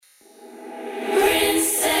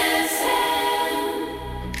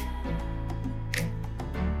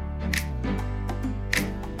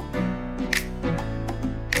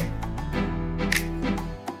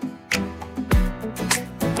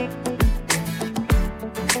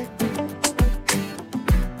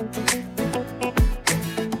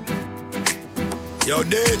Yo,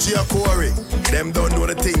 DJ Corey, them don't know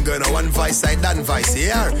the thing going on. One vice side, Dan vice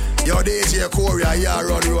here. Yo, DJ Corey, I hear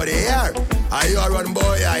run road here. I hear run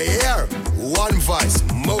boy, I hear. One vice,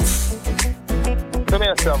 move. Come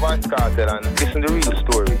here, sir, Vance Cartel, and listen to the real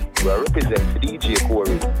story. We are representing DJ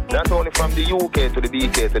Corey. Not only from the UK to the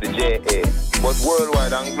BK to the JA, but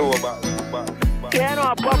worldwide and global. Yeah,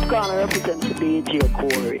 no, Popcorn represents the DJ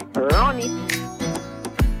Corey. Run it.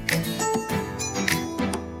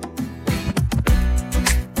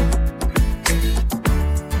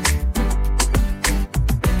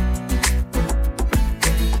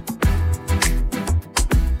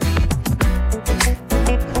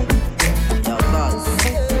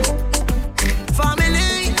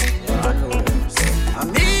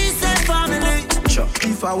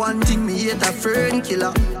 One thing me hate a fern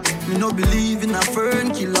killer. Me no believe in a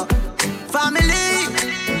fern killer. Family,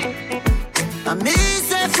 and me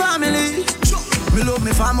say family. Me love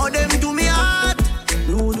me family, them to me heart.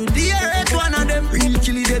 Me would do the earth one of them. Real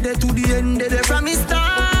killy dead to the end, dead from me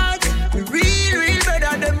start. Me real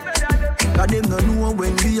better them. Cause them no know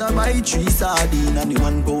when we a buy 3 sardines and the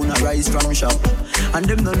 1 pound a rice from shop. And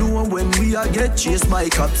them no know when we a get chased by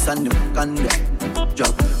cops and them can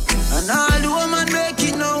job. And all the woman make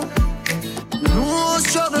it now. Me know how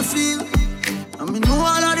struggle feel. And me know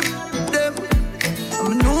all of them. And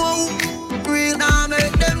me know how real now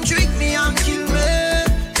make them trick me and kill me.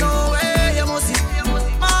 No way, you must see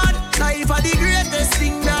mad. Life are the greatest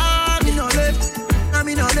thing that me no left. And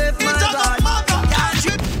me no left my God.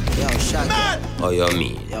 Yo, shut up. Oh, you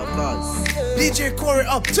mean? Yo, cuz DJ Corey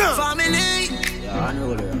uptown. Family. Yo,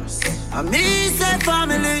 unrollers. And me say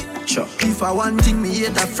family. Sure. If I want thing, me hate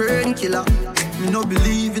a fern killer. Me no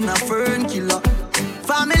believe in a fern killer.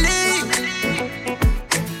 Family.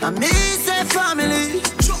 And me say family.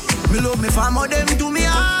 Sure. Me love me family, them to me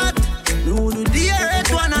heart. Me would do the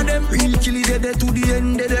earth one of them. Real killy dead to the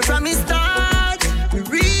end, dead from me start. Me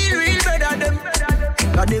real better them.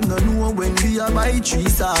 Cause them no know when we a buy 3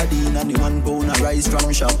 sardines and the 1 pound a rice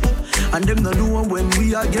from shop. And them no know when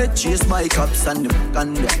we a get chased by cops and them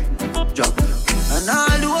can job. And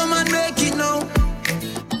all the woman make it now.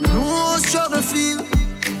 Me know how struggle feel.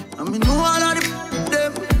 And me know all of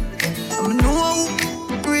them. And me know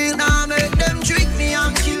how real now make them trick me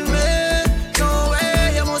and kill me. No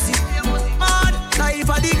way, you must see mad. Life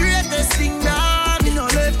are the greatest thing that me no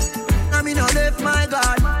left. And me no left my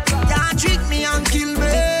God. Can't trick me and kill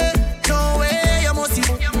me. No way, you must see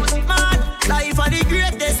mad. Life are the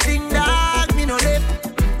greatest thing that me no left.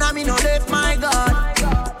 And me no left my God.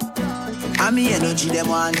 And me energy them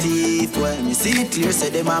want thief. When me see it clear, say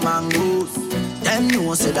them a mangoes. Them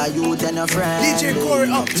know say that you and a friend. DJ Corey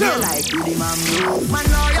uptown. Me like you the mango. Man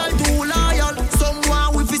loyal, too loyal.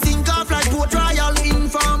 Someone with fi sink off like poor trial.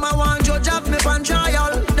 Informer want judge of me pan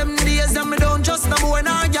trial. Them days them me don't trust no boy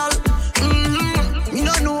nor girl. Me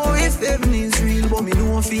no know if heaven is real, but me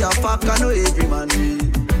know fi a fuck I know every man real.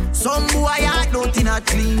 Some boy heart nothing a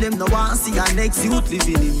clean. Them no want see a next youth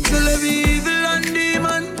living in. They live evil and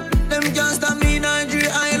demon. Them can't stop me in Nigeria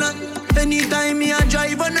Island. Anytime me a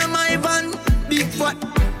drive on my van. Big fat,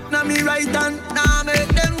 now me right hand. Now make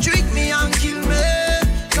them trick me and kill me.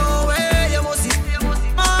 No way, you must see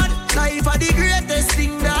mad. Life are the greatest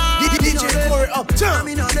thing that DJ Corey uptown.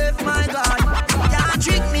 me no left my God. Can't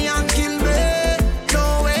trick me and kill me.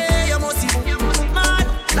 No way, you must see mad.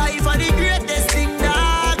 Life are the greatest thing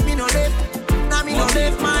that me no left. Now me no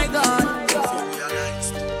left my God.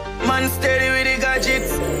 Man steady with the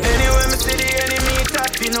gadgets. Anyway, me see the enemy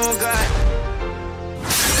tapping, oh God.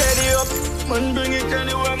 Steady up, man bring it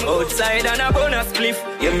anywhere. Outside and a bonus cliff.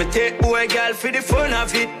 Yeah, me take boy girl for the fun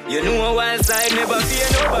of it. You know a wild side never fear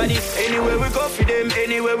nobody. Anywhere we go for them,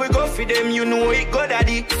 anywhere we go for them. You know it go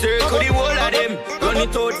daddy. Circle the whole of them. Run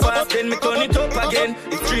it out fast, then me turn it up again.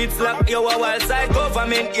 The streets lock, yo a wild side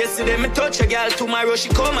government. Yesterday me touch a girl, tomorrow she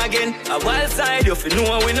come again. A wild side, you fi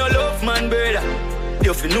know we no love man brother.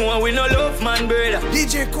 You fi know we no love man brother.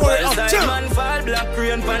 DJ Corey uptown. Wild side man fall black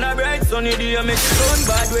rain pan a bright sunny day make it turn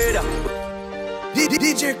bad weather.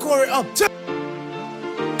 DJ Corey uptown.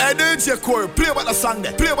 Hey, DJ Corey, play about the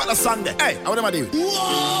Sunday. Play about the Sunday. Hey, how am I doing?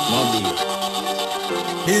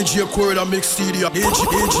 DJ Corey, the mix CD.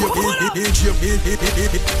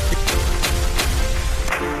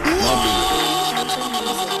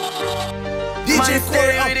 DJ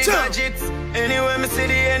Corey uptown. Anyway, me see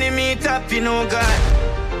the enemy tapping, oh God.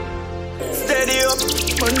 Steady up,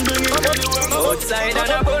 man bring it anywhere. Outside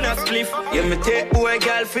and a bonus cliff. Yeah, me take boy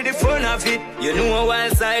girl for the fun of it. You know a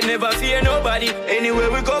wild side never fear nobody.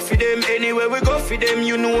 Anywhere we go for them, anywhere we go for them.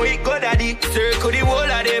 You know it go daddy. Circle the whole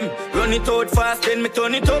of them. Run it out fast, then me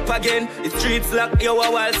turn it up again. The streets lock, yo,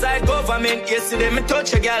 a wild side government. Yesterday me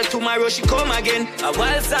touch a girl, tomorrow she come again. A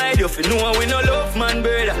wild side, you fi know we no love man,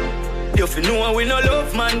 brother. You fi know we no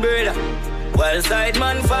love man, brother. Wild side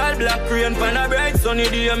man fall, black rain pan a bright sunny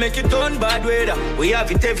day, make it turn bad weather. We have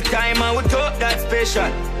it every time and we talk that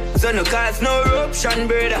special. So no cause no eruption,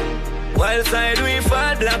 brother. Wild side we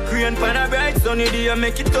fall, black rain pan a bright sunny day,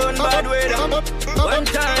 make it turn bad weather. One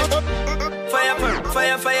time,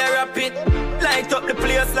 fire rapid. Light up the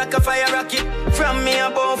place like a fire rocket. From me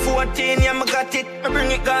about 14, yeah, me got it. Me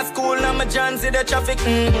bring it to school, now my John see the traffic.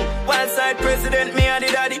 Wild side president, me and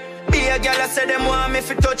the daddy. Be a girl, I say them want me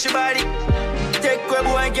fi touch your body. Take web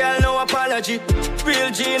boy, girl, no apology.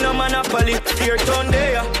 Real G, no monopoly. Fear turn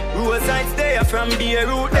there, Rose Heights there. From the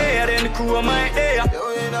route there, then the crew my there.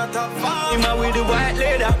 Him a with the white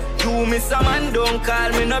leather. You miss a man, don't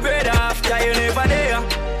call me no brother. After you never there.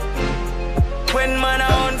 When man a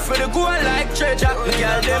hunt for the gold like treasure. The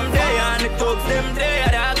girl them there and the thugs them there.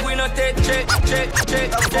 Dog we no take check.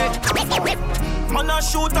 Man a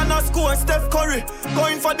shoot and a score, Steph Curry.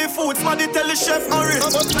 Going for the food, somebody tell the chef hurry.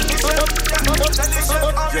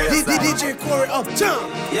 DJ Corey up, jump.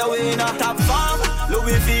 Yeah, we in a top farm.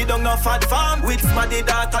 Louis V don't no fat farm. With somebody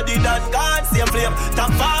that a did and gone. Same flame,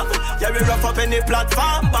 top farm. Yeah, we rough up any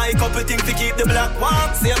platform. Buy a couple things to keep the black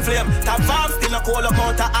warm. Same flame, top farm. Still a cold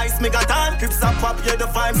amount of ice, me got on. Crips up pop, yeah,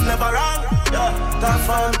 the vibes never wrong. Yeah, top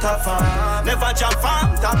farm. Never jump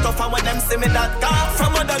farm. Top tough and when them see me that car.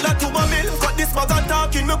 From a dollar to a mill, cut this bag and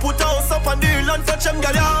talking. Me put a house up on the hill and fetch them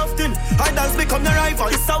girl often. I dance become the rival.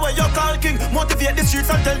 This is where you call king. Motivate the streets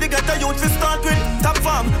and tell the ghetto youth to start with. Top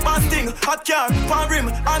farm, basting, hot car, pan rim,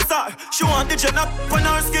 answer. She want the gen up on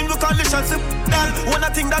our skin. We call the shots up. One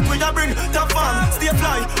thing that we a bring. Top farm, stay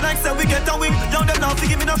fly. Like say we get a wing. Young them now,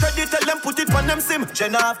 give me no credit. Tell them put it on them sim.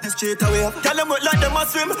 Gen off the straight away. Tell them work like them a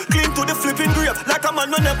swim. Clean to the flipping grave. Like a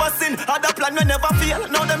man we never sin. Other plan we never fail.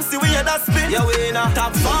 Now them see we hear that spin. Yeah, we in a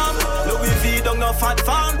top farm. Louis V don't no fat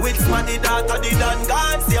farm. With money that I did and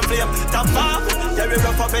gone. Same flame, top farm. Yeah, we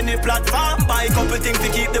rough up any platform. Buy a couple things to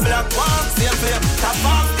keep the black warm. Same flame, top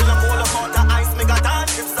farm. Still a cold amount of ice me got on.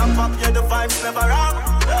 If some pop, yeah, the vibes never wrong.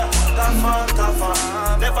 Top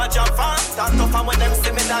farm. Never jump farm. That tough and when them see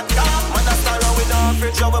me that calm. Man, I start around with the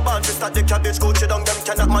average. How we born to start the cabbage. Gucci down, them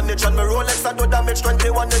cannot manage. And my Rolex I do damage.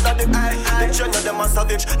 21 is a dick. Picture of them a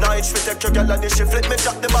savage. Now each we take your girl and she flip me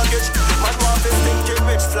drop the baggage. Man, want this thinking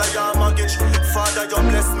rich. Fly your mortgage. Father, you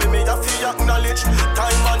bless me a feel acknowledge.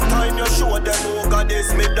 Time and time you show them who God is.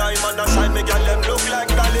 Me diamond and shine, me girl them look like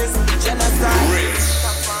Dallas. Genocide.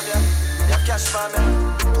 You cash for me.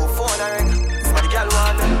 2 phone a ring. Somebody girl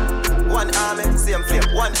want me. One army, same flame,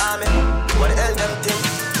 one army. What the hell them think?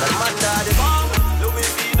 Well man daddy bomb. Louis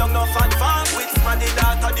V don't no fat farm. With somebody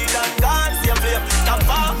that I did and gone. Same flame, top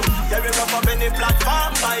farm. Yeah, we rough up any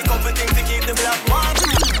platform. Buy a couple things to keep the black warm.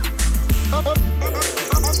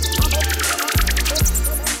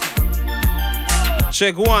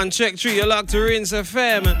 Check 1, check 3, you're locked to Rinse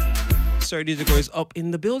FM. Sir DJ Corey is up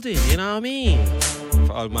in the building, you know what I mean?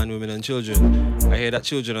 For all man, women and children. I hear that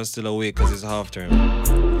children are still awake because it's half term.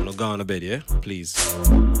 I'm not going to bed, yeah? Please.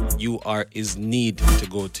 You is need to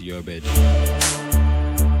go to your bed.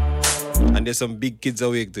 And there's some big kids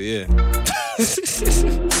awake too, yeah?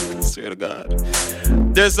 Swear to God.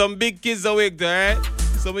 There's some big kids awake too, alright?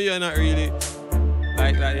 Some of you are not really...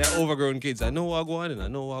 Like yeah, overgrown kids. I know what go on.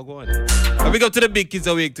 I pick up to the big kids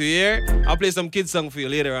awake to hear. I'll play some kids song for you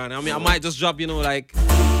later on. I mean, I might just drop, like...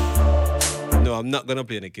 No, I'm not gonna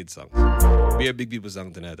play any kids song. Be a big people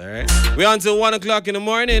song tonight, alright? We're on till 1 o'clock in the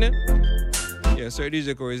morning. Yeah, Sir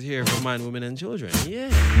DJ Corey is here for man, women, and children. Yeah.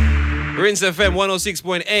 Rinse FM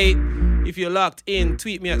 106.8. If you're locked in,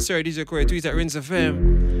 tweet me at Sir DJ Corey. Tweet at Rinse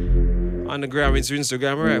FM. On the gram, it's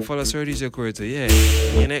Instagram, alright? Follow Sir DJ Corey too, yeah.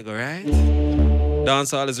 You nigga, right?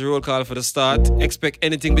 Dancehall is a roll call for the start. Expect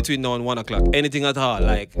anything between now and 1 o'clock. Anything at all.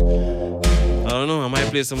 Like, I don't know, I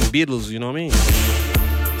might play some Beatles, you know what I mean?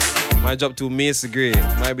 Might drop to Macy Gray.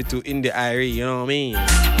 Might be to Indie Irie, you know what I mean?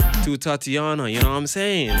 To Tatiana, you know what I'm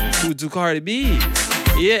saying? To Cardi B.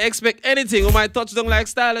 Yeah, expect anything. We might touch down like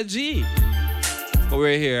Styler G. But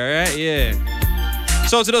we're here, alright? Yeah.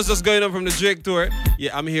 So to those just going on from the Drake tour,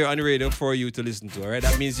 yeah, I'm here on the radio for you to listen to, alright?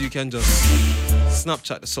 That means you can just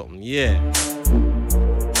Snapchat or something, yeah.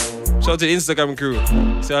 Shout out to the Instagram crew.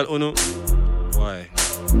 Say all Uno. Why?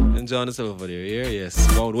 Enjoy yourself over there, yeah? Yes.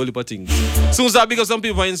 Wow, whole heap of things. Soon as I pick up some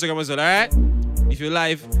people on Instagram as well, alright? If you're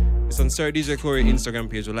live, it's on Sir DJ Corey Instagram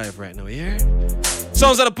page. We're live right now, yeah?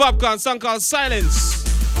 Sounds of the Popcorn, song called Silence.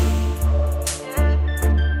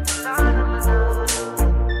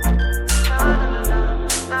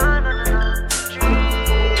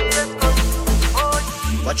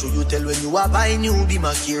 when you are buying new, be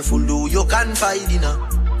more careful, though you can find dinner.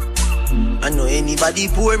 I know anybody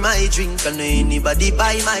pour my drink, I know anybody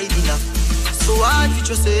buy my dinner. So hard for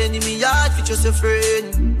just an enemy, hard for just a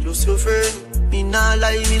friend, just your friend. Me nah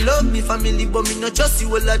lie, me love me family, but me not trust you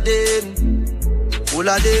all of them. All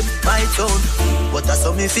of them, my town. But that's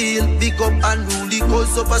how me feel. Big up and rule,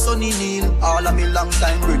 cause up a sunny kneel. All of me long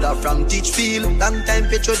time brother from Teachfield. Long time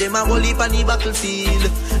petro them a whole heap on the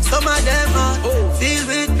battlefield. Some of them are filled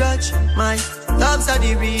with grudge. My dogs are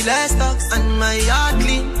the realest dogs. And my heart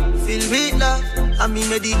clean, filled with love. And me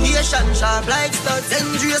medication sharp like studs.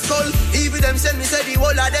 Dangerous soul, even them send me say the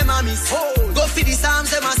whole of them a miss. Go for the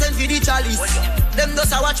Psalms, them a send for the chalice. Them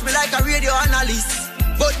just a watch me like a radio analyst.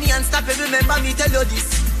 But me unstoppable, remember me tell you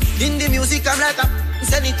this. In the music I'm like a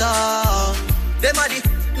senator. Them are the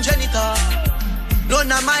janitor.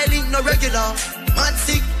 None of my link no regular. Mad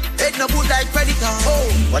sick, head no good like predator.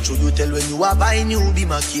 What should you tell when you are buying you? Be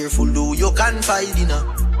more careful, though you can find dinner.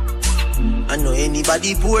 I know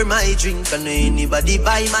anybody pour my drink, I know anybody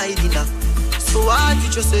buy my dinner. So hard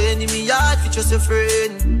for just an enemy, hard for just a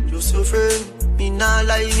friend, just a friend. Me nah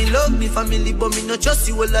lie, me love me family, but me not trust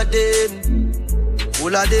you all of them.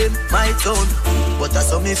 All of them, my town. But that's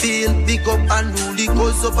how me feel. Big up and rule,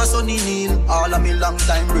 cause up a sunny kneel. All of me long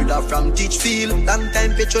time brother from Teachfield. Long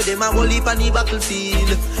time petro them a whole heap on the battlefield.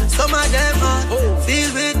 Some of them are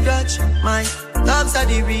filled with grudge. My dogs are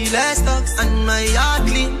the realest dogs. And my heart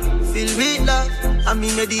clean, filled with love. And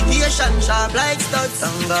me medication sharp like studs.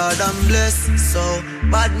 Thank God I'm blessed, so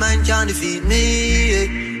bad man can't defeat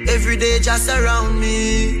me. Every day just around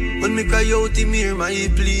me. When me cry out, him hear my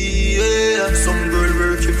plea. Some girl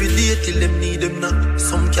work every day till them need them now.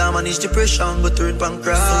 Some can't manage depression but turn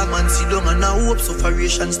bankrupt. Some man sit down and I hope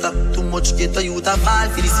sufferation stop. Too much get a youth a fall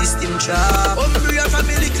for the system trap. Hungry from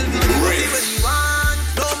me little bit when you want.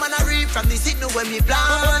 No man a reap from the signal when me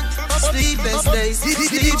plant. Sleepless days,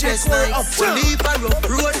 sleepless nights. Leave a rough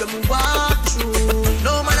road when me walk through.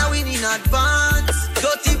 No man a win in advance.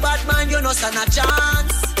 Dirty bad man, you no stand a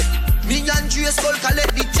chance. Me and Dre Skull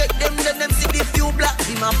collect the check them, then them see the few blacks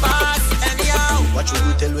in my pass. Anyhow, what should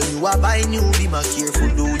you tell when you are buying you? Be more careful,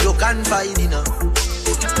 though you can find dinner.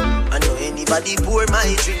 I know anybody pour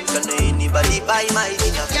my drink, I know anybody buy my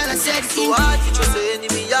dinner. So hard for just an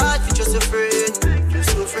enemy, hard for just a friend,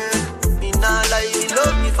 just a friend. Me nah lie, me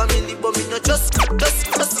love me family, but me not just. Girl,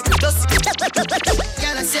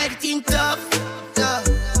 I said it in tough, tough.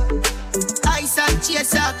 Ice and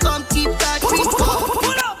chaser, come keep that drink up.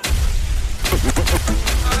 Pull up.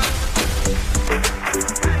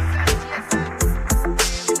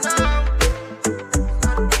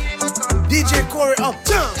 DJ Corey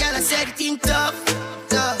uptown. Girl, I said it in tough,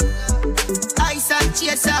 tough. Ice and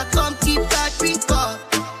chaser, come keep that drink up.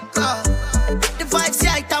 The vibes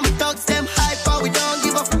right, I'm thugs, them hype, but we don't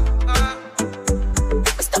give up.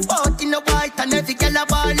 Step out in the white and every girl a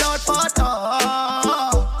ball out for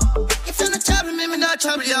talk. If you're not trouble me not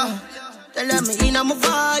trouble you. Tell me in my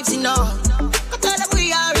vibes, you know. I tell them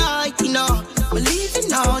we alright, you know. We're leaving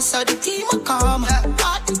now, so the team will come.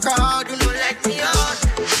 Part the crowd, you know, let me out.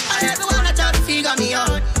 And everyone I try to figure me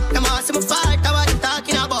out. Them all see me fight, that's what I'm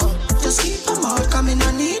talking about. Just keep them out, coming,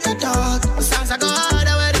 I need a dog. The songs I go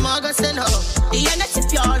harder where them all go send up. The energy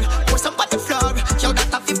pure, pour somebody floor. Yo,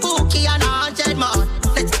 that a fi bookie and 100 more.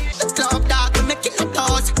 Let's hit the club, dog, we making the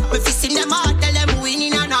toes. We fixing them out, tell them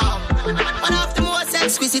winning and all. One of the most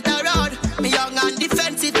exquisite around. Me young and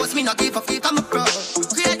defensive, was me not give a fuck, I'm a pro.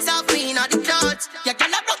 Create some clean on the clouds. You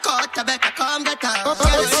can have a cut, I better come get out.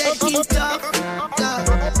 Girl, say keep tough, tough.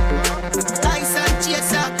 Ice and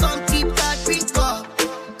chaser, come keep that drink up,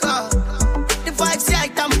 go. The vibes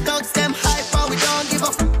right, I'm thugs, them hype, but we don't give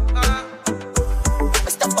up.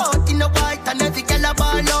 Step out in the white and every girl a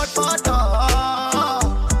ball out for talk.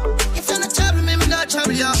 If you're not trouble me not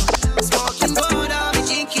trouble you. Smoking good, I'm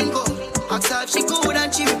drinking good. Ask her if she good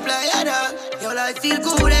and she reply, yeah, your life feel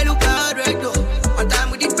good, I look hard right now. One time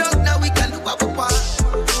with the broke, now we can do what we want.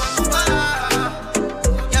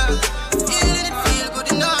 Yeah, feeling it feel good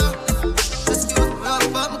enough. Just give me up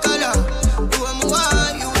my color. Do what I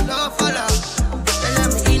want, you don't follow. Tell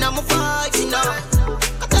me in my vibes, you know.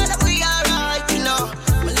 I tell them we alright, you know.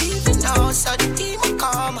 I'm leaving now, so the team will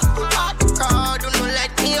come. Part the crowd, do not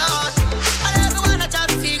let me out. And everyone I try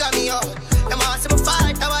to figure me out. Them all see me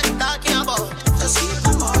fight, that's what I'm talking about. Just keep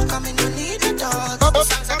them all coming, I need a dog. The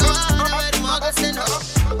songs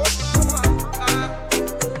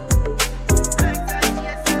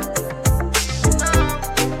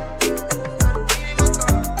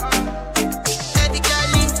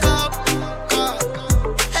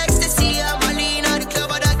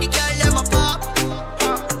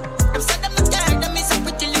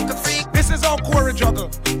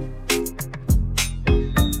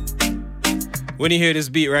when you hear this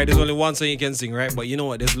beat, right, there's only one song you can sing, right? But you know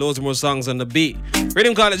what? There's loads more songs on the beat.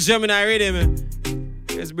 Rhythm called it Gemini Rhythm.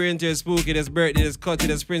 There's Brain, there's Spooky, there's Birthday, there's Cutty,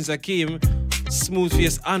 there's Prince Akeem, Smooth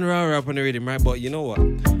Face, and Rara up on the rhythm, right? But you know what?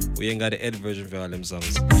 We ain't got the Ed version for all them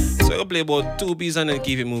songs. So I'll play about 2 beats and then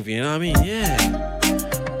keep it moving, you know what I mean? Yeah.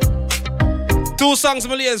 2 songs for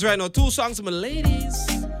my ladies right now. 2 songs for my ladies.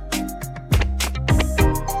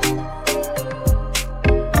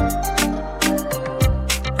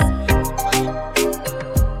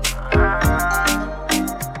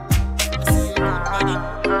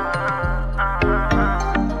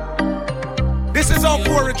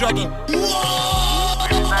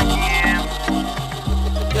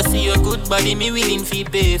 You see your good body, me willing fi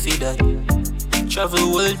pay for that. Travel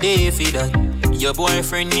all day for that. Your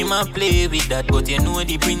boyfriend, him a play with that, but you know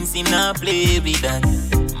the prince, him not play with that.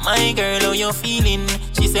 My girl, how you feeling?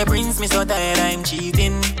 She say, Prince, me so tired, I'm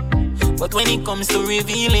cheating. But when it comes to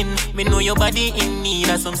revealing, me know your body in need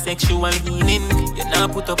of some sexual healing. You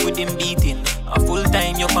not put up with him beating. A full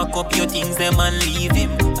time you pack up your things, them and leave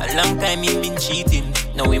him. A long time he been cheating.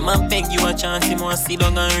 Now him a beg you a chance, him want sit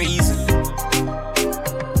down and reason.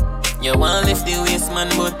 You want lift the waist man,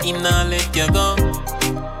 but him not let you go.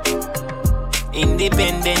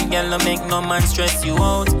 Independent girl, no make no man stress you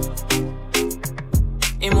out.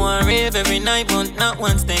 Him want rave every night, but not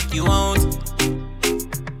once take you out.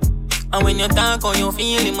 And when you talk how you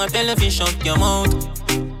feel, him a tell you fi shut your mouth.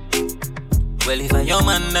 Well, if I your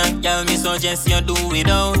man that girl, me suggest you do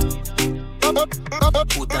without. Put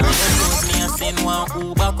on your clothes, me a send one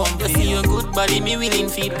Uber come. You see your good body, me willing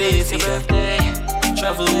fi pay for that.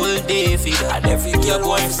 Travel all day for that. And every your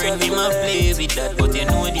boyfriend, him a play with that. But you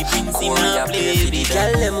know the prince, him a play with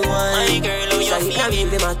that. My girl, how you feeling?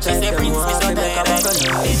 She say, Prince, me so tired, I can't.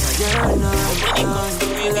 When it comes to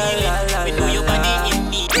revealing, we know your body in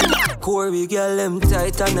me. Corey girl, them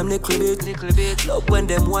tight and them little bit. Love when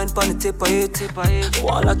them wine pon the tip of it.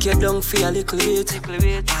 Wanna lock you down for a little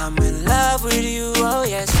bit. I'm in love with you, oh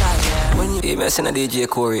yes I am. When you messing a DJ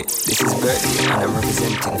Corey, this is birthday and I'm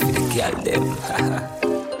representing for the girl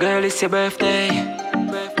them. Girl, it's your birthday.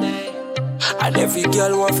 And every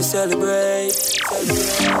girl want to celebrate.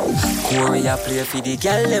 Corey, I play for the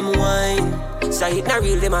girl them wine. So it not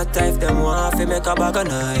really matter if them want to make a bag of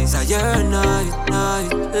noise. A year night,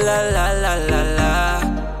 la la la la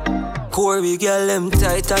la. Corey girl them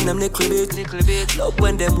tight and them little bit. Love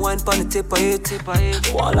when them wine pon the tip of it.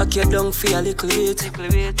 Wanna lock you down for a little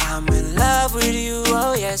bit. I'm in love with you,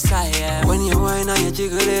 oh yes I am. When you whine and you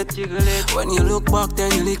jiggle it. When you look back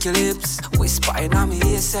then you lick your lips. Whispering on me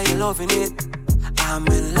ear say you loving it. I'm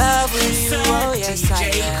in love with you, oh yes I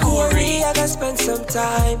am. Corey, I gotta spend some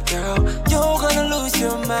time, girl. You're gonna lose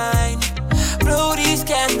your mind. Blow these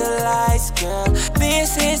candlelights, girl.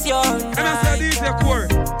 This is your night.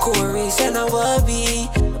 Corey said I will be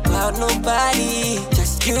about nobody.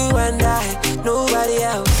 Just you and I, nobody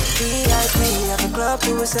else. VIP, have a club to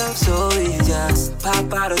yourself, so we just pop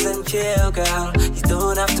bottles and chill, girl. You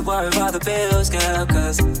don't have to worry about the bills, girl,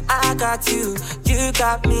 cause I got you, you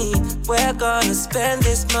got me. We're gonna spend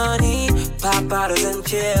this money. Pop bottles and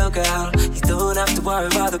chill, girl. You don't have to worry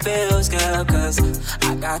about the bills, girl, cause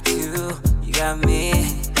I got you, you got me.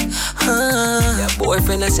 Your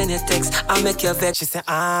boyfriend I send you text, I make you vex. She say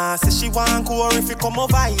say she want Corey if you come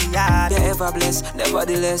over here. You ever blessed,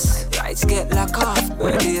 nevertheless. Lights get locked off,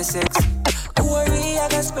 birthday sex. Corey, I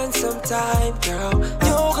gotta spend some time, girl.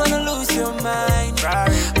 You're gonna lose your mind.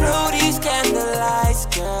 Blow these candlelights,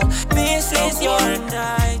 girl. This is your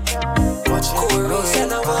night. Corey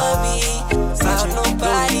said I want me, about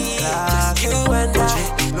nobody. Just you and I,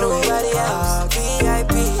 nobody else.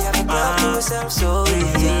 VIP, have a club to myself, so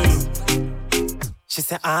easy. She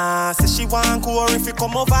say say she want Corey if you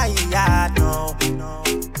come over here. No.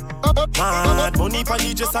 Mad money pon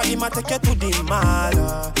the dress and him a take you to the mall.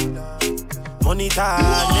 Money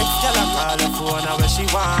time, next girl a call her phone and when she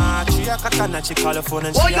want, she a cat and she call her phone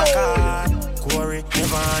and she a call. Corey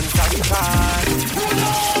never answer the call.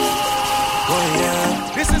 Oh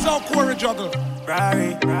yeah, this is how Corey juggle.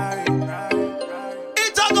 Rari.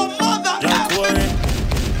 It's a no mother. Yeah, Corey.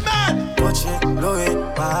 Man. Watch it, Louis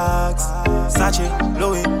bags, Sachi,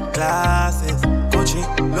 Louis glasses, Gucci,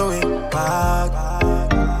 Louis bag.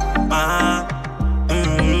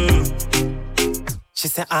 She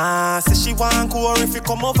say say she want Corey if you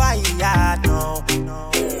come over here. No.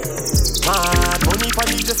 Mad money for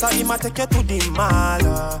the dress and him a take you to the mall.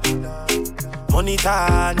 Money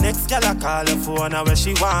time, next gal I call her phone and where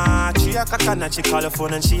she want. She a coconut, she call her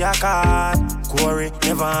phone and she a call. Corey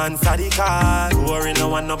never answer the call. Corey no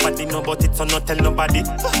want nobody, no but it so no tell nobody.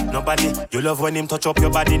 Nobody, you love when him touch up your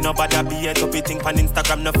body. Nobody be here to be think on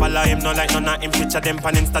Instagram. No follow him, no like none of him picture them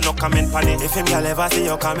pan Insta, no comment pan it. If him gal ever see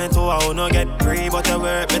your comment, oh I will no get free, but you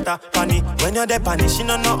work better pan it. When you're dead pan it, she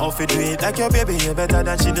no know how to do it. Like your baby, you better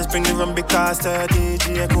than she just bring the rum because 30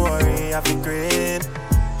 G Corey have it great.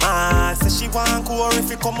 Mad, say she want Corey if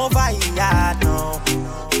you come over here, no.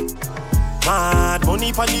 Mad,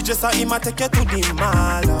 money pon the dresser, him a take you to the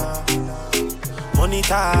mall. Money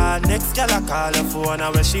time, next gal I call her phone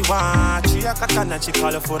and where she want. She a coconut, she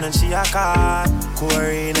call her phone and she a call.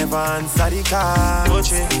 Corey never answer the call.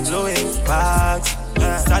 Gucci, Louis, bags,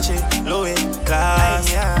 Sachi, Louis, glass.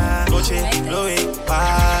 Gucci, Louis,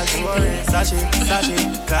 bags, Sachi,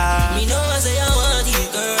 glass. Me know I say I want you,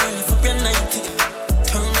 girl, if up your night.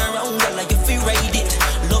 Turn around, girl, like if you ride it.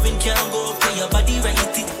 Loving can't go up, your body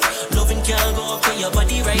right it. Loving can't go up, your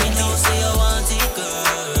body right it. Me know say I want it,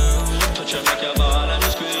 girl. Touch her, make your ball and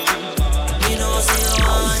scream. Me know say I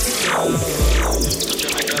want it, girl. Touch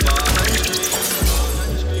her, make your ball and scream.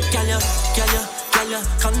 Girl, you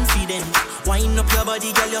confident. Wind up your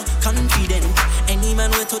body, girl, you confident. Any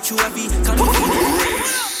man will touch you, I be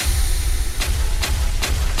confident.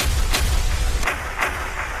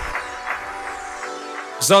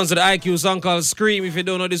 Sounds to the IQ song called Scream. If you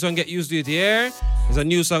don't know this one, get used to it, yeah? There's a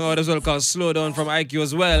new song out as well called Slow Down from IQ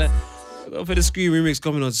as well. Go for the Scream remix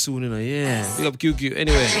coming out soon, you know, yeah. Big up QQ.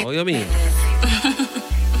 Anyway, what you mean?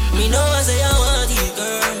 Me know I say I want you,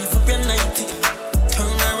 girl, if up your night. Turn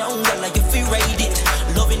around, girl, like if you ride it.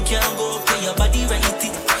 Loving can't go up, your body right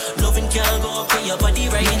it. Loving can't go up, your body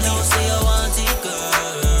right it. Me know say I want it,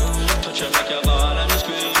 girl. Touch her, make your ball and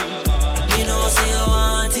scream. Me know say I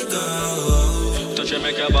want it, girl. Touch her,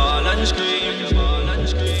 make your ball and scream.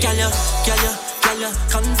 Girl, you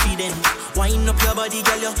confident. Wind up your body,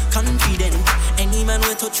 girl, you confident. Any man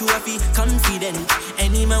will touch you, I feel confident.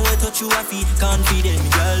 Any man will touch you, I feel confident.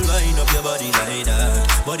 Girl, wind up your body like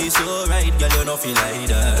that. Body so right, girl, you not feel like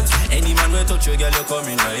that. Any man will touch you, girl, you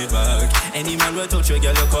coming right back. Any man will touch you,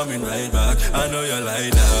 girl, you coming right back. I know you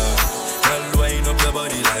like that. Girl, wind up your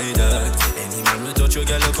body like that. Any man will touch you,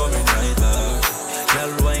 girl, you coming right back.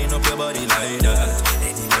 Girl, wind up your body like that.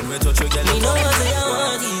 Any man will touch you, girl, you coming right back. Me know say I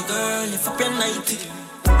want you, girl, if up your night.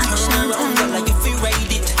 Turn around, girl, like if you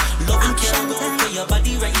ride it. Loving can't go up, your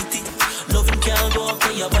body right it. Loving can't go up,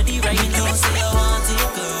 your body right it. You say I want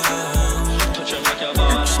it, girl. Touch her, make your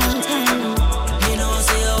ball and scream. You know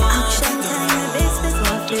say I want it,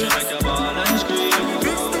 girl. Touch her, make your ball and scream.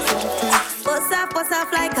 Bust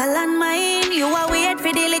off like a landmine. You are weird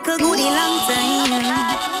for the little goodie long time.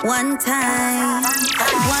 One time.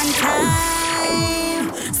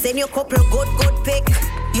 Send your couple good pick.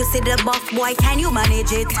 You see the buff boy, can you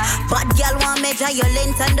manage it? Bad girl want measure your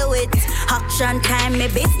length and the width. Action time, me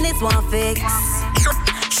business want fix.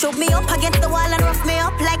 Shove me up against the wall and rough me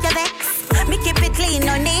up like a vex. Me keep it clean,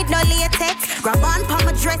 no need no latex. Grab on pa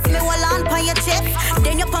my dress, me hold on pa your chest.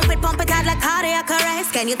 Then you pump it hard like cardiac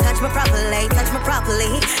arrest. Can you touch me properly,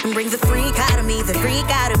 and bring the freak out of me,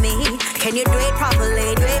 Can you do it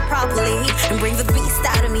properly, and bring the beast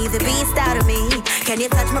out of me, Can you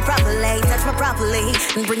touch me properly,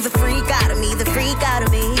 and bring the freak out of me,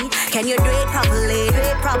 Can you do it properly,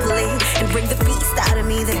 and bring the beast out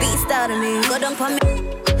of me, Go down for me.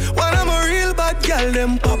 When I'm a real bad girl,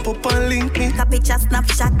 them pop up and link me. Copy picture,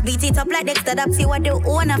 snapshot, beat it up like Dexter. See what the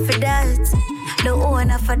owner for that.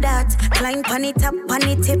 Climb pan it up, pan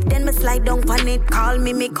it tip, then me slide down pan it. Call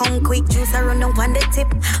me come quick, juice I run down pan the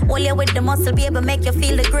tip. Hold you with the muscle, baby, make you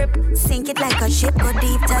feel the grip. Sink it like a ship, go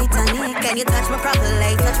deep, Titanic. Can you touch me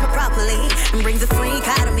properly, and bring the freak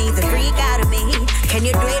out of me, Can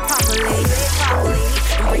you do it properly,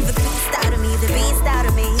 and bring the beast out of me,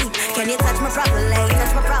 Can you touch me properly,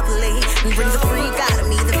 and bring the freak out of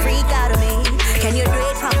me, Can you do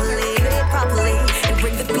it properly, and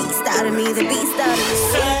bring the beast out of me,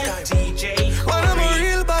 When I'm a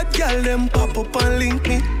real bad girl, them pop up and link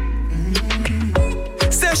me.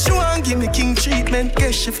 Say she want give me king treatment,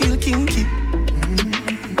 guess she feel kinky.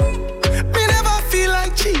 Me never feel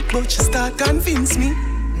like cheap, but she start convince me.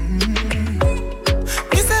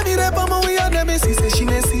 Me say me there, but my way on the messy, say she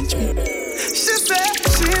message me. She say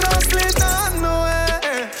she don't sleep on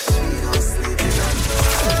nowhere.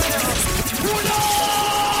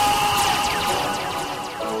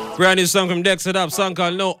 Brand new song from Dexter Up, song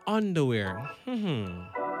called No Underwear.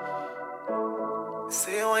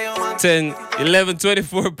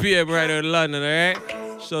 11:24 p.m. right here in London, alright?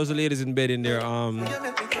 Shows the ladies in bed in there.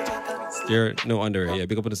 You're no under. Yeah,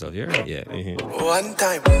 big up on yourself. Yeah, yeah. Mm-hmm. One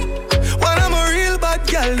time, when I'm a real bad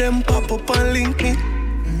girl, them pop up and link me.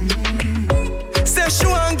 Say she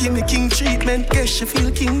want give me king treatment, guess she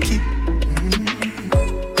feel kinky.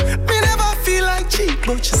 Me never feel like cheap,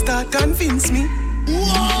 but she start convince me.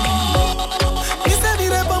 He said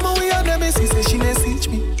it up on my way on the mess, he said she message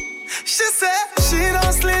me. She said she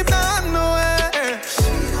don't sleep nowhere. She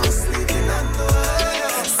don't sleep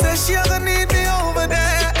nowhere. Say she gonna need me over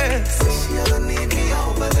there. Say she gonna need me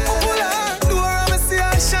over there. Pull her door and me see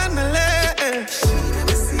her chandelier. She let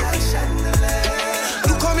me see her chandelier.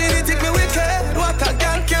 Look how me they take me wicked, what a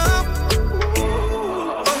girl can.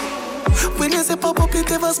 When you say pop up,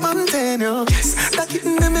 it ever spontaneous. Yes. That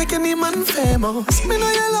kitten they make any man famous. Me know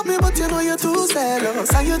you love me, but you know you're too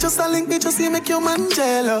zealous. And you just a link me, just see make your man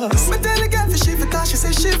jealous. Me tell the girl for she because she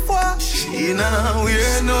say she for. She now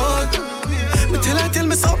we're not. Me tell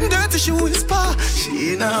me something dirty, she whisper.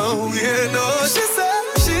 She now we're not. She say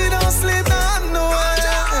she don't sleep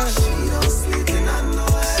nowhere. She don't sleep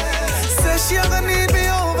nowhere. Say she gonna need me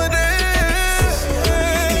over there.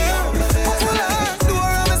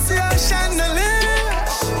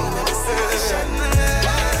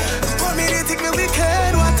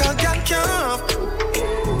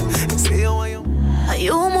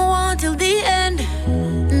 You move on till the end.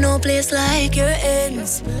 No place like your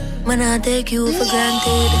ends. When I take you for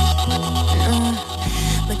granted. No.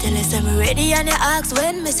 But tell us I'm ready and you ask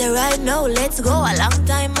when. Me say right now, let's go. A long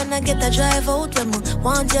time when I get a drive out. When I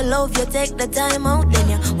want your love, you take the time out. Then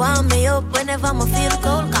you warm me up whenever I feel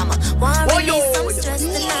cold. Come on, want release some stress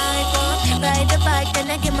tonight. Ride the bike, then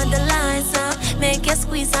I give me the lines. Make you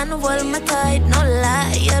squeeze and hold me tight. No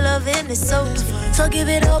lie, your loving is so divine. So give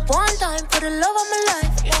it up one time for the love of my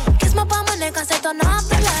life. Kiss my palm, my neck and say turn off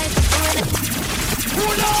the light.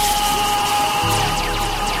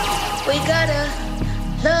 We got a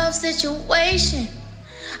love situation,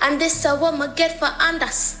 and this is what I'ma get for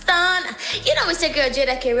understand. You know it's your girl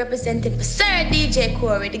Jada K representing for Sir DJ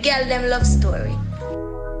Corey, the girl them love story.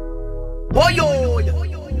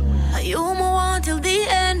 You move on till the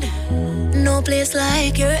end. No place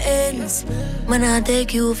like your ends. When I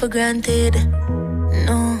take you for granted.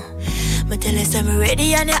 No. Me tell us I'm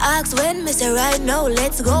ready and you ask when. Me say right now,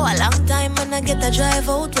 let's go. A long time when I get a drive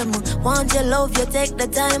out. When I want your love, you take the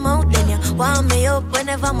time out. Then you warm me up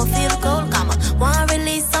whenever I feel cold. Come on, want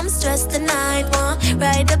release some stress tonight. Want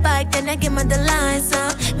ride the bike, then I give me the lines.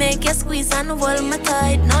 Make you squeeze and hold me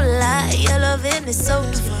tight. No lie, your loving is so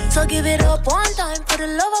divine. So give it up one time for the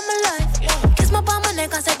love of my life. Kiss my palm, my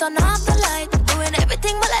neck and say turn off the light. Doing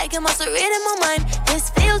everything but like you must read in my mind. This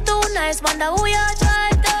feel too nice, wonder who you're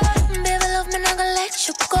trying to. Baby love me, not gonna let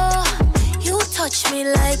you go. You touch me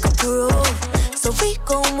like a pro. So we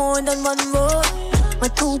go more than one road. My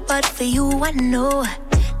too bad for you, I know.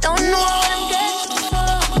 Don't know what I'm getting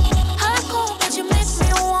for. Hardcore, but you make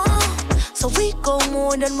me want. So we go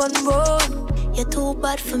more than one road. You're too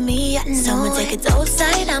bad for me, I know. Someone take it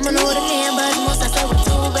outside, I'ma know the name, but most I say we're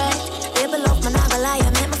too bright. Baby love me, not gonna lie,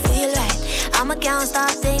 you make me feel right. I'ma can't stop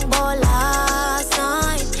thinking about last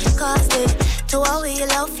night. Cause the two of we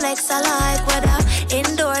love flex alike. Whether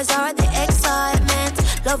indoors or the excitement.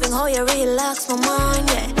 Loving how you relax my mind,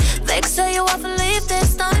 yeah. Vex say you have to leave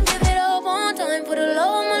this time. Give it up one time for the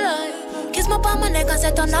love of my life. Kiss my palm, my neck and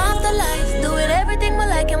say turn off the lights. Doing everything but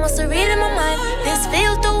like you must read in my mind. This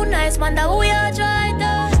feel too nice, wonder who you're trying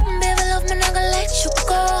to. Baby love me, not gonna let you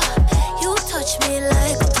go. You touch me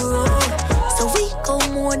like a pro. So we go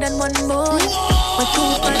more than one boy. But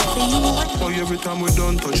too bad for you. Oh, every time we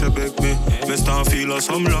done touch you, beg me. Best I feel as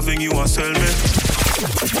I'm loving you and sell me.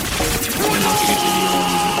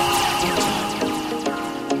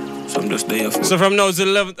 So from now to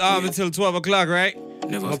 11 until 12 o'clock, right?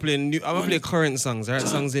 I'm gonna play current songs, right?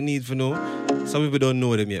 Songs they need for know. Some people don't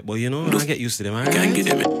know them yet, but you know, I get used to them, alright? Can't get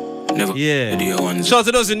them. Never. Yeah. Shout out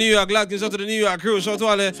to those in New York, shout out to the New York crew, shout out to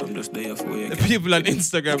all the people on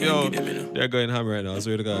Instagram, yo. They're going ham right now, I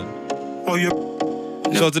swear to God. Oh, yeah.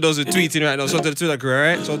 Shout out to those who are tweeting right now. Shout out to the Twitter crew,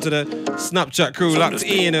 alright? Shout out to the Snapchat crew, locked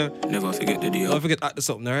in. Never forget the deal. Don't forget at the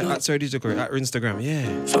something, alright? At Sir DJ Corey, at Instagram,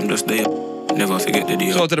 yeah. Some just there. Never forget the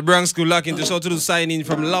deal. Shout out to the Bronx School locking to. Shout out to the signing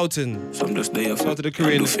from Loughton. Some just there. Shout out to the crew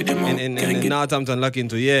in Northampton locking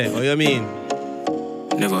to, yeah. What you mean?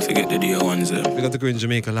 Never forget the dear ones. We got the crew in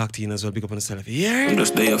Jamaica locked in as well. Big up on the selfie. Yeah. I'm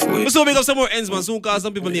just there for you. So big up some more ends, man. Soon call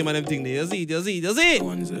some people name and them thing there. You see.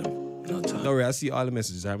 Don't worry, I see all the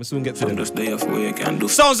messages. I'm soon get to them. I'm just there for you. Can do.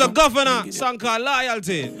 Sounds of Governor. Song called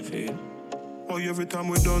Loyalty. Boy, every time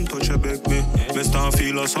we done touch you beg me. Me start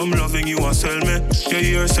feel like some loving you a sell me. You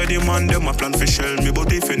hear say the man them a plan for shell me.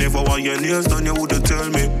 But if you never want your nails done, you woulda tell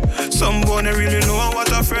me. Some boy they really know what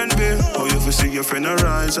a friend be. Oh, you fi see your friend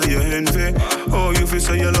arise and you envy. Oh, you fi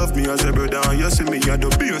say you love me as a brother and you see me you do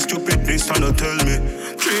be a stupidness and you tell me.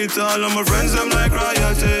 Treat all of my friends them like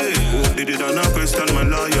royalty. Who did it and I question my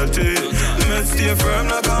loyalty. Me stay firm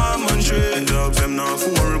like a almond tree. Dogs them not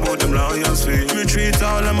worry about them loyalty. Me treat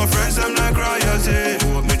all of my friends them like royalty.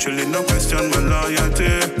 Hope me chillin' no question my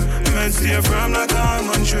loyalty. Me stay firm like a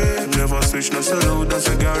almond tree. Never switch no sell out, that's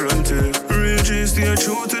a guarantee. Real G stay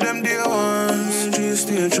true to them dear ones. Real G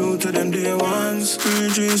stay true to them dear ones.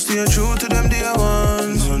 Real G stay true to them dear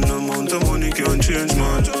ones. And the amount of money can't change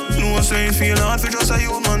man. No one say it feel hard for just a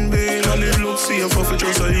human being. And it looks safe for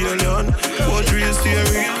just a alien. But real stay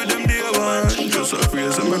real with them dear ones. Just a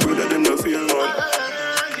praise and my brother them no feel man.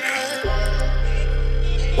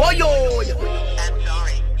 Oh yo!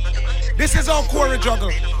 This is our Corey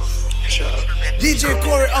Juggle. DJ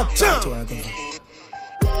Corey Uptown.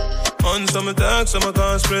 On some attacks, some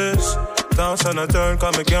can't stress. Toss and a turn,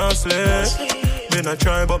 cause me can't sleep. Been a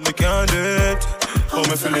try, but me can't do it. How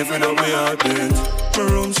me feel living up me heartbeat. My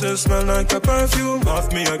room still smell like a perfume.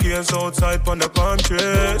 Off me a gaze outside on the palm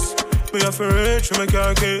trees. Me have to reach, me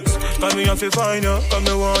can't kiss. Cause me have to find you, cause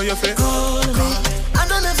me want you to call me. I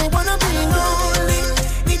don't ever wanna be lonely.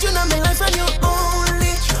 Need you in my life and you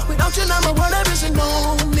only. Without you now my world there isn't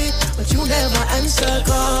know me. But you never answer,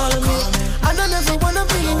 call me. I don't ever wanna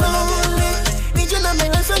be lonely. Need you in my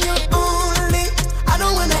life and you only. I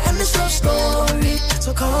don't wanna end this love story.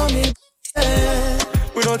 So call me.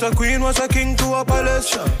 Without a queen was a king to a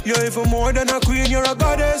palace. You're even more than a queen, you're a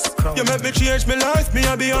goddess. You make me change my life, me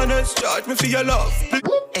I'll be honest. Charge me for your love,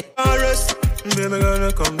 arrest. Baby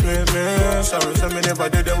girl, come play me. Sorry, so me never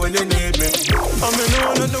did it when you need me. I mean, no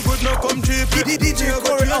one no good, no come cheap. DJ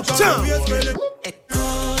Corey Uptown.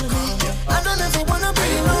 I don't ever wanna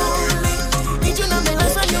be lonely. Need you in my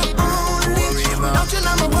life and you only. Without you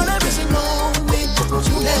now my world there isn't lonely.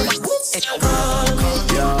 You never call me.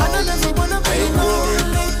 I don't ever wanna be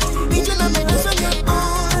lonely. Need you in my life and you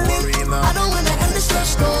only. I don't wanna end this love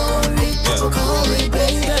story. So call me,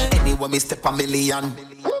 baby. Anyway, me step a million.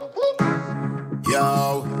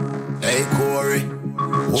 Yo, hey Corey.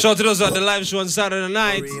 Shout to those at the live show on Saturday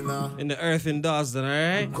night in the Earth in Dawson,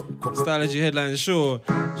 alright? Stylogy Headline Show.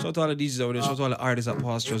 Shout to all the DJs over there, shout to all the artists at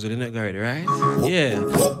Past Shows with the neck guard, right? Yeah.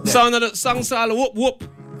 Sound of the songs all whoop whoop.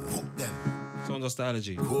 Sound of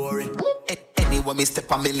Stylogy. Corey. Anyway, me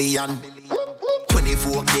step a million.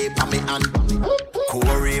 24K pa me hand.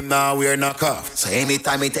 Corey, now we're knock off. So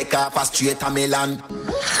anytime me take off a straight a Milan.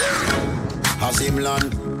 As him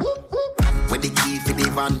land. With the key for the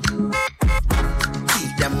van.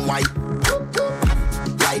 Keep them white.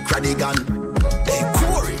 Like Radigan. Hey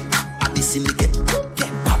Corey, at the syndicate.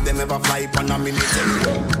 Have them ever fly on a minute.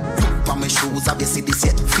 Look for my shoes, have you see this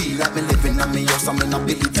yet? Feel like me living on me house, I'm in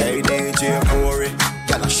ability. Hey DJ Corey.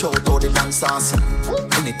 Y'all shout all the dancers.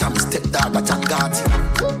 Anytime step dog a Changati.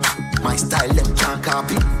 My style them can't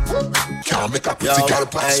copy. Can't make a pretty girl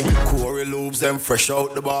pass me. Corey loops them fresh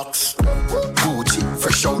out the box. Gucci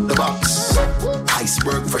fresh out the box.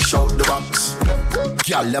 Iceberg fresh out the box.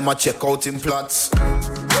 Y'all let me check out in plots.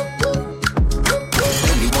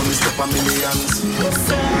 Anyone we step a millions.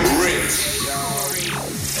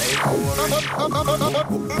 Hey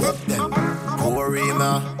Corey,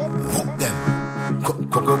 ma. Hook them.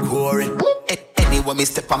 Corey. Anyway, me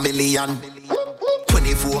step a million.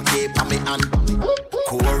 24K pa me hand.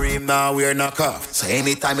 Corey, now we're knock off. So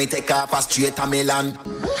anytime me take off a straight a Milan.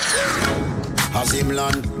 As him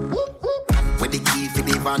land. With the key for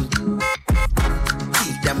the van.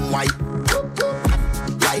 Keep them white.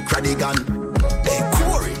 Like Radigan. Hey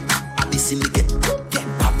Corey, at the syndicate.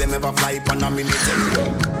 Have them ever fly on a minute.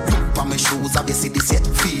 Look for my shoes, have you see this yet?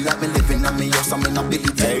 Feel like me living on me house, I'm in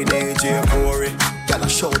ability. Hey DJ Corey. Y'all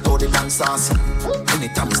shout all the dancers.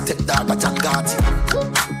 Anytime step dog a Changati.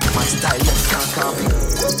 My style them can't copy.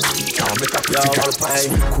 Can't make a pretty girl pass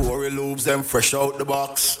me. Corey loops them fresh out the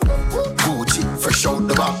box. Gucci fresh out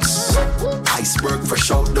the box. Iceberg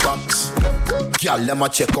fresh out the box. Y'all let me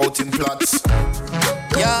check out in plots.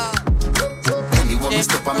 Yeah. Anyone we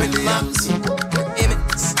step a millions.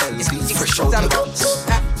 LB fresh out the box.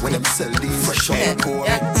 When them sell these fresh out the core.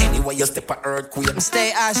 Anyway you step a earthquake.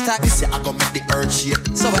 Stay hashtag. This year I gon' make the earth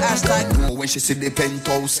shake. So hashtag. Know when she see the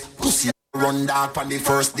penthouse. Pussy run dark on the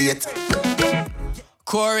first date.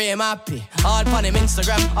 Corey, I'm happy. All on him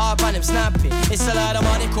Instagram, all on him Snappy. It's a lot of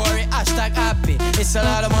money, Corey, hashtag happy. It's a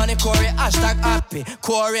lot of money, Corey, hashtag happy.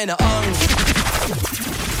 Corey in the orange.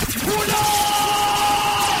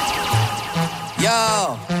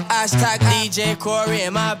 Yo, hashtag DJ Corey,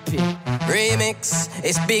 I'm happy. Remix,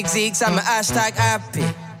 it's Big Zeeks, I'm a hashtag happy.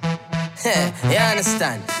 You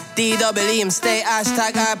understand? DWE, stay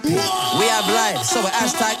hashtag happy. We have life, so we're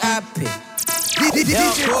hashtag happy.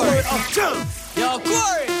 Yo,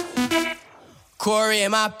 Corey. Corey,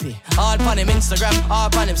 I'm happy. All on him Instagram, all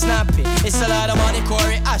on him Snappy. It's a lot of money,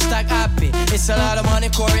 Corey, hashtag happy. It's a lot of money,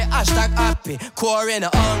 Corey, hashtag happy. Corey no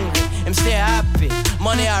hungry, him stay happy.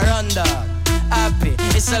 Money I run dog. Happy,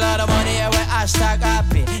 it's a lot of money, yeah, we're hashtag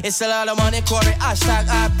happy. It's a lot of money, Corey, hashtag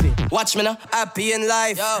happy. Watch me now, happy in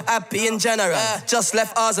life, happy in general. Just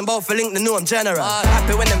left ours and both for link the new I'm general.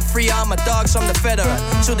 Happy when them free all my dogs from the federal.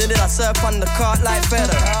 So they did I surf on the cart like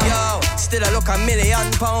federal. Yo, still I look £1 million.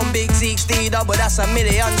 Big Zeeks D-double, that's $1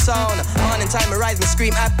 million sound. Morning time I rise, me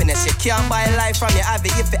scream happiness. You can't buy a life from your have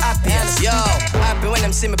it if it happy. Yo, happy when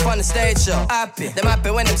them see me on the stage show. Happy, them happy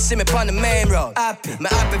when them see me on the main road. Happy, me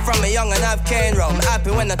happy from a young and have cane road. I'm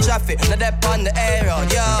happy when the traffic, not that on the air road.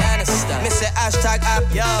 Yo, me say hashtag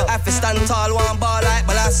happy. Yo, happy stand tall, one ball like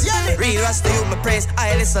balas. Real Rasta, you my praise,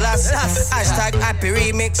 I listen last. Hashtag happy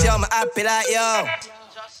remix, yo, I'm happy like yo.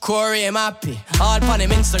 Corey, I'm happy. All on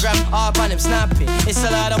him Instagram, all on him Snappy. It's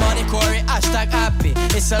a lot of money, Corey, hashtag happy.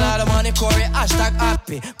 It's a lot of money, Corey, hashtag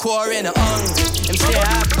happy. Corey no hungry, him stay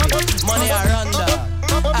happy. Money I run down.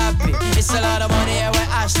 Happy, it's a lot of money, yeah, we're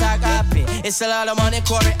hashtag happy. It's a lot of money,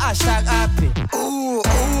 Corey, hashtag happy. Ooh,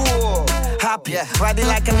 happy. Yeah. Ride it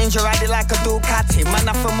like a ninja, ride it like a Ducati. Man,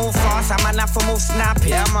 I for move fast, I man, I for move snappy.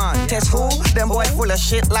 Yeah, man. Test who? Them boy full of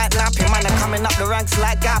shit like nappy. Man, I coming up the ranks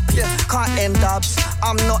like Gappy. Yeah. Can't end dubs,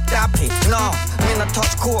 I'm not dappy. No, me not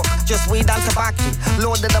touch coke, just weed and tobacco.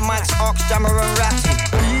 Loaded the mics, ox, jammer and ratty.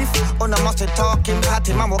 Beef, on a mustard talking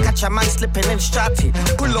patty. Man will catch a man slipping in stratty.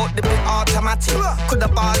 Pull out the big automatic. Coulda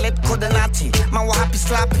ball it, coulda natty. Man will happy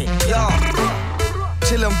slappy, yo.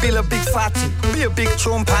 Chill and feel a big fatty. Be a big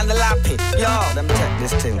chump and the lappy. Yo, let me take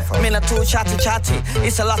this thing for me. Not too chatty.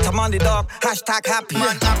 It's a lot of money, dog. Hashtag happy.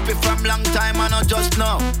 Man happy from long time, I not just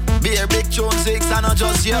know. Be a big tune 6, I not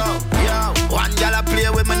just yo. One gal I play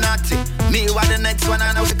with me natty. Me what the next one,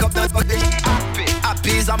 I know pick up the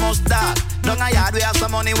happy is a must start. Down a yard, we have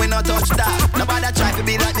some money, we not touch that. Nobody try to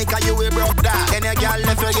be like me, cause you will broke that. Any girl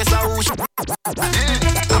left, you guess a whoosh.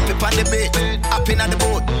 Happy on the beat, happy on the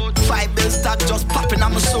boat. 5 bills stack just popping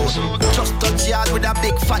on my soul. Just touch yard with a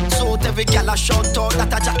big fat suit. Every girl a shout out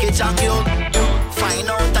that a jacket and cute. Find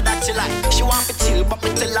out that she like. She want me chill, but me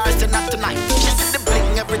tell her say not tonight. She see the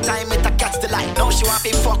bling every time it a catch the light. Now she want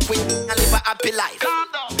me fuck with and live a happy life.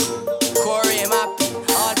 Corey, I'm happy.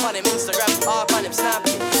 All on him Instagram, all on him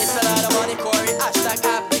Snappy. It's a lot of money, Corey, hashtag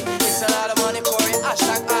happy. It's a lot of money, Corey,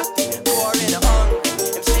 hashtag happy. Corey the hungry,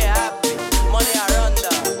 him stay happy. Money I run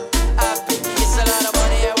down, happy. It's a lot of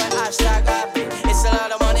money, yeah, we're hashtag happy. It's a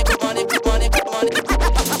lot of money.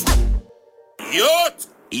 Youth!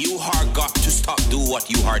 You are got to stop do what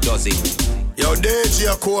you are doing. Yo,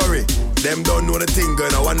 DJ Corey, them don't know the thing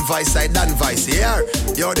going on. One vice side, done vice here.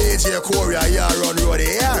 Yo, DJ Corey, I hear run road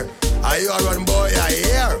here. I hear run boy, I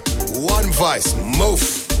hear. One vice, move.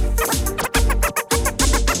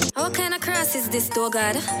 What kind of cross is this, though,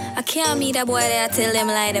 God? I can't meet a boy there, tell them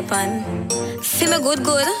light upon. Feel me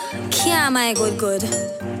good, can't my good.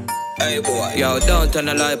 Hey boy, yo, don't turn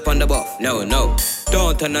the light on the buff, no.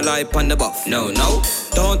 Don't turn the light on the buff, no.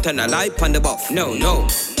 Don't turn the light on the buff, no.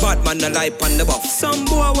 Bad man the light on the buff. Some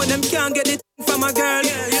boy when them can't get it from a girl,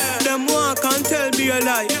 them walk and tell me a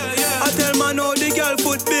lie. I tell man how the girl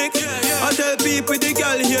foot big. I tell people the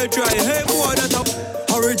girl here try. Hey boy, that up.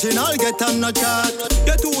 Original get on no chat.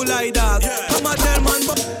 You too lie dog. I'ma tell man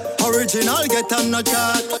original get on no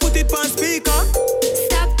chat. Put it on speaker.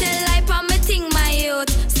 Stop tell lie on me thing my youth.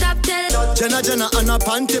 Stop tell Jenna on a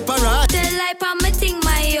panty parade. Tell lie on me thing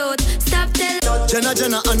my youth. Stop tell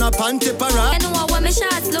Jenna on a panty parade. You know what my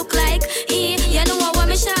shots look like. You know what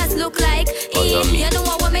my shots look like. You know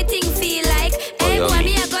what my thing feel like. Hey boy,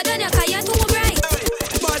 me I got on your car, you're too bright.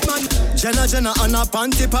 Bad man. Jenna on a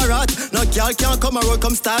panty parade. No girl can't come around,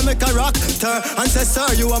 come style make a rock. Tur and say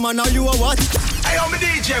sir, you a man or you a what? Hey, I'm a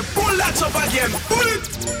DJ, pull that up again. Pull it.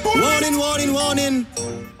 Warning.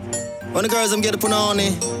 When the girls them get up on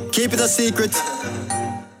it, keep it a secret.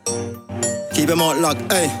 Keep them out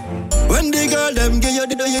locked, hey. When the girl them give you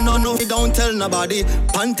the you know don't tell nobody.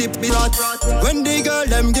 Panty be rat. When the girl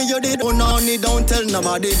them give you the don't tell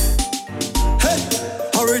nobody. Hey,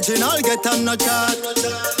 original get on no chat.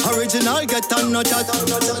 Original get on no chat.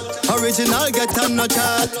 Original get on no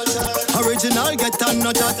chat. Original get on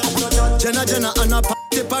no chat. Jenna on a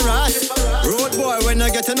party parade. Road boy when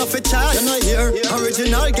not get enough of chat. You not hear?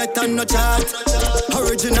 Original get on no chat.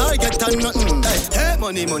 Original get on nothing. Hey,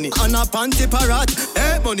 money, money. On a panty parrot.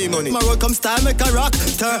 Hey, money, money. My road come style make a rock.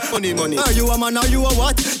 Money, money. Are you a man or you a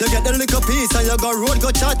what? You get the little piece and you go road go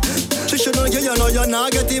chat. She shouldn't get you know you're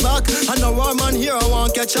not get it back. And no war man here I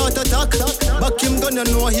want catch out attack. Back him gonna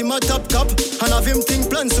know him a top cop. And have him think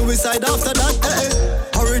plan suicide after that.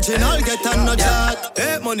 Original get on no chat.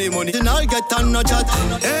 Hey, money, money. Original get on no chat.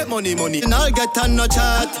 Hey, money, money. Original get on no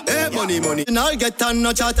chat. Hey, money, money. Original get on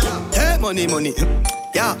no chat. Hey, money, money.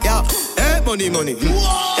 Yeah, yeah. Hey, money, money.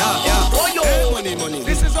 Yeah, yeah. Hey, money, money.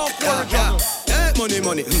 This is all Corey. Yeah, hey, money,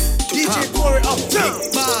 money. DJ Corey up. Big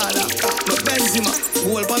baller, got my Benzema.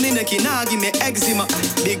 Hold pa me neck, nah give me eczema.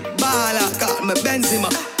 Big baller, got my Benzema.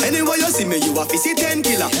 Anyway you see me, you a fizzy 10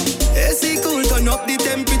 killer. AC cool, turn up the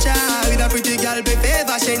temperature. With a pretty girl, be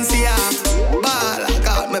favor Shensia. Baller,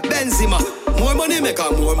 got my Benzema. More money make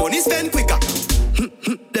her, more money spend quicker.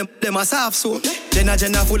 Them a soft soap. Then a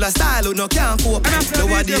gen full of style who no can't cope.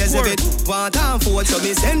 Nowadays if it want time for it, so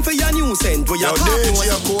me send for your new scent. Where your pop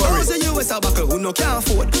note. How's the US a buckle who no can't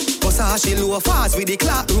afford? Cause she low fast with the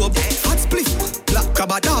clock rope. Hot split, black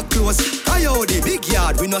crab a dark clothes. Coyote, big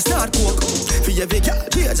yard, we no start coke. For every girl,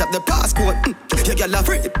 change up the passcode. Your girl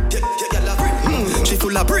afraid, your girl afraid. She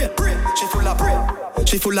full of brain, she full of brain.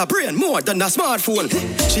 She full of brain, more than a smartphone.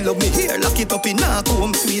 She love me here, lock it up in a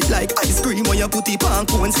comb. Sweet like ice cream when you put it on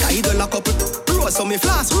cone. Sky the lock up, rose so me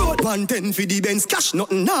flash road. 110 for the Benz cash,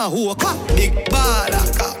 nothing now who car. Big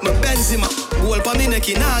baller, got my Benzema. Hold pa me neck,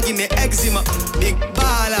 nah give me eczema. Big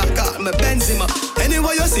baller, got my Benzema.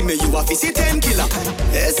 Anyway you see me, you a fizzy 10 killer.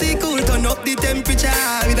 AC cool, turn up the temperature.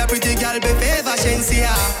 With a pretty girl, be favor Shensia.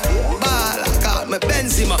 Baller, got my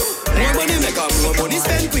Benzema. More money make her, more money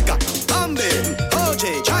spend quicker. Bambi,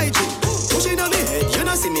 OJ, Chai-G. Pushing on me head, you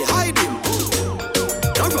not see me hiding.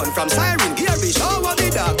 Don't run from siren, Gary, show what me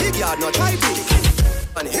dog. Big yard, no try big.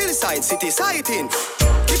 On hillside, city sighting.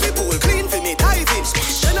 Keep it pool clean for me diving.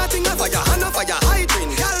 Then I think of fire, hand of fire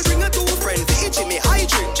hydrant. Girl bring a two friend, for each me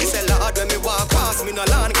hydrant. She say Lord when me walk past, me no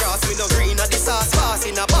land grass, me no green at the sauce pass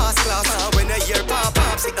in a pass class. When I hear pop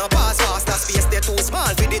pop, sit no pass fast. That space they too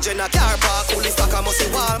small for the Jenna car park. Only stock I must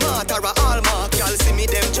see Walmart or a Hallmark. Girl see me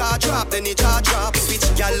them jaw drop, then the jaw drop. Switch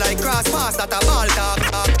girl like grass pass, that a ball talk.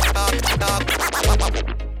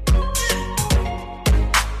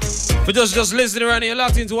 For just listening around here,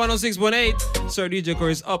 locked into 106.8. Sir DJ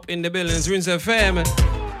Corey is up in the building. It's Rinse FM.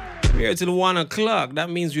 We're here till 1 o'clock. That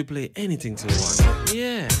means we play anything till 1.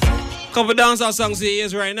 Yeah. Couple dancehall songs here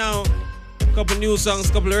right now. Couple new songs,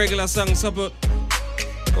 couple regular songs, couple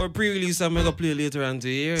or pre-release I'm gonna play later on to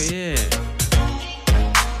here. Yeah.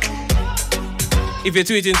 If you're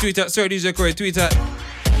tweeting, tweet at Sir DJ Corey, tweet at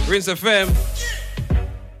Rinse FM.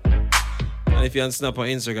 And if you're on Snap or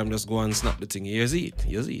Instagram, just go and snap the thing. You see it.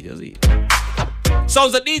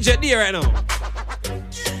 Sounds like DJ D right now.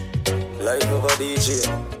 Life of a DJ.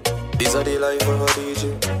 This are the life of a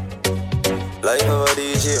DJ. Life of a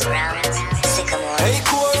DJ. Hey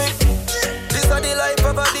Corey, this are the life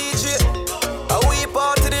of a DJ. A we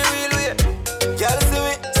party the real way. Girl see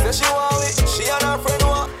me, say she want it. She and her friend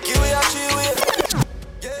want, give me a she way.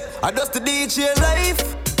 I just the DJ life.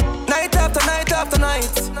 Night after night after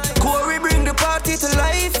night. Corey bring the party to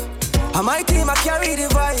life. And my team I carry the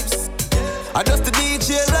vibes. I just the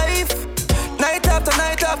DJ life. Night after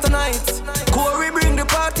night after night. Corey bring the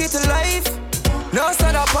party to life. No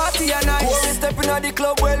start a party at night. Corey stepping at the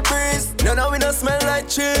club well breeze. No we no smell like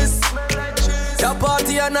cheese. That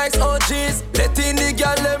party a nice OGs. Let in the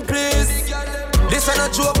girl them please. This ain't a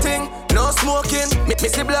joke thing. No smoking.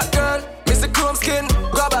 Missy black girl. Missy chrome skin.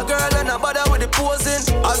 Grab a girl and a bother with the posing.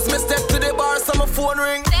 As me step to the bar, so my phone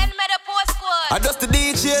ring. Send me the post squad. I just the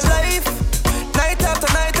DJ life. Night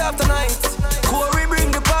after night after night. Corey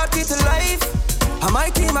bring the party to life. And my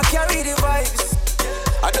team I carry the vibes.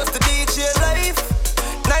 I just the DJ life.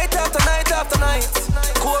 Night after night after night.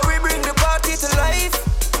 Corey bring the party to life.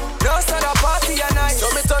 No start a party at night. So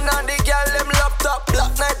me turn on the girl them laptop.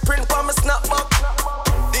 Black night print for me snapback.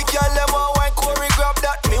 The girl them want wine, Corey grab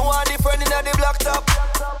that. Me want the friend in the black top.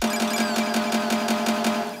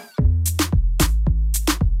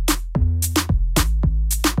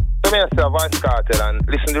 Come here, sir, Vice Cartel, and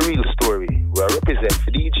listen to the real story. We represent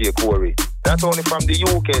for DJ Corey. Not only from the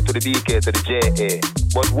UK to the BK to the JA,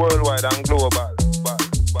 but worldwide and global.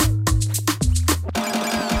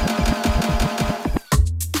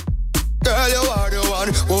 Girl, you are the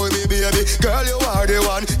one, oh me baby. Girl, you are the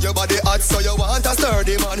one. Your body hot, so you want a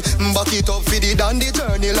sturdy man. Back it up for the dandy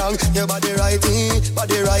journey long. Your body righting,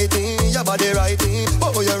 your body righting.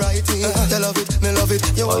 Oh, you're righting. You love it, me love it.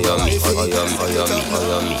 You want me, I am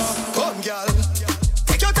me. Come, girl.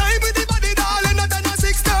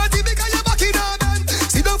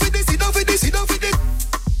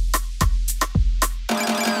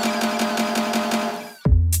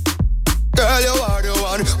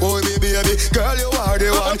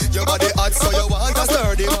 Your body hot so you want a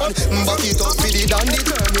sturdy man. Back it up for the dandy,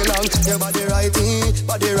 turn me long. Your body righty,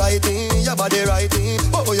 your body righty.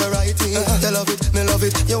 Oh, you're righty. You love it, me love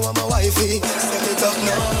it. You want my wifey. Set it up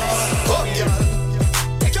now. Oh, girl.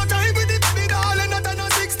 Take your time with it, baby doll, and not on a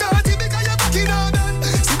 6:30 because you're fucking all done.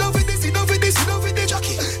 Sit down with this, sit down with this, sit down with the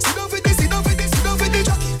jockey. Sit down with this, sit down with this, sit down with the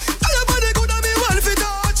jockey. All your body good and me want to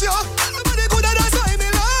touch you. Your body good and that's why me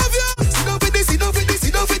love you. Sit down with this, sit down with this,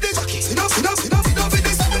 sit down with the jockey. Sit down, sit down, sit down, sit down with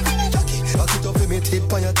this, sit down with the jockey. Back it up with me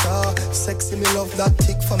tip on your jaw. Sexy me love that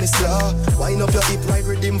tick for me slaw. Wind up your hip right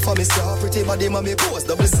rhythm for me slaw. Pretty body ma me pose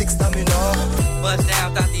 6 stamina. Bust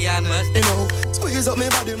down, Tatiana. You know, squeeze up me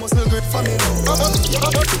body muscle grip for me now.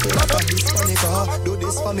 Do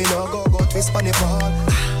this for me now. Go twist for me ball.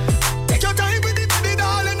 Take your time with it, baby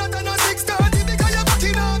doll, and not on a 6:30 because you're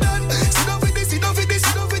fucking all done. Sit down with this, sit down with this,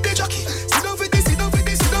 sit down with the jockey. Sit down with this, sit down with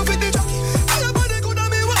this, sit down with the jockey. All your body good and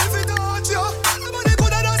me want to touch you. All your body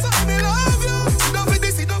good and that's why me love you. Sit down with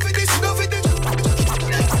this, sit down with this, sit down with the jockey.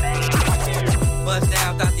 Bust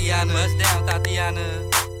down, Tatiana. Bust down, Tatiana.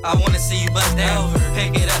 I wanna see you bust down.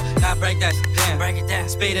 Pick it up, now break that shit down. Break it down,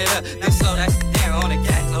 speed it up, now slow that shit down on the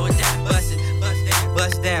gas. Slow it down, bust it, bust down,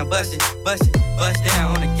 bust down, bust it, bust it, bust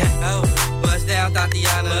down on the gas. Bust down,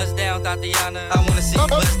 Tatiana. Bust down, Tatiana. I wanna see you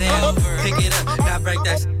bust down. Pick it up, now break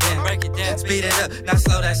that shit down. Break it down, speed it up, now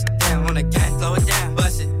slow that shit down on the gas. Slow it down,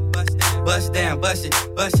 bust it, bust down, bust down, bust it,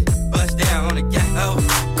 bust it, bust down on the gas.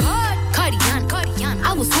 Cardiana.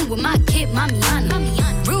 I was home with my kid, Mamiana.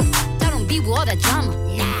 Rude, I don't be with all that drama.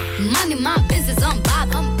 Money, my business, I'm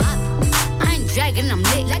bothered. I ain't dragging, I'm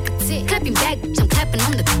lit like a tick. Clapping back, I'm clapping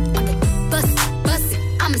on the bust it,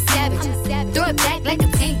 I'm a savage. Throw it back like a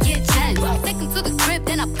 10-year challenge. Take him to the crib,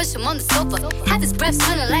 then I push him on the sofa. Have his breath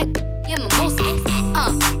smelling like mimosa.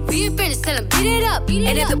 We ain't finished, tell him beat it up.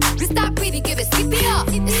 And if the bitch stop breathing, give it CPR.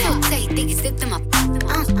 It's so tight, think he slipped in my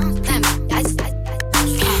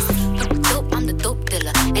I'm the dope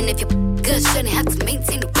dealer. And if you're good, shouldn't have to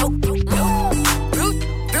maintain the broke.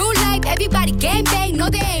 Everybody game bang, no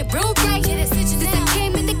they ain't real right. Yeah, since I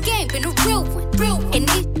came in the game, been a real one. And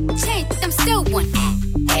they changed, I'm still one.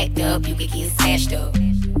 Act up, you could get smashed up.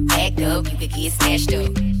 Act up, you could get smashed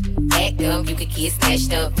up. Act up, you could get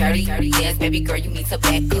smashed up. 30 years, baby girl, you need to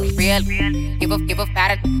back up. Real, give a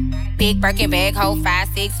fat big Birkin bag, hold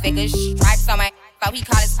 5-6 figures. Stripes on my, so he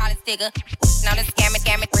call it sticker. Now the scam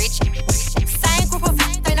it, rich. Same group of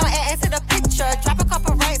ain't no add to the picture. Drop a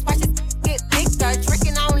couple racks, watch it get bigger.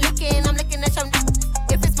 Drinking, I'm licking, I'm looking at your.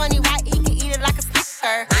 If it's money, why he can eat it like a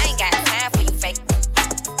sticker? I ain't got time for you fake.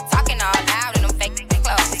 Talking all loud in them fake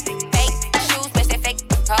clothes. Fake shoes, bitch, they fake.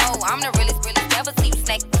 Oh, I'm the realest, never see you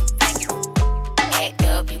snake. Act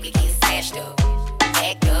up, you can get smashed up.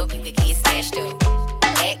 Act up, you can get smashed up.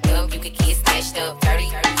 Act up, you can get smashed up. 30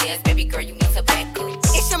 years, baby girl, you need to back up.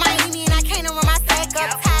 It's your Miami and I can't run my stack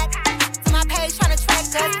up. Tied to my page trying to track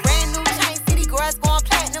us. Brand new chain, city girls going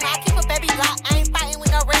platinum. I keep a baby block, I ain't fighting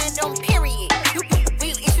with no random, period. You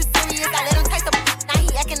real issue serious, I let him taste the now he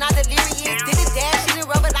acting all delirious. Did it dash, she didn't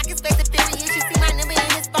rubber like his face the furious. You see my number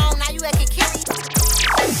in his phone, now you acting curious.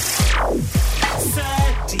 Sir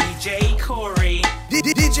DJ Corey.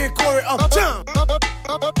 DJ Corey uptown.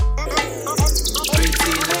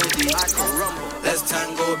 Pretty lady, I can rumble. Let's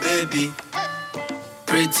tango, baby.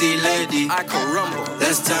 Pretty lady, I can rumble.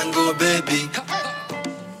 Let's tango, baby.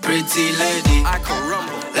 Pretty lady, I can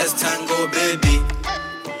rumble. Let's tango, baby.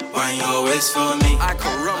 Wine your waist for me, I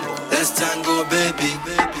can rumble. Let's tango, baby.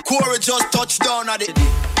 Corey just touched down at it.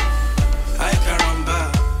 I can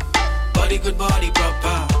rumble. Body good, body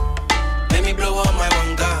proper. Let me blow on my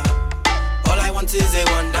wanga. All I want is a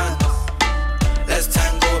one dance. Let's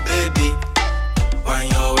tango, baby. Wine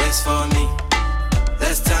your waist for me.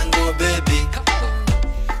 Let's tango, baby.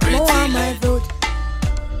 Pretty my fruit.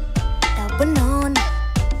 That banana.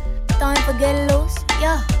 Time for get loose,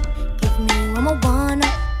 yeah. Give me one more wanna.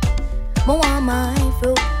 More my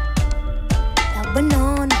fruit. That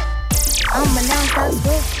banana. I'm a non-stop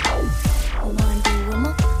school. I want to do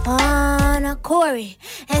more wanna. Corey,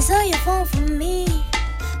 answer your phone for me.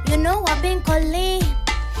 You know I've been calling.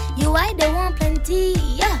 You I the want plenty,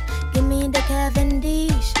 yeah. Give me the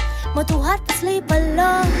Cavendish. More too hot to sleep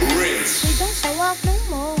alone. We don't show up no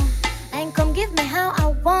more. And come give me how I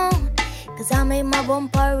want. Cause I made my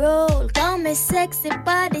bumper roll. Call me sexy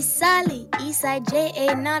body Sally. Eastside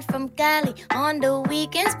J.A. not from Cali. On the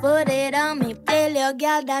weekends put it on me. Tell your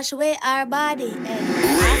girl dash away our body.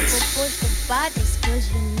 I could push the bodies cause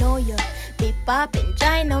you know you be poppin'.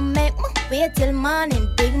 Trying to make me wait till morning.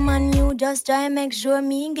 Big man, you just try make sure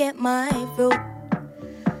me get my fruit.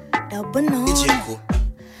 The banana.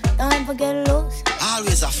 The Don't forget loose.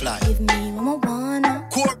 Always a fly. Give me what I wanna.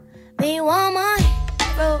 Me want my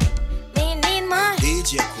bro. Me need my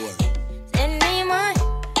DJ Corey. Send me my.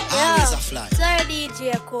 Always a fly. Sir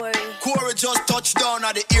DJ Corey. Corey just touched down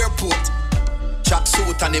at the airport. Track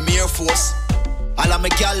suit and the Air Force. All of my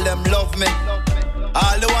gal them love me.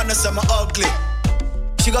 All the wanna say me ugly.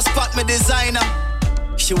 She go spot me designer.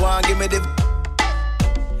 She wanna give me the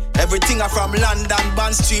everything I from London,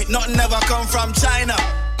 Bond Street. Nothing ever come from China.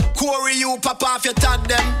 Corey, you pop off your tag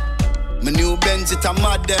them. My new Benz it a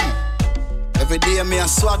mad them. Every day me a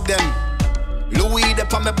swag them. Louis de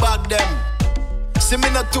pa me bag them. See me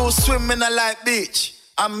not too swim, me not like beach.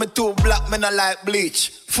 And me too black, me not like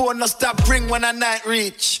bleach. Phone no stop ring when a night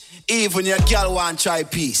reach. Even your girl want try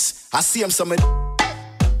peace. I see him some. Hey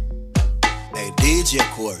DJ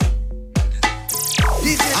Corey.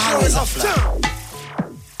 DJ always a fly.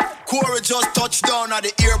 Corey just touched down at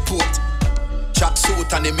the airport. Track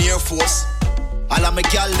suit and the Air Force. All of my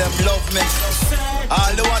gal them love me.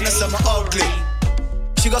 All the wanna say me ugly.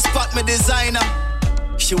 She go spot me designer.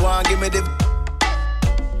 She wanna give me the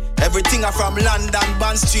everything I from London,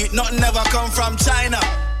 Bond Street. Nothing ever come from China.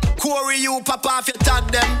 Corey, you pop off your tag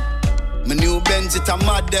them. My new Benz it a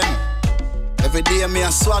mad them. Every day me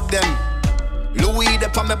a swag them. Louis de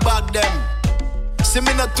pa me bag them. See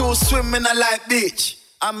me not too swim, me not like beach.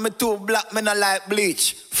 And me too black, me not like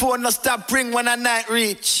bleach. Phone no stop ring when a night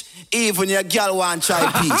reach. Even your girl want try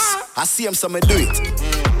peace. I see him so me do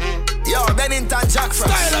it. Yo, Bennington Jack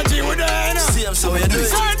Frost. Style G with the see him so me do it.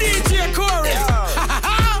 Sir DJ Corey.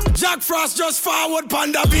 Jack Frost just forward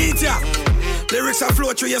panda beat ya. Lyrics are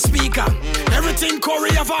flow through your speaker. Everything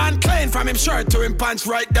Corey have on clean, from him shirt to him pants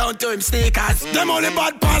right down to him sneakers. Them only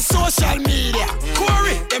bad pass social media.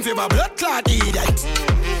 Corey, them favor blood clot idiot.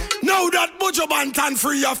 Now that Bujo Bantan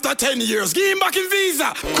free after 10 years. Give him back in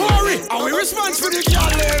visa. Corey, and we response for the girl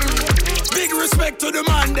them. Big respect to the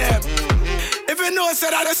man them. If you know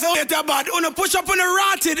say that it's not bad, wanna push up on the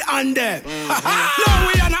rotted and them. No,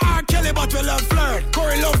 we are not R. Kelly, but we love flirt.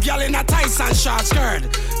 Corey love girl in a Tyson short skirt.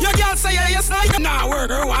 Your girl say yeah, yes, now you're not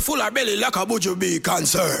work. Her one full of belly like a Bujo be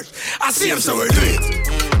concert. I see him, so we do it.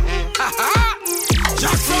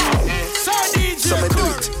 Jack Frost, Sir DJ, so we do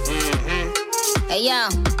it. Hey yo,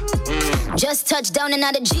 just touched down and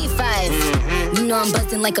out of G5. You know I'm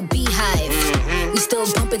buzzing like a beehive. We still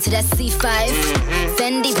bumping to that C5.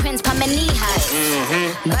 Fendi prints pa my knee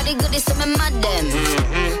high. Body good is so me mad them.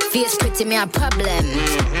 Fierce pretty me a problem.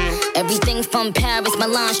 Everything from Paris,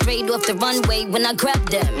 Milan, straight off the runway when I grab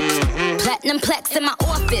them. Platinum plaques in my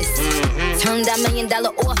office. Turned that $1 million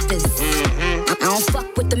office. I don't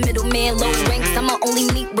fuck with the middleman, low ranks. I'ma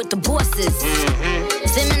only meet with the bosses.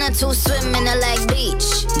 Swimming or two swimming, I like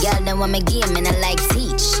beach. Y'all know what me give, and I like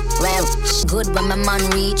teach. Well, good when my man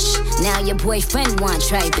reach. Now your boyfriend want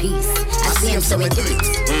try peace. I see him, so we do it.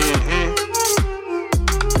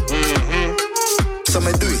 So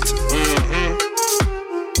me do it.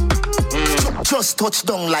 Just touch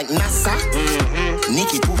down like NASA.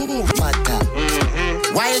 Nikki Poo matter.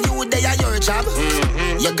 While you there at your job,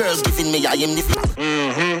 your girl giving me I am the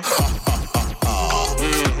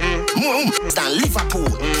than Liverpool.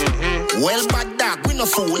 Well, bad dog, we no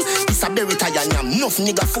fool. This a berry tie and yam, enough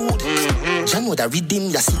nigga food. Ya know that redeem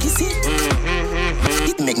ya see, see?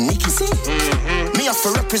 It make Nicky see. Me have to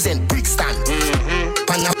represent Brixton.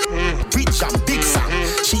 Pana, Bridge and Big Sam.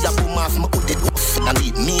 She a boom off, me put it off. And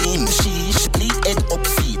it mean she bleed head up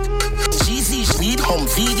feet. Jeezy, need home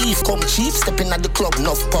VD, come cheap, stepping at the club,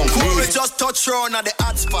 enough punk. We just touch round at the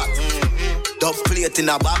hot spot. Dub plate in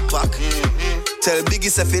a backpack. Tell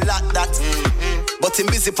Biggie if he like that. But him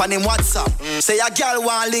busy on him WhatsApp. Say a girl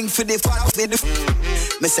want link for the fuck.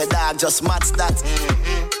 Me say dog just match that.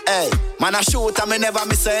 Hey, man I shoot and me never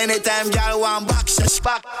miss her anytime girl want back. She's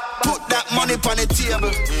back. Put that money on the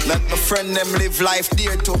table. Make my friend them live life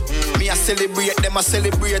dear too. Me I celebrate them I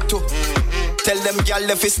celebrate too. Tell them girl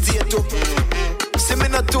if it's stay too. See me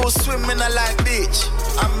not too swim, me not like beach.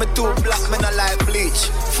 And me too black, me not like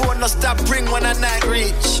bleach. Phone no stop ring when a night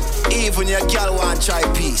reach. Even your girl want try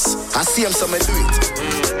peace. I see him, so me do it.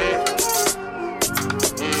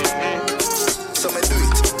 So me do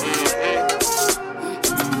it.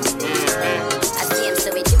 I see him, so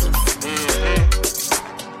we do it.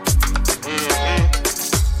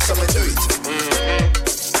 So me do it.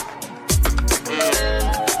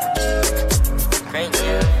 Thank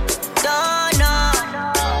you. Don't know.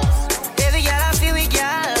 Baby girl, I feel it,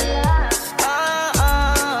 girl.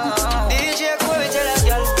 DJ Corey, tell a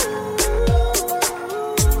girl.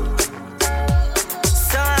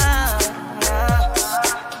 So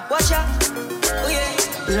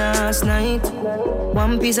Last night,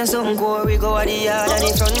 one piece of something go, we go at the yard and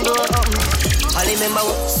the front door I remember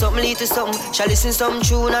something lead to something. Shall listen some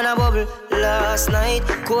tune and a bubble. Last night,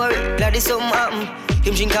 Corey, glad it's something happen.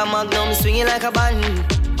 Him drink a magnum, swinging like a band.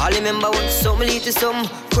 I remember something lead to something.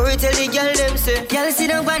 Corey tell the girl them say, girl sit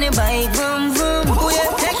down on the bike, vroom vroom. Oh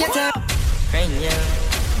yeah, take your time.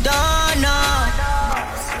 Don't know.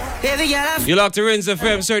 You locked to Rinse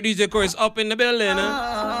FM, Sir DJ Corey is up in the building,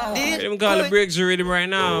 huh? Him call the breakthrough rhythm right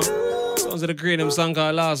now. Sounds of the creative song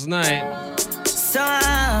called Last Night.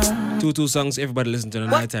 2 songs everybody listen to in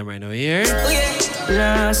the night time right now, here.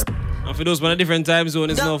 And for those on a different time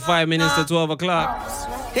zone, it's now 5 minutes to 12 o'clock.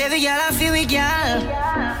 Every girl I feel with girl.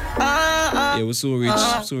 Yeah, we're soon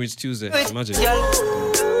reach Tuesday. Imagine.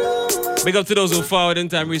 Big up to those who forward in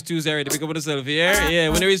time reach Tuesday already. Big up on yourself, yeah? Yeah,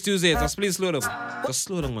 when they reach Tuesday, just please slow down. Just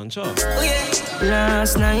slow down, man, sure.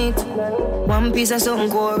 Last night, one piece of something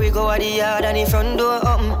go, we go at the yard and the front door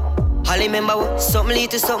I remember something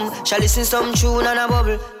lead to something. Shall listen some tune and a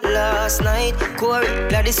bubble. Last night, Corey,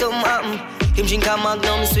 glad it's something happen. Him drink a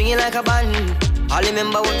magnum, swinging like a band. I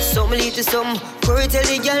remember something lead to something. Corey tell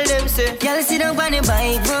the girl them say, girl sit down on the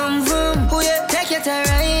bike, vroom vroom. Oh yeah, take your time,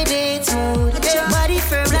 ride it smooth. Your body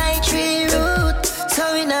firm like tree root.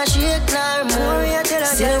 So we not shake nor more. You tell her,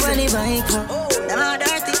 sit down on the bike, them all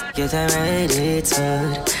dirty. Your time, ride it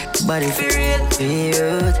smooth. Body for real, be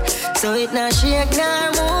rude. So it not shake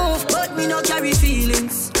nor move. But me no carry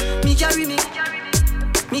feelings. Me carry me.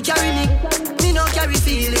 Me carry me. Me no carry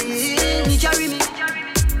feelings. Me carry me.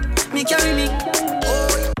 Me carry me.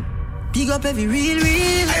 Oh. Big up every real.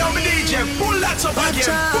 Hey, I'm a DJ. Pull that up again.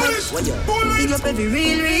 Pull it. Big up every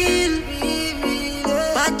real.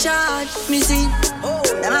 Bad charge. Me see.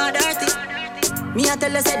 Them all dirty. Me a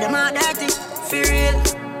tell you say them all dirty. For real.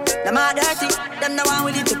 Them all dirty. Them the one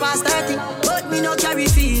with it to pass 30. But me no carry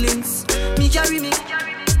feelings. Me carry me.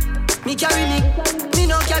 Me carry me. Me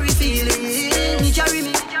no carry feelings. Me carry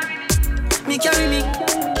me. Me carry me.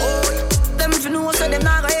 Oh, them if you know so them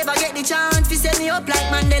not gonna ever get the chance to set me up like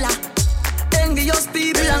Mandela. Envious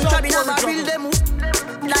people and crabbing a barrel them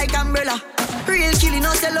like umbrella. Real killing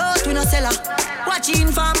no sell out, we no sell her. Watching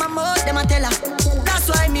for my mouth, them a tell her. That's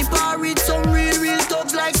why me par with some real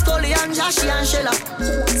thugs like Scully and Joshy and Shella.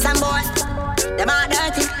 Some boy, them are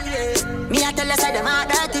dirty. Me a tell you say them are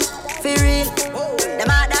dirty. For real, them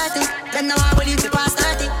are dirty. Them know I will leave the past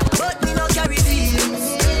 30. But me no carry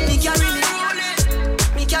feelings. Me carry me.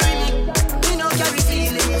 Me carry me. Me no carry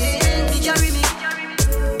feelings. Me carry me.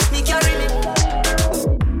 Me carry me.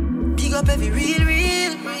 Big up every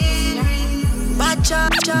real. Bad cha.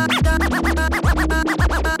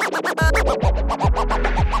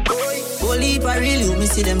 Holy for real, you me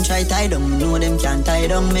see them try tie down. Me know them can't tie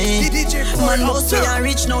down me. Man most way and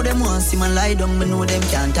rich now them want see man lie down. Me know them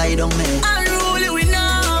can't tie down me. Unruly we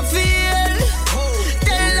not feel.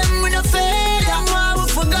 Tell them we no fail. Them why we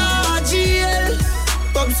forgot jail.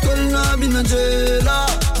 Pop skull now been a jailer.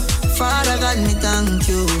 Father God me thank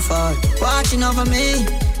you for watching over me.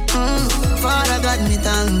 Father God me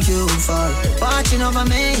thank you for watching over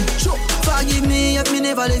me. Forgive me if me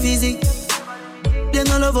never live easy. Them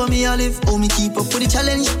no love how me I live. Oh me keep up with the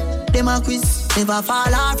challenge. Them a quiz. Never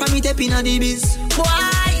fall off from me tapping on the biz.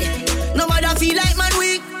 Why? Nobody feel like man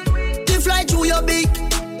weak. They fly through your beak.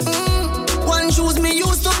 One shoes me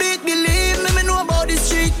used to beat. Believe me know about the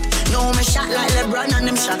street. No, me shot like LeBron and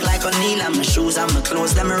them shot like O'Neal. And my shoes and my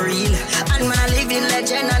clothes, them are real. And man, I live in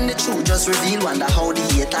legend and the truth just reveal. Wonder how the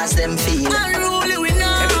haters them feel. Unruly we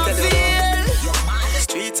not feel.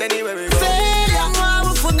 Streets anywhere we go. Fail and why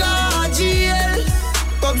we forgot jail.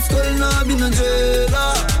 Pop skull now been a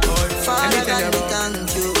jailer. Father God me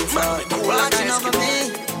thank you for watching over me.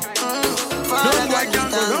 Father God me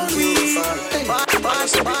thank you for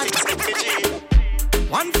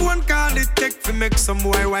one phone call it take to make some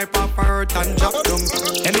boy wipe up her hurt and drop down.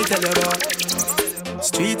 Let me tell you about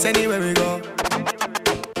streets anywhere we go.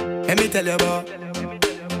 Let me tell you about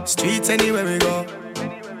streets anywhere we go.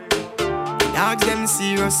 Dogs them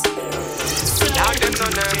serious. Dogs them no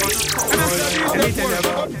nervous. Let me tell you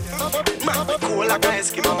about man cool like a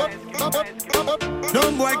Eskimo.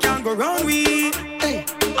 No boy can't go round we. Hey.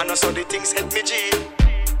 I know so the things hit me G.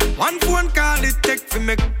 One phone call it take to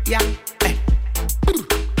make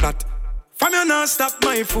that. From you not stop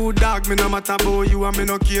my food, dog. Me no matter about you and me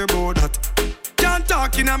no care about that. Can't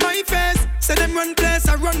talk in my face. Say them run place,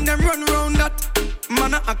 I run them run round that.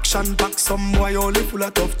 Man a action back, some boy only full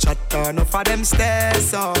of tough chatter. Enough of them stairs,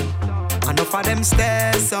 so enough of them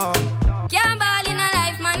stairs, so can't ball in a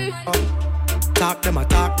life, man. Talk them a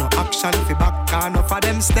talk, no action fi back. Enough of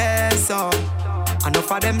them stairs, so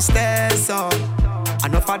enough of them stairs, so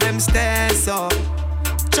enough of them stairs, so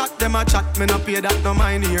Chat them a chat, me no pay that, no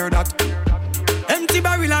mind hear that. Empty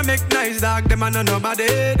barrel a make nice dog, them a no nobody,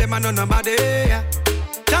 them a no nobody.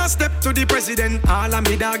 Can't step to the president, all of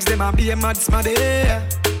me dogs, them a be a mad smaddy.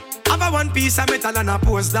 Have a one piece of metal and a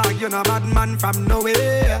post dog, you know bad man from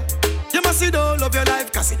nowhere. You must see all of your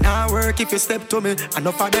life, cause it not work if you step to me.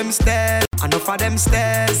 Enough of them stairs, enough of them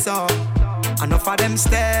stairs, so enough of them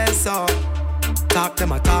stairs, so talk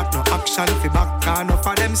them a talk, no action fi back. Enough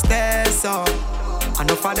of them stairs, so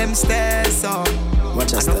enough of them stairs, so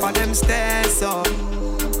enough of them stairs, so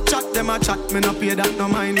chat them a chat, me no pay that, no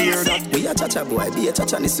mind hear that. We a chacha boy, be a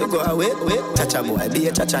chacha ni so go away, wait. Chacha boy, be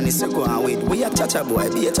a chacha ni so go away. We a chacha boy,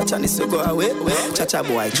 be a chacha ni so go away, wait. Chacha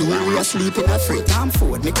boy, jewelry a sleep in a free time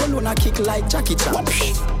food. Me cologne a kick like Jackie Chan.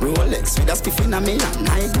 Rolex with a spiff in a million,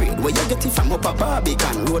 high grade. Where you get it from up a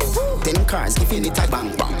Barbican road. 10 cars, giving it a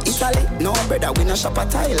bang bang. Italy, no brother, we no shop at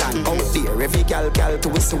Thailand. Out there, every gal to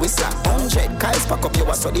whistle. 100 guys pack up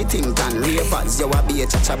your so the thing can. Ravers, you a be a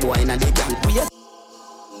chacha boy in a the gang. We a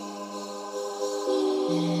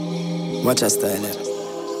watch us style it.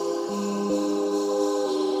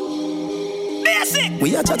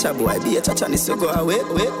 We a chacha boy, be a chacha ni so go away,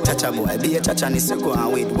 wait. Chacha boy, be a chacha ni so go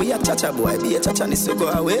away. We a chacha boy, be a chacha ni so go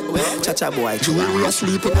away, wait. Chacha boy, jewelry a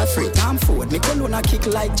sleep in a free time food. Me cologne a kick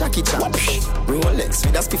like Jackie Chan. Rolex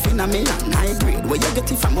with a spiff in a million, high grade. Where you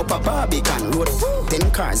get it from up a Barbican road.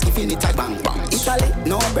 10 cars, giving it a bang bang. Italy,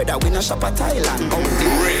 no brother, we no shop at Thailand. Out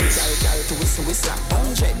there, gal to whistle.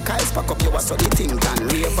 100 guys pack up your so the thing can.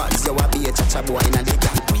 Ravers, you a be a chacha boy in a the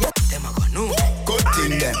gang. We a them a go no good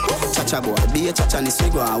thing them. Chacha boy, be a chacha ni so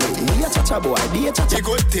go away. We a chacha boy, be a chacha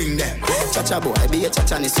good thing them. Chacha boy, be a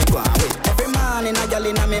chacha ni so go away. Every man in a gal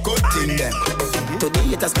in a me good thing them. To the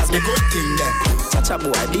haters cause me good thing them. Chacha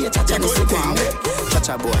boy, be a chacha ni so go away.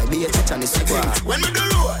 Chacha boy, be a chacha ni so go away. When we do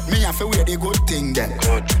road, me have to wear the good thing them.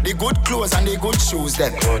 The good clothes and the good shoes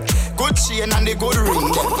them. Good chain and the good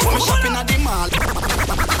ring them. Me shopping at the mall.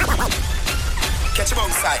 Catch him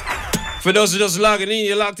outside. For those who just logging in,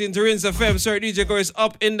 you're locked into Rinse FM. Sir DJ Corey is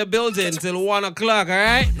up in the building till 1 o'clock,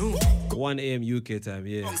 alright? 1 a.m. UK time,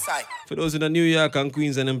 yeah. For those in the New York and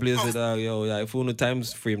Queens and them places, dog, yo, yeah, if you know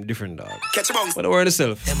times frame different, dog. Catch him outside. But don't worry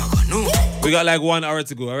yourself. We got like 1 hour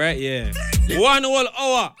to go, alright? Yeah. 1 whole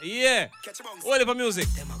hour, yeah. Hold it for music.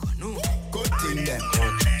 Good thing them.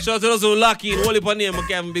 Shout out to those who lock in. Hold it for name. I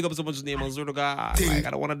can't big up so much name. I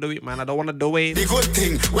don't want to do it, man. I don't want to do it. The good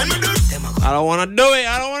thing. When we do I don't want to do it.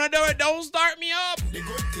 I don't want to do it. Don't start me up. the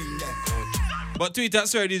good thing them. But tweet at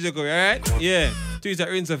Sir DJ Corey, alright? Yeah. Tweet at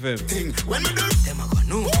Rinse FM. When we do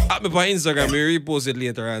At me on Instagram, we repost it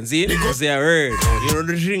later on. See? Because I heard. You know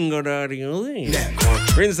the thing or the thing.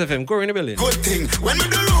 Rinse FM, Corey in the building. good thing. When we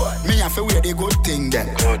do road, me have to wear the good thing them.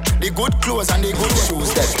 The good clothes and the good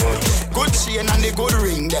shoes them. Good chain and the good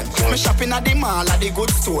ring them. Me shopping at the mall at the good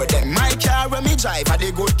store them. My car when me drive at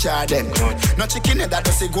the good car them. No chicken head that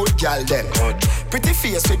does a good gal them. Pretty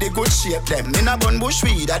face with the good shape them. In a bun bush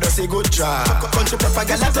weed that does a good draw. Country pepper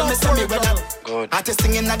gal tell me say me well that. Artist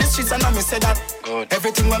singing at the streets and I me say that.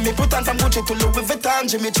 Everything when me put on from Gucci to Louis Vuitton,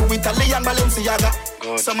 Jimmy Choo, Italian Balenciaga.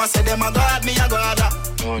 Some a say them a god, me a god.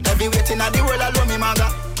 Every waiting at the world alone me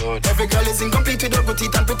maga. Every girl is incomplete with her good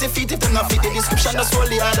teeth and pretty feet. If them not fit the description, that's all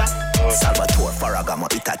the other. Salvatore Ferragamo,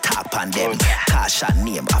 it a tap on them. Tasha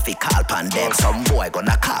name, I fi call pan them. Some boy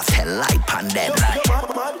gonna cast hell light pan them.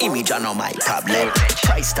 Image on my tablet.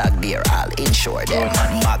 Price tag there, I'll insure them.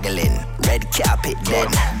 Muggling, red carpet them.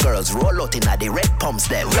 Girls roll out in the red pumps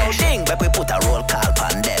them. Yo ding, but we put a roll call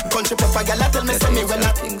pan them. Country pepper gal tell me say me well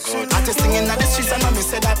that. Artist singing at the streets and I me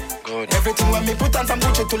say that. Everything when me put on from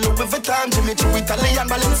Gucci to Louis Vuitton, Jimmy Choo, Italian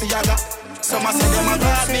Balenciaga. Some a say them a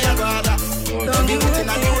god, me a god. Every waiting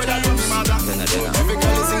at the world alone me maga. Every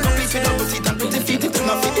girl is incomplete with her good teeth and pretty feet. If them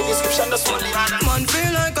not fit the description, that's all the other. Man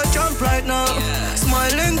feel like a champ right now.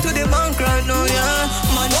 Smiling to the bank right now,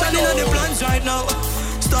 yeah. Man shining on the plans right now.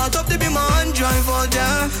 Start up to be my hand drive out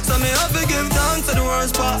there. So me have to give thanks to the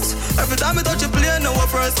worst pass. Every time I touch a plane, now we're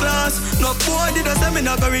first class. No boy did I say me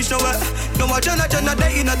not gonna reach nowhere. No more Jenna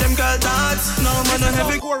they in a them girl dance. No man a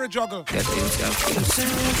heavy Corey juggle.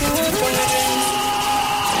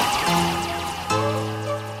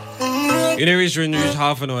 You know, reach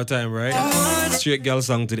half an hour time, right? Straight girl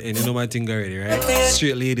song to the end. You know my thing already, right?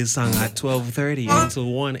 Straight lady song at 12:30 until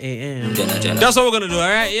 1 a.m. That's what we're gonna do,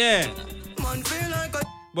 alright? Yeah.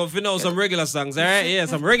 But for now, some regular songs, alright? Yeah,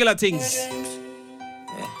 some regular things.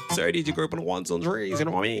 Sorry, DJ Corey on the ones and threes, you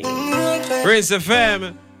know what I mean? Rinse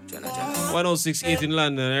FM 106.8 in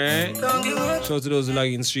London, alright? Shout out to those who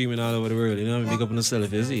like in streaming all over the world, you know what I mean? Big up on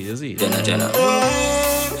yourself, you see?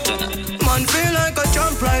 Man feel like a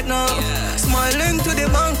champ right now. Smiling to the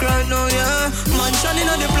bank right now, yeah. Man shining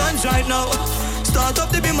on the plans right now. Start up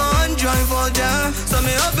to be my hand driver, yeah. So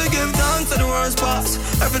me have to give thanks to the worst pass.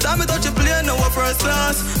 Every time I touch a plane, no first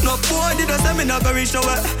class. No boy did I say me not gonna reach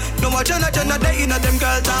nowhere. No more Jenna they in a them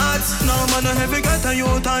girl thoughts. No man no heavy get a you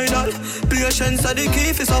tidal. Patience are the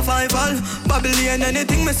key for survival. Babylon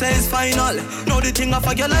anything me say is final. Now the thing I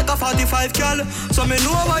forget like a 45 girl. So me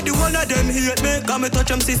know why the one of them hate me. Cause me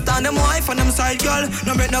touch them sister and them wife and them side girl.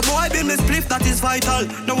 No make no boy build me spliff, that is vital.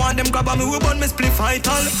 No want them grab on me, we burn me spliff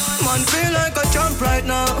vital. Man feel like a champ right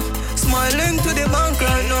now. Smiling to the bank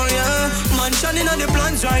right now, yeah. Man shining on the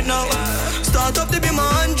plans right now. Start up to be my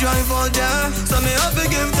hand driver, yeah. So me have to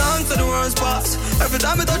give thanks to the worst pass. Every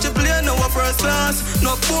time I touch a plane, no first class.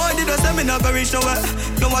 No boy did I say me not gonna reach nowhere.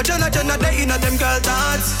 No more Jenna they in a them girl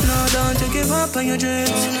thoughts. No, don't you give up on your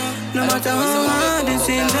dreams. No matter how hard it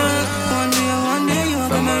seems. One day you are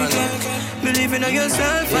gonna make it. Believe in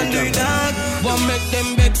yourself and do that. One make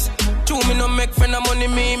them begs. Two me no make friend of money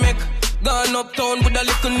me make. Gone uptown with a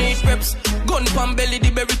little neat preps. Gun pan belly,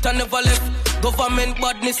 the berry never left. Government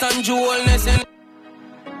badness and jewelness and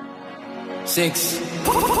 6.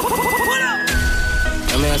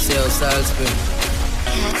 I'm here to say how Salisbury.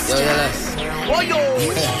 Yo, last. Oh, yo.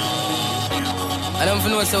 I don't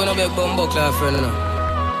know what's going to be a bumbo club friend, you know.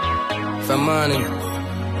 From morning.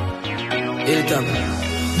 Hilltop.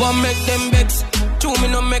 One make them begs. Two me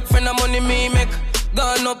no make friend of money me make.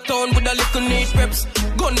 Gone uptown with a little neat preps.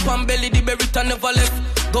 Gun pan belly, the berry never left.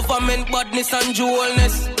 Government badness and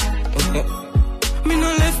jewelness. Me no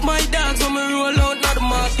left my dogs when me roll out, not the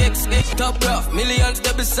Mark X. Top rough, millions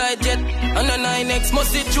there beside jet. And a 9X,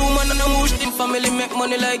 must see true man and a moosh. Team family make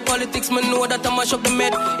money like politics, me know that I mash up the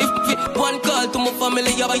med. If one call to my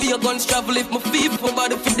family, yeah, your guns travel. If my feet, my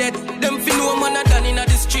body for dead. Them fi know man a done in the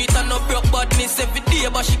street and no broke badness. Every day,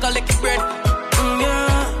 but she collect bread.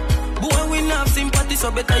 Yeah. Boy, we not have sympathy,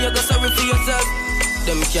 so better you go sorry for yourself.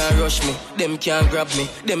 Them can't rush me, them can't grab me.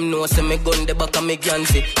 Them know say me gun the back of me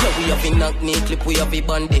Gansy. Yeah, we have a knock knee clip, we have a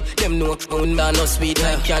bandy. Them know crown man no sweet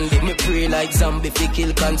like candy. Me pray like zombie, fi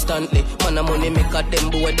kill constantly. Man a money make a them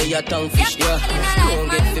boy they a tongue fish, yeah. Don't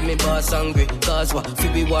get fi me boss angry. Cause what,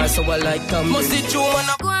 fi be war so I like Camry. Must see true man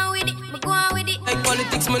a go on with it, me go on with it. Like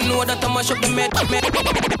politics, me know that I mash up the med.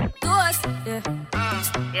 Ghost, yeah.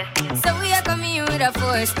 So we are coming in with a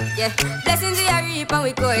force, yeah. Blessings we are reap and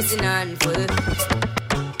we coursing on full.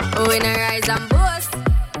 Oh, we no rise and boast.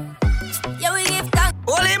 Yeah, we give thanks.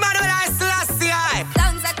 Holy man, when I still see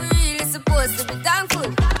thanks like we really supposed to be thankful.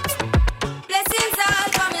 Blessings all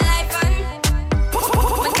for my life and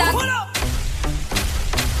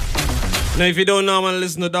now, if you don't normally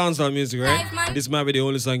listen to dancehall music, right? This might be the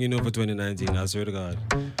only song you know for 2019, I swear to God.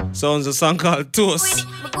 Sounds a song called Toast.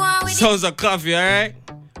 Sounds a coffee, alright?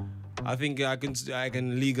 I think I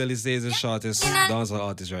can legally say it's the shortest dancehall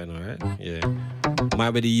artist right now, right? Yeah.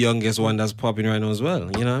 Might be the youngest one that's popping right now as well.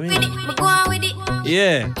 You know what I mean?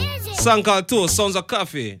 Yeah. Song called Toast, sounds of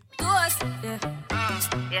coffee. Toast,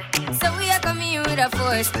 yeah. So we are coming with a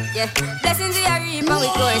force, yeah. Blessings we are reap and we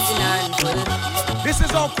coursing on full. This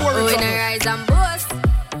is all Corey. Oh, we no rise and boast.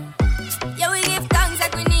 Yeah, we give thanks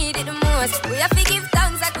like we need it the most. We have to give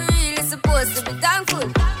thanks like we really supposed to be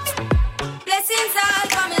thankful. Blessings all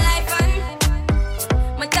for my life and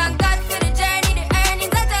my thank God for the journey, the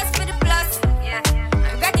earnings are just for the plus. Yeah,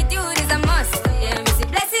 and gratitude is a must. Yeah, me see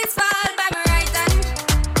blessings fall by my right hand.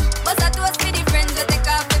 But I toast for the friends that take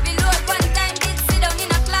off every load. One time did sit down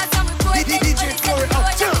in a class and we both DJ Corey up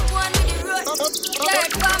jump. One with the road.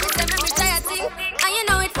 Third farm is every retire thing, and you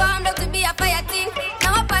know it formed up to be a fire thing.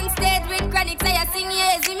 Now up on stage with chronic say I sing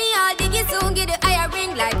yeah, see me all diggy soon get the higher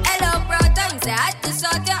ring like hello bro. Time say I had to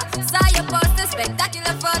shut ya. Saw your poster,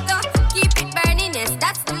 spectacular photo. Keep it burning, yes,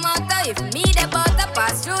 that's the motto. If me the butter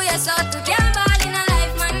pass through your soul to can't ball in a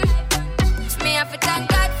life, man. Me have to thank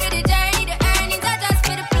God for the journey, the earnings are just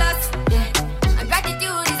for the plus. Yeah, and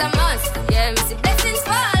gratitude is a must. Yeah, me see blessings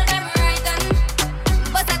fall by my right hand.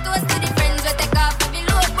 But I toast to the friends we take off every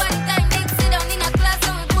load. One time they sit down in a class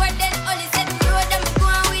and we board dead. Only set the road and we go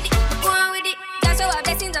on with it, go on with it. Just show our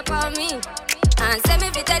blessings upon me and send me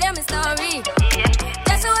to tell them a story.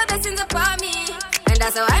 Just show our blessings upon me.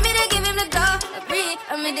 That's how I made to give him the glory.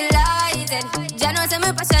 I'm delighted. Jano say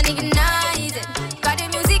my passion ignited. Got the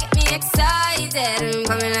music get me excited. I'm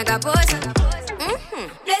coming like a potion.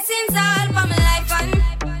 Blessings all for my life and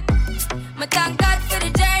my thank God for the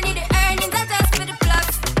journey, the earnings are just for the plus.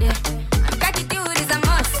 Yeah, and gratitude is a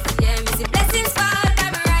must. Yeah, me see blessings fall by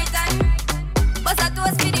my right hand. But I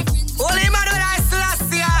toast for the friends. Holy man, when I still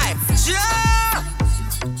see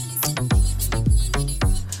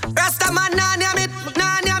Rasta man, nani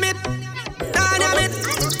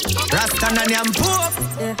man and I'm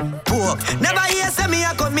pork. Never hear say me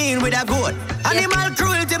I come in with a goat. Animal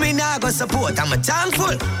cruelty me nah go support. I'm a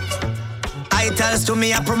thankful. Titles to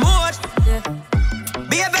me I promote.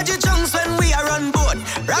 Be a veggie chunks when we are on board.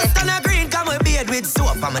 Rasta and green come with beard with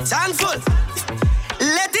soap. I'm a thankful.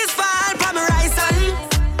 Let this fall from my rice and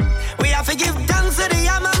we have to give thanks to the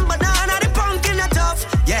yam and banana, the pumpkin and tough.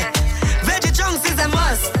 Yeah, veggie chunks is a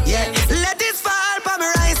must. Yeah, let this fall from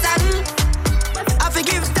my rice and I have to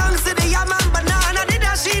give thanks to the yam and banana, the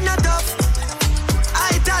dashi and tough.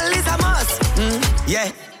 Ital is a must.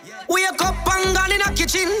 Yeah. Wake up and gone in a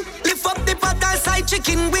kitchen. Lift up the pot and side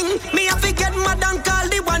chicken wing. Me have to get mad and call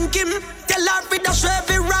the one Kim. Tell her with the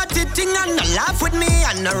every ratty thing and no laugh with me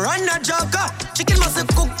and no run a joker. Chicken must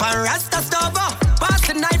cook pan rasta stove. Pass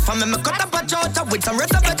the knife and me cut up a chota with some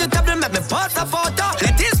rest of vegetable. Make me pass a photo.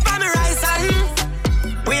 Let this family rice and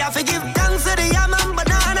we have to give thanks to the yam and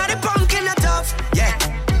banana, the pumpkin and tough. Yeah,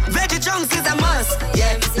 veggie chunks is a must.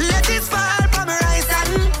 Yeah, let this fall from my rice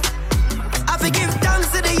and I have to give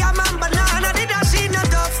thanks to the yam and banana, the dashi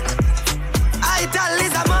and tough. Ital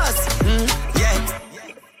is a must. Yeah,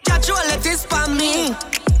 chacho lettuce for me.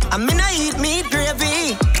 I'm gonna eat meat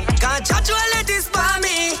gravy. Can't chacho lettuce for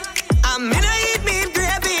me. I'm gonna eat meat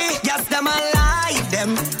gravy. Yes, them I like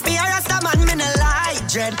them. Me a rasta man, me no like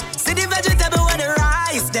dread. See the vegetable with the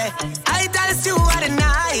rice there. Ital stew are the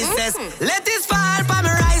nicest. Lettuce fall for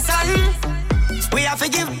my rice and we have to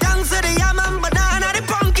give thanks to the yam and banana, the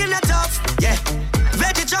pumpkin and tough. Yeah,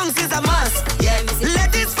 veggie chunks is a must. Yeah,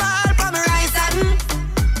 lettuce fall for my rice and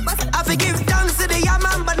I have to give thanks to the yam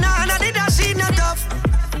and banana, the dashi and tough.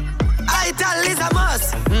 Ital is a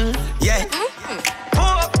must. Yeah.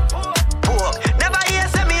 Pork. Never hear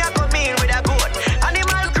say me I come in with a goat.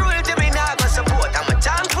 Animal cruelty me nah go support. I'm a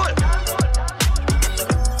thankful.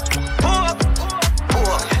 Pork.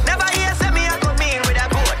 Never hear say me I come in with a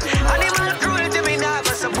goat. Animal cruelty me nah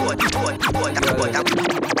go support.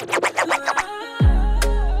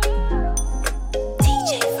 DJ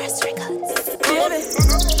Fresh Records.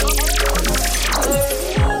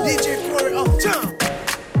 DJ Corey Uptown.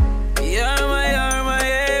 You're my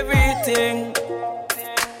everything.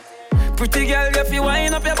 Pretty girl, if you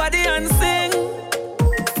wind up your body and sing.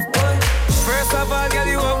 First of all, girl,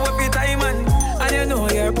 you have up your diamond, and you know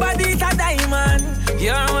your body's a diamond.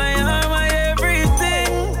 You're my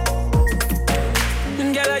everything.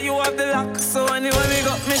 Girl, you have the lock, so anyway we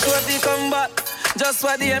got me sure to come back. Just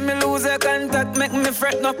for the end, me lose your contact, make me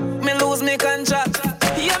fret up, me lose me contract.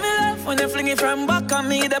 Yeah, me love when you fling it from back and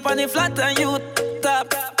me up on the flat and you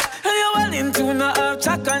top. And you all into no half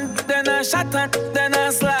chuck and then I shot and then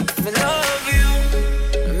I slap. Me love you.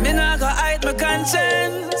 Me not go hide my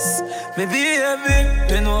conscience. Me baby,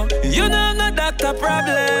 you know I'm not doctor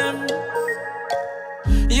problem.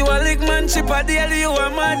 You a lick man chip a deal, you a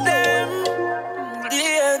madam.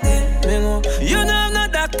 Yeah, you know I'm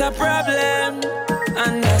not doctor problem.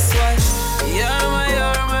 And that's why you're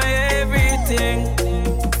my everything.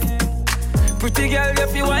 Pretty girl,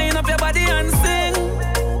 if you wind up your body and sing.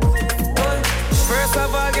 First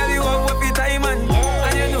of all, girl, you have up your diamond,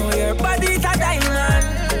 and you know your body's a diamond.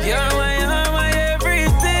 You're my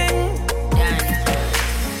everything.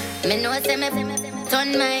 Me know say me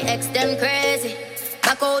turn my ex them crazy.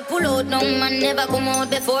 Back out, pull out, no man never come out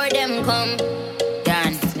before them come.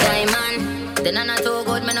 Diamond, then I'm not too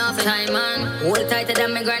good, me not for time man. Hold tighter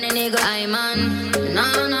than me granny nigga, I man. No.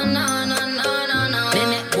 Me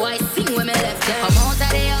make boy sing when me left them. Come out of the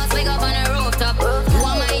house, wake up on the rooftop. You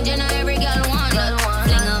are my Jenna, every girl want that.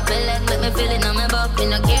 Fling up my leg, make me feel it on my back. Me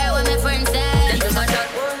no care what my friends say.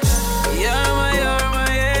 You're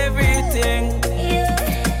my everything.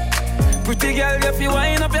 Pretty girl, if you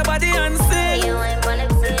wind up your body and sing.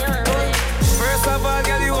 First of all,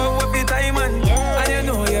 girl, you have up your diamond, and you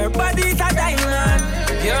know your body's a diamond.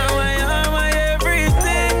 You're my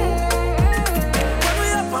everything. When we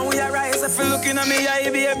up and we arise, if you looking at me, I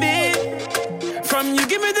baby. From you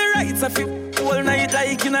give me the rights, I feel all night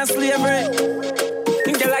like in a slavery.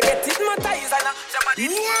 Girl, I get hypnotized and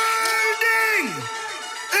Worlding!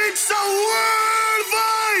 It's a world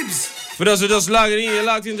vibes! For those who just logged in, you're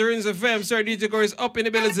locked into Rinse FM. Sir DJ Corey is up in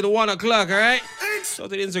the building to the 1 o'clock, alright? So to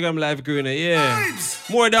the Instagram live crew, yeah. Vibes.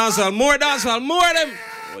 More dancehall, more of them.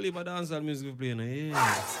 Only my dancehall music we playing,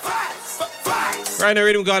 yeah. Right now,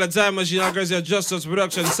 rhythm called the Time Machine, aggressive Justice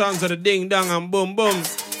Production, sounds of the ding dong and boom boom.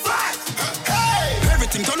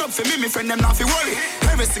 Everything turn up for me friend, them not fi worry.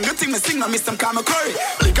 Every single thing me sing, I miss them call me curry.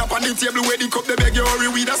 Lick up on the table where the cup, they beg you hurry.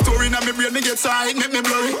 With a story in my brain, me get side, make me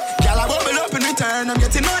blurry. Girl, I bubble up in return, I'm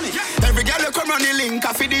getting money. Every girl you come run the link,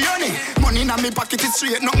 I feed the honey. Money in my pocket is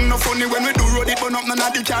straight, nothing no funny. When we do road it, but up none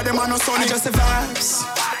of the car, them are no sunny. Just the vibes.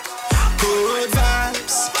 good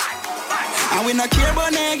vibes. And we not care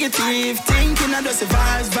about negative thinking, I just the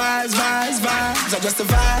vibes. I just the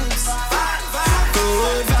vibes.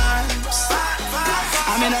 Good vibes.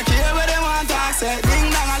 I mean, I care what they want to say.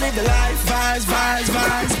 Ding dong, I live the life.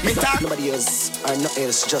 Vibes. Me talk. Nobody else or nothing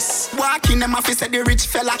else. Just walking them office, say the rich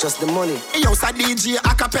fella. Just the money. Hey, yo, say DJ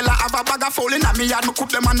acapella. Have a bag of fouling at me yard. Me cook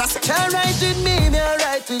them on the set. She right with me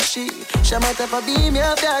right with she. She my type of B, me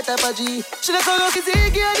a fair type of G. She the color kizzy,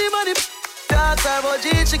 give the money. Talk her about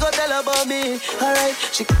G, she go tell her about me. Alright,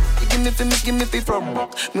 she give me from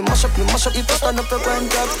me mash up, it up and up your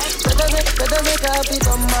contract. Better make her happy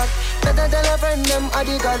come back. Better tell her friend them I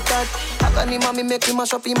did got that. I can him mommy make him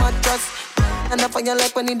mash up him mattress. And up on your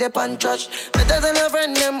life when he dip and trash. Better tell her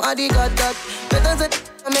friend them I did got that. Better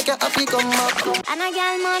tell make her happy come back. And a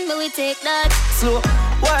girl man, but we take that slow.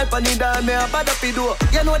 Wipe on the down, me a bad up the door.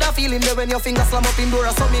 You know that feeling there when your fingers slam up in door.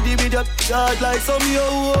 I saw me the video, God like some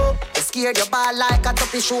yo. You scared your ball like a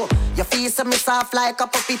tuppy show. Your face me soft like a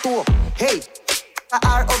puppy toe. Hey,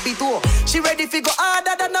 R.O.B.2. She ready to go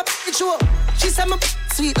harder than a puppy show. She said me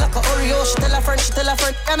sweet like a Oreo. She tell her friend,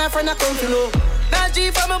 and her friend I come to know. Now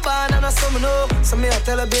G from a band and I some know. So me I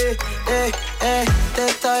tell her be,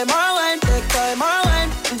 take time or wine.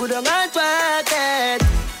 Good on and work it.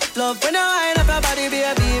 Love when I wind up your body,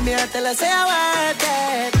 baby. Me I tell her say I want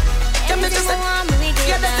it. Anything we want, we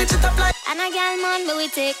get that. Like and a girl man, but we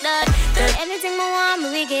take that. Anything we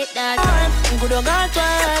want, we get that. Good on and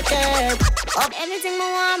work it. Anything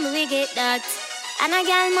we want, we get that. And a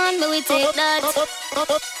girl man, but we take that.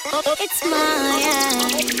 It's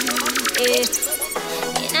mine.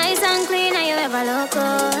 Nice and clean, are you ever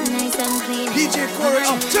local? Nice and clean. DJ Corey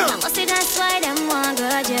uptown. I must say that's why them want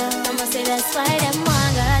got you. I must say that's why them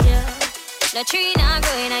want got you. No tree not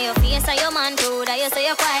growing on your face, or your man too. That you say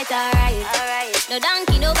you're quite alright. No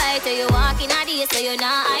donkey, no bite, or you walk in a day, so you're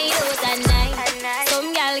not hide out at night.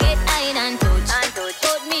 Some gal get high and touch.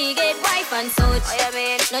 But me get wife and such. Oh, you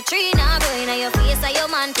mean? No tree not growing on your face, or your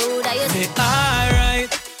man too. That you say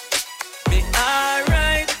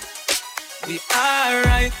be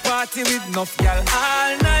alright, party with enough y'all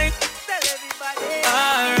all night. Tell everybody.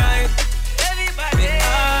 Alright, everybody. Be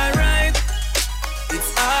alright,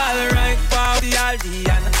 it's alright, party all day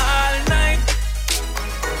and all night.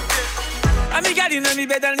 And me got in me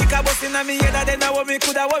bed and liquor bust in me head, then I what me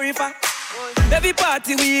coulda worry for. Every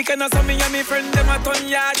party weekend or something and me friend them a ton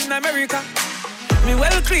yard in America. Me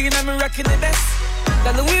well clean and me rocking the best.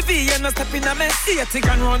 The Louis V, you no step in a mess. See a tick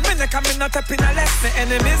and run, when they come in, not step in a less. My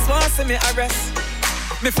enemies want see me arrest.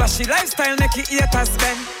 Me flashy lifestyle make it haters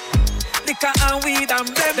bend. Liquor and weed and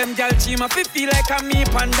blem. Them gal cheema fi feel like a me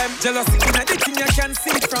pan them. Jealousy in a the thing you can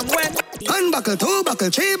see from when. Unbuckle, two buckle,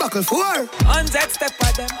 three buckle, four. 100 step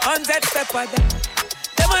of them, 100 step of them.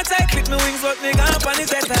 Them a tight clip me wings, but me gone pan it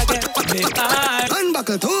again. Me hard.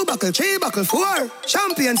 Unbuckle, two buckle, three buckle, four.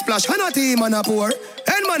 Champion splash, and a team and a pour.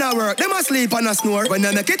 And man a work, them a sleep and a snore. When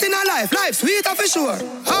they make it in a life sweet for sure.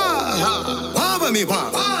 Wah with me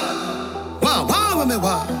wah. Wah with me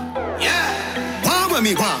wah. Yeah. Wah with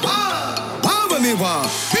me wah. Wah with me wah.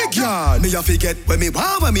 Big yard, me a forget when me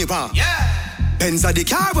wah with me wah. Yeah. Benz a the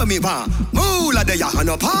car with me wah. Moolah de ya and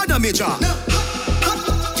no part of me jaw.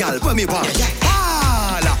 Y'all with me wah.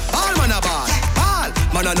 All man a ball.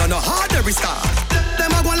 Man a no hard every star.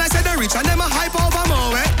 Them a go like say they rich and them a hype over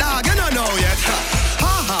more. Dog you don't know yet.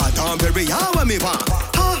 Don't bury ya when me want.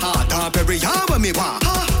 Don't bury ya when me want.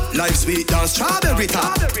 Life sweet down strawberry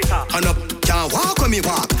top. And up can't walk when me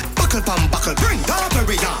walk. Buckle pam buckle bring down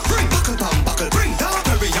bury ya. Bring buckle pam buckle bring down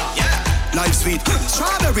bury ya. Life sweet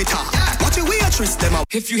strawberry top. Watch your waitress them out.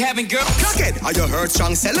 If you haven't girl, clock it. Are you heard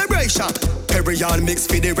strong celebration? Perion mix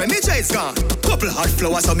for the Remy J's gone. Couple hot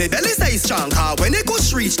flowers so me belly stay strong. Cause when it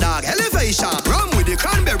goes reach dog elevation. Rum with the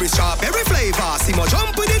cranberry strawberry flavor. See more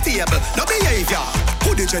jump with the table, no behavior.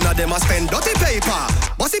 Who the gen of them a spend dirty paper?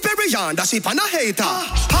 Bossy Perion, that sheep and a hater.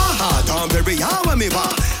 Don't bury ya when me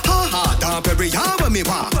want. Don't bury ya when me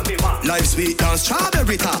want. Life sweet down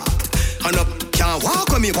strawberry top. And up can't walk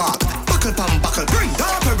when me walk. Buckle pam buckle bring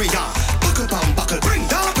down Perion. Buckle pam buckle bring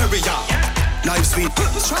down Perion. Life sweet,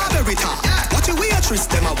 strawberry top. Watch your waitress,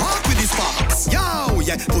 them a walk with these sparks. Yo,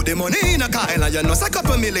 yeah, put the money in a coin and you know, say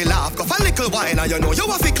couple milli laugh. Go for a little wine and you know, you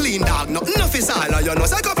have a clean dog. Nothing off his style and you know,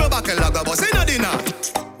 say couple buckle log a bus in a dinner.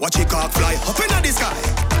 Watch it cock fly up in the sky.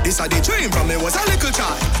 This a the dream from me was a little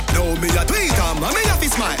child. Now me a tweet and me have to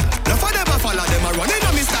smile. No for them a follow them a running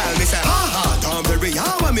on me style. Me say, don't bury ya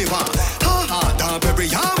when me want. Don't bury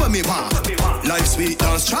ya when me want. Life sweet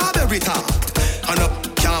down strawberry top. And up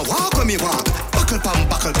can't walk when me walk. Buckle pam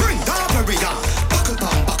buckle bring down Perion. Buckle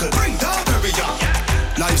pam buckle bring down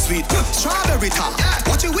Perion. Life sweet. Strawberry top.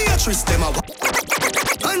 Watch your waitress, them a.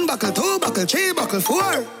 One buckle, two buckle, three buckle,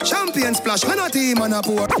 four. Champion splash, when a team and a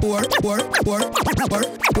pour.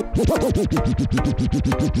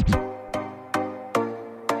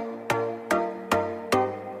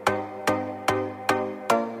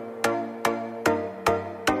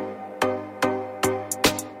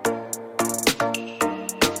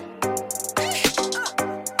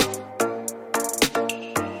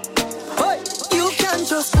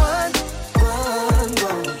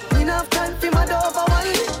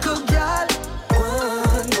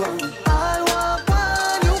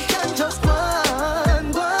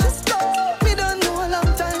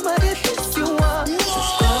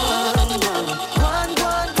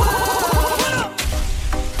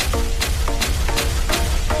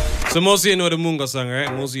 So most of you know the Munga song, right?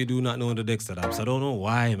 Most of you do not know the Dexter Daps. I don't know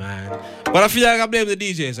why, man. But I feel like I blame the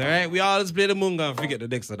DJs, alright? We always play the Munga and forget the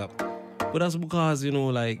Dexter Dap. But that's because, you know,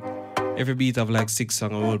 like, every beat have like 6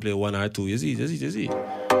 songs and we only play 1 or 2. You see?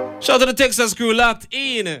 Shout out to the Texas crew locked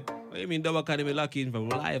in. What do you mean Dub Academy locked in from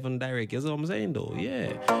live and direct? You know what I'm saying, though?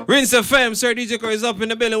 Yeah. Rinse FM, Sir DJ Curry is up in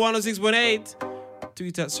the building, 106.8.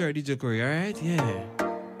 Tweet at Sir DJ Curry, alright? Yeah.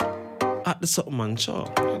 At the something, man, sure.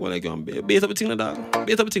 Well, like, bait up a thing, the dog.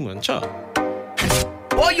 Bait up a thing, man, sure.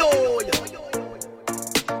 Oh, yo.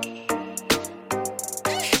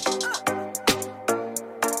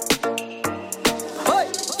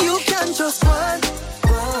 Hey, you can just run.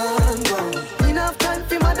 Enough time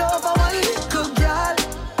for my dog, but one little girl.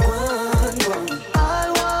 Run.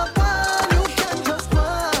 I want one. You can just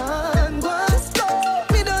run.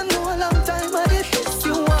 Me don't know a long time, but it is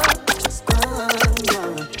you want. Just run.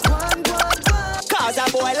 Cause a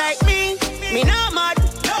boy like me not mad.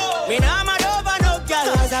 Me not mad over no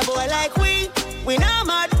girl. Cause a boy like we not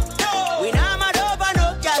mad. We not mad over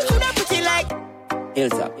no girl. Coulda pretty like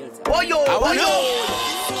Hilltop. Oh yo, I wanna know.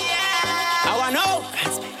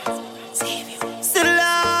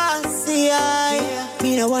 Selassie,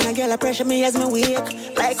 me no wanna girl a pressure me as me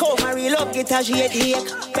wake. Like how my real love guitar she headache.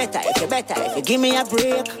 Better if you give me a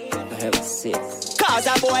break. For heaven's sake. Cause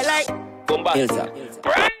a boy like Hilltop.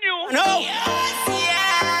 brand new. No.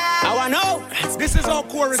 I wanna know. This is all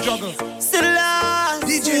Corey Juggle.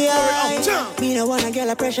 DJ Corey uptown. Me no wanna girl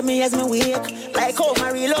a pressure me as me wake. Like how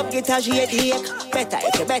my real love guitar she headache. Better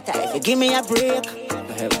if you give me a break.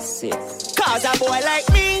 For heaven's sake. Cause a boy like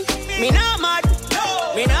me not mad.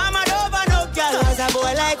 Me not mad over no girl. Cause a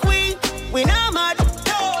boy like we not mad.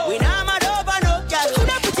 We not mad over no girl.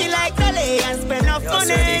 Coulda pretty like Dolly and spend enough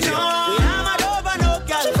money, no. We not mad over no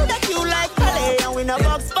girl. Coulda cute like Dolly and we no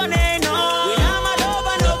box money, no. We not mad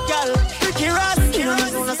over no girl. Pretty Ross, you know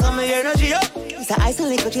me wanna summer energy up. It's a ice and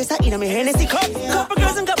liquor chaser in my Hennessy cup. Couple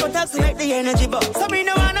girls and couple taps to make the energy bub. So me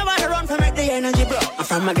no wanna run for make the energy bro. I'm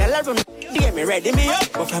from a gal I run. Get me ready, me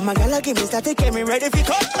up. But from my gal, give me static, get me ready for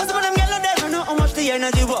cut. Cause some of them gal they don't know how much the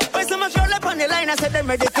energy was. Why so much roll up on the line, I said them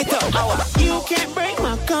ready for cut. You can't break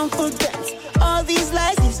my confidence. All these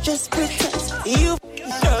lies is just pretense. You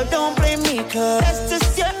girl, don't blame me, cause that's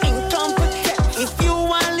just your incompetence. If you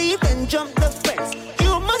wanna leave, then jump the fence.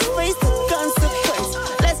 You must face the consequence.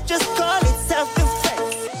 Let's just call it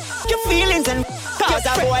self-defense. Your feelings and cause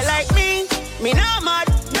a boy like me not mad.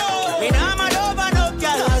 Me not mad over no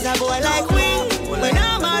girl. Cause a boy like we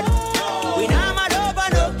not mad. We not mad over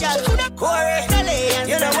no girl. Corey,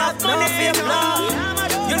 you know what? No fake love.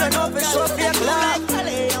 You don't know for sure fake love.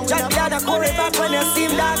 Jack the other Corey back when you see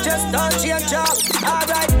him that just don't change up.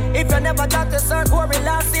 Alright, if you never talk to Sir Corey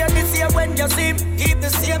last year, this year when you see him, keep the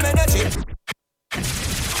same energy.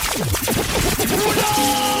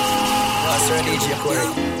 Sir DJ Corey.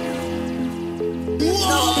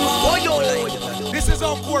 This is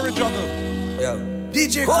all Corey Juggle. Yeah.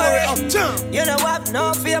 DJ Corey uptown. You know what?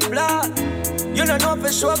 No fake blood. You don't know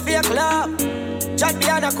for sure fake love. Chat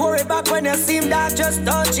behind a Corey back when you see him that just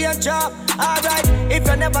don't change up. Alright, if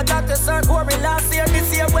you never talk to Sir Corey last year,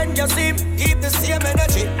 this year when you see him, keep the same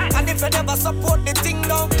energy. And if you never support the thing,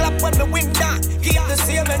 don't clap when the win down. Keep the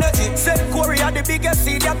same energy. Said Corey are the biggest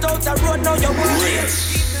seed that out the road, now you want it.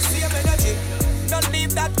 Keep the same energy. Don't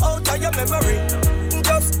leave that out of your memory.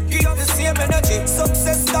 Just keep the same energy.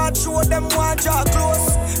 Success start show them want you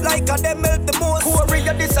close. Like a them melt the most. Corey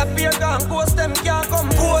you disappear, gone ghost them can't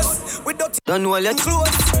compose. Without don't know let close.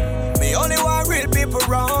 Me only want real people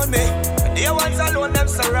around me. The ones alone them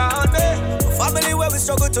surround me. Family where we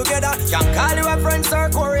struggle together. Can't call you a friend, Sir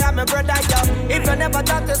Corey, I'm a brother, yeah. If you never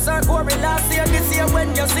talk to Sir Corey last year, this year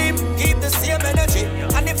when you see him, keep the same energy.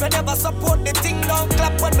 And if you never support the thing, don't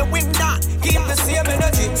clap when the win down. Keep the same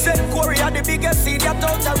energy. Said Corey are the biggest seed that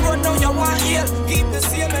out the road, now you want heal. Keep the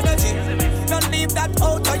same energy. Don't leave that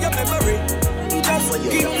out of your memory. Just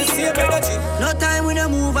keep the No time we no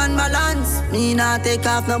move and balance. Me not take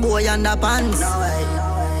off no boy underpants.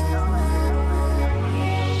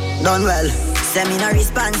 Done well. Seminar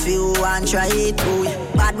response for you and try it, boy.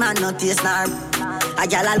 Bad man not taste nar. A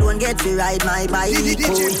gal alone get to ride my bike, boy.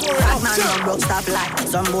 Bad man no broke stop light.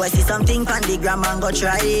 Some boy see something pan the gram and go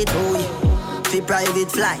try it, boy. Fi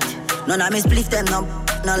private flight. None of me split them no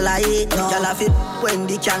light. No gal a fi when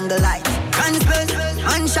the candle light. Can spend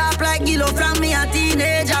and sharp like Gillo from me a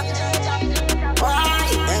teenager. Why?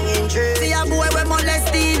 Hanging tree. See a boy with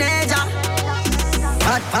molest teenager.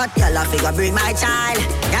 Hot, y'all a figure bring my child.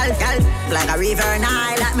 Gal, like a river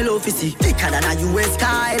Nile. Like me love to see thicker than a US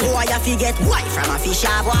Kyle. Boy, I forget white from a fish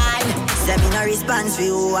of wine. Seminar response for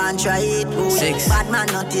you and try it, boy. 6. Bad man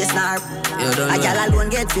not taste snarp. A gal alone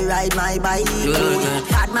get to ride my bike, boy.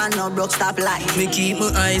 Bad man no broke stop light. Me keep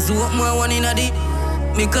my eyes open, more one in a deep.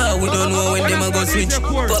 Me call, we don't know when them a go switch.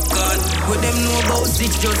 Popcorn, what them know about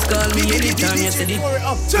 6, just call me anytime you see it.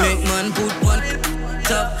 Make man put one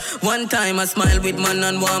top. One time I smile with man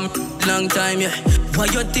and warm long time, yeah. Why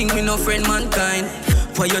you think me no friend mankind?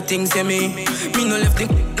 Why you think say me? Me no left the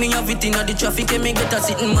me have it in the traffic and me get a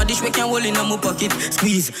sitting my dish we can hold in my pocket.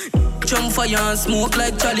 Squeeze, jump fire and smoke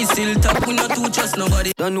like Charlie still top. We not to trust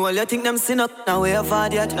nobody. Don't know you think them sin up, now we have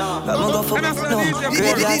had yet. I'ma go for no,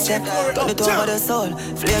 graveyard check. Turn it over the soul,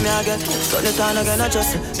 flame me again. Turn it on again, I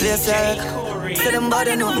just play Sarek. Say them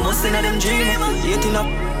body no, most in them dream. Eating up,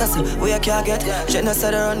 that's where you can't get.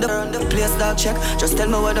 Genocide around the place, dog check. Just tell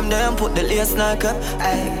me where them there and put the lace snack up.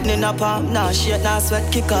 Ayy, in a palm, nah shit, nah sweat.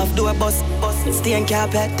 Kick off, do a bus, stay in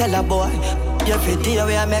carpet, tell a boy. You fit here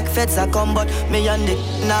where I make feds a come, but me and it,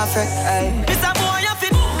 nah fret, ayy. Mr. Boy, you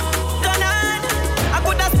fit turn on. I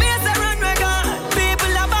could have space around where God.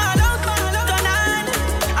 People are ball out, turn on.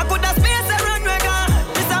 I could have space around where God.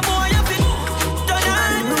 Mr. Boy, you fit turn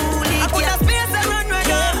on. I could have space around where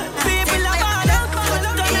God. People are ball out,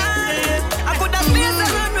 turn on. I could have space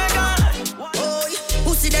around where God. Oh,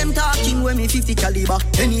 who see them talking when me 50 caliber?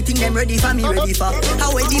 Anything them ready for me ready for.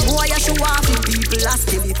 How the boy I show off with people last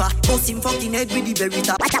deliver. Bust him fucking head with the berry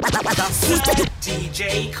top.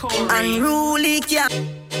 DJ Corey. Unruly cam.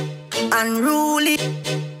 Unruly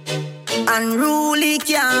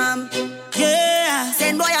cam. Yeah.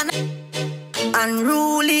 Send boy an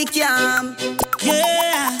unruly cam.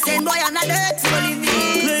 Yeah. Send boy an a dirt fully me.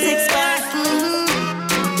 6 bars.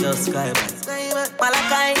 Just Skyback.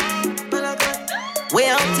 Malakai. Way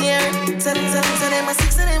out here. Send them a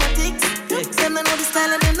 6 and them a 6. Them don't know the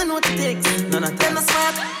style and them don't know what it takes. None of them not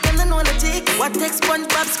smart, them don't know what it takes. What takes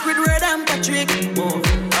SpongeBob, Squidward and Patrick?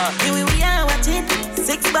 Here we are, watch it.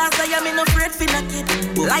 6 bars, I am in no afraid for knock it.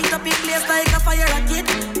 Light up in place like a fire rocket.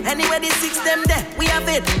 Anyway, the 6 them there, we have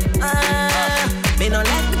it. Me no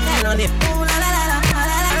like the kind on it. Oh la la la la la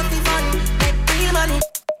la la, be fun, make real money.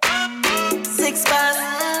 6 bars.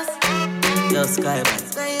 Just Skyback.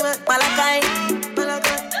 Malakai.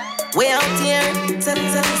 Way out here, send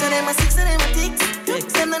them a 6 and them a 6.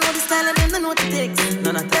 Them don't know the style and them don't know what it takes.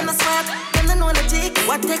 None of them not smart, them don't know what it takes.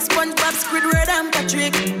 What takes SpongeBob, Squidward and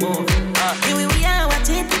Patrick? Here we are, watch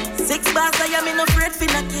it. 6 bars, I am in no afraid for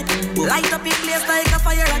knock it. Light up in place like a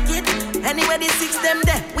fire rocket. Anyway, the 6 them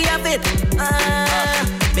there, we have it.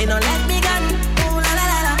 Me no like me gun. Oh la la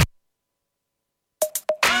la la.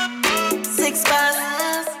 6 bars.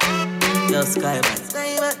 Just Skyback.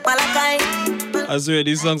 Malakai. I swear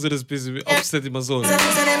these songs are just pissing me upset in my soul.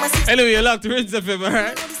 Anyway, you like to Rinse FM,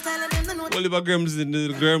 alright? All about gremlins in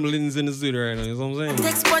the studio right now, you know what I'm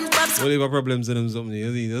saying? All about problems in them something,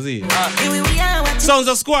 you see? Sounds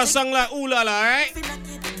a squash song like Ooh La La, alright?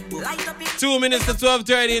 2 minutes to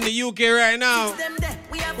 12:30 in the UK right now.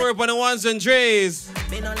 We're up on the ones and trays.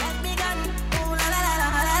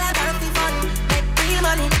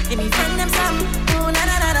 Give me friend them some. Oh na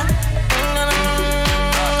na na na.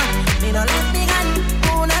 Me no let me gun.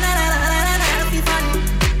 Oh na na na na na na. That'll be fun.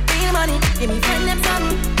 Real money. Give me friend them some.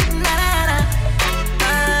 Na na na na.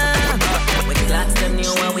 With glass them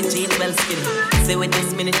new and with jeans well skinny. Say with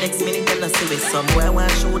this minute, next minute, and I see with somewhere one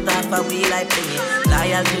shoot off a wheel like thingy.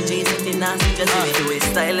 Loyal to Jesus, it nasty just do it. Do it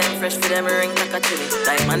style and fresh for them ring like a chili.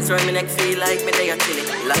 Diamonds round me neck feel like me they a chili.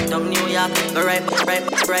 Lockdown New York, go right.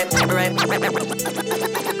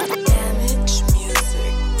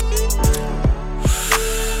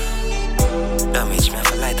 Damage, me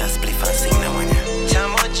have a light and spliff and sing now on ya.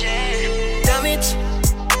 Damage.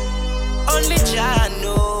 Only Jah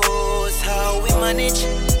knows how we manage.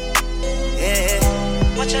 Yeah.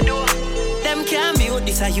 What you do? Them can't mute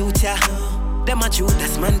this a youth, yeah. Them a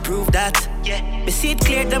Judas man prove that. Yeah. Me see it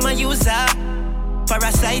clear, them a user.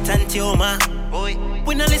 Parasite and tumor. Boy.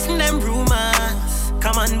 We no listen them rumors.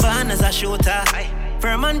 Come on, ban as a shooter. Aye.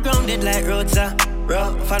 Firm and grounded like rotor.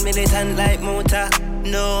 Rough and militant like motor.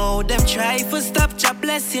 No, them try to stop your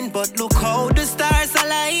blessing, but look how the stars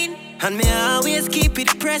align. And me always keep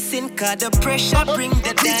it pressing, cause the pressure bring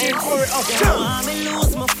the dance. Now me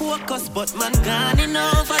lose my focus, but man gone in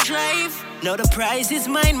overdrive. Now the prize is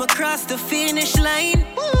mine, me cross the finish line.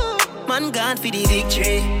 Man gone for the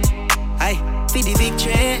victory. Aye, for the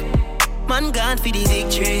victory. Man gone for the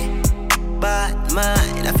victory. But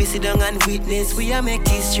man, I feel sit down and witness, we are make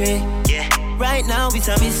history. Yeah. Right now it's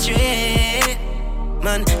a mystery.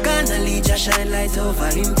 Man, gonna lead your shine light over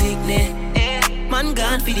him picnic. Man,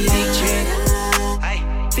 gone for the victory.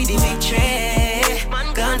 For the victory.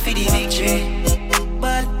 Man, gone for the victory.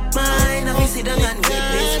 But mine, I sit down and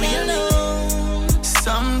witness. We alone.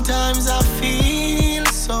 Sometimes I feel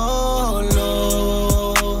so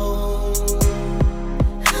low.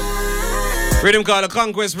 Rhythm called the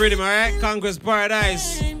Conquest Rhythm, alright? Conquest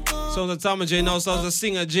Paradise. Sounds of Tom J now, sounds of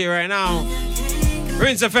Singer J right now.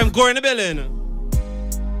 Rinse FM Core in the building.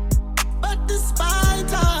 But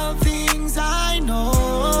despite all things I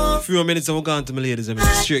know, A few minutes and we're going to my ladies. I mean,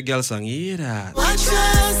 straight girl song, you hear that? I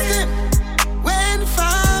trust them when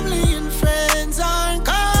family and friends are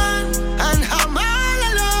gone, and I'm all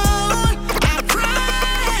alone. I pray,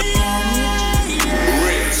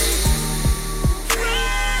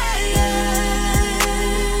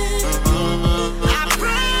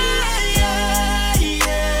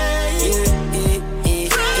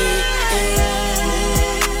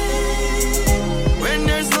 when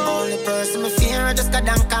there's no only person me fear, I just got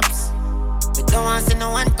damn cops. We don't want to see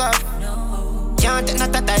no one cup. Can't take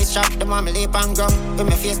not a dice shop. The mommy lip and gum. When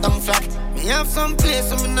my face down flat. Me have some place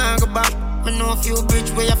where me nah go back. Me know a few bridge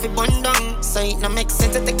where you fi burn down. So it no make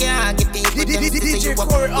sense to take your heart. Give people them to say you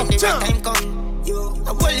up when the right time come.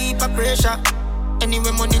 A whole heap of pressure.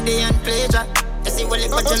 Anyway money they and pleasure. You see well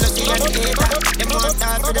if I jealousy and hater. Them want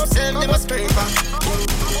talk to themselves, them a scraper.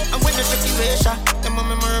 And when the situation, them on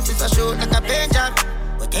my Murphy's a shoot like a paint job.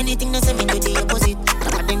 But anything they say me do the opposite.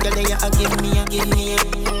 I think girl they a give me.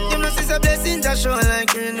 Them no see a blessing that show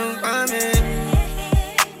like you know for me.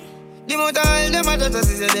 The more time them a just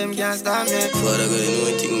see them can't stop me. Father God, you know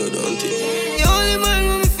one thing, no don't think. The only man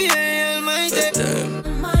who fear Almighty.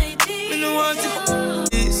 Me no want to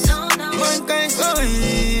this. Mankind so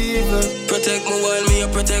evil. Protect me while me, I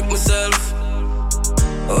protect myself.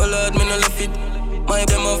 Oh Lord, me no left it. My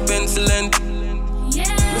them of pencilent.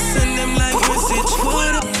 Me send them like message for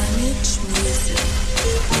the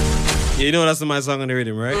Yeah, you know that's my song on the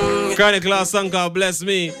rhythm, right? Chronic Class song called Bless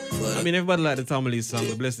Me. I mean, everybody like the Tommy song,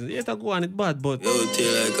 the Blessing. Yeah, to go on it bad, but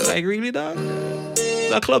like really, dog?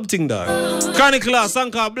 It's a club thing, dog. Chronic Class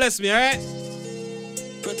song called Bless Me, alright?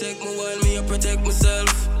 Protect me while me, I protect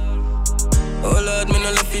myself. Oh Lord, me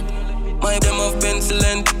no left it. My them of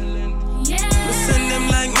pencilent. Me send them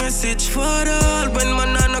like message for all. When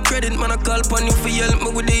man on no credit, man I call upon you for help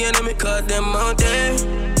me with the enemy. Cause them out there.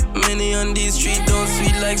 Many on these streets don't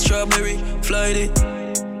sweet like strawberry. Fly it.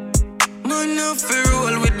 Man I feel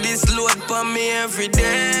roll with this load for me every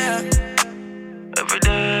day. Every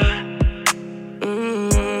day.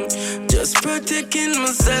 Just protecting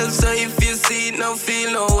myself. So if you see it, now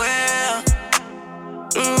feel nowhere.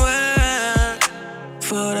 Where?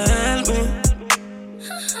 Father help me.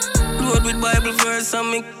 Load with Bible verse and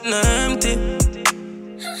me empty.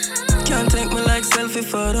 Can't take me like selfie,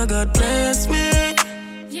 Father God bless me.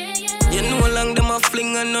 You know how long them a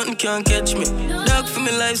fling and nothing can catch me. Dog for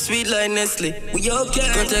me life sweet like Nestle. We okay.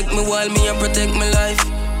 Protect me while me and protect my life.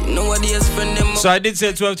 You know what is friend them. So I did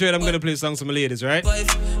say 12 to 8 I'm gonna play songs for my ladies, right?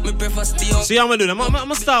 See how I'm gonna do that. I'm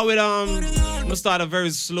gonna start with I'm gonna start a very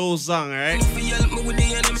slow song, alright?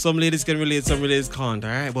 Some ladies can relate, some ladies can't,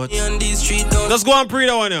 alright? But let's go and pre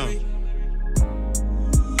that one now.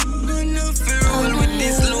 With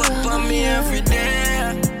this load for me every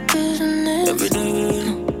day. Every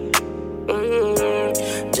day.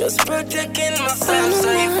 Just protecting myself. So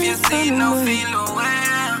if you see no feel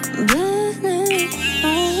nowhere.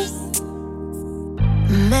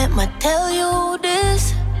 Let me tell you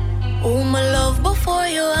this. Oh, my love before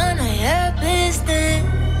you and I have business.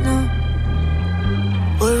 No.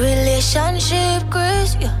 Our relationship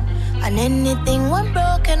grace, yeah. And anything went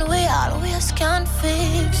broken, we always can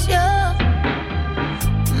fix, yeah.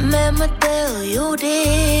 Let me tell you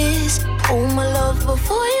this. Oh, my love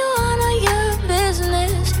before you and I have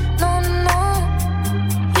business. No, no.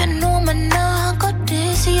 You know me now, got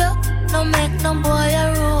this, yeah. No make no boy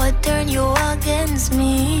a road turn you against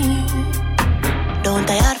me. Don't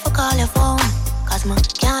I hard for call your phone, cause me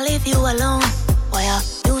can't leave you alone. Why are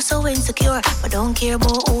you so insecure, but don't care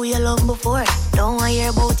about who you loved before? Don't wanna hear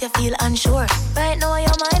about you feel unsure. Right now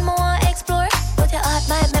your mind more wanna explore, but your heart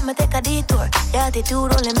me take a detour. Your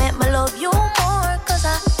attitude only make me love you more. Cause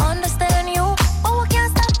I understand you, but we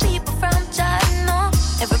can't stop people from chatting, no.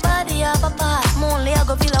 Everybody have a past, only I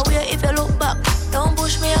go feel away if you look back. Don't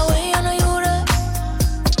push me away, I know you there.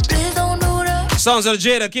 Please don't do that. Sounds of the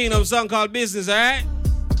Jada Kingdom song called Business, alright?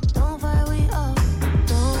 Don't fight, we all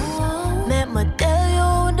don't. Let me tell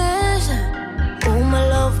you this. Who my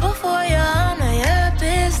love before you, I know your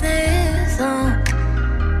business.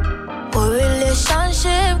 For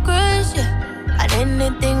relationship grace, yeah. And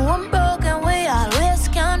anything one broken, we always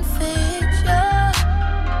can fix,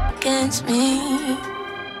 yeah. Against me,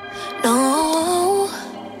 no.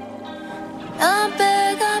 I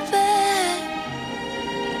beg,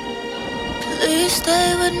 please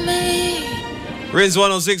stay with me. Rinse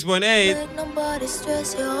 106.8. Make nobody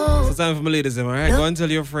stress you out. It's time for my ladies, alright? Go and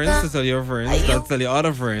tell your friends to tell your friends, to tell your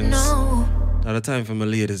other friends. No. Now the time for my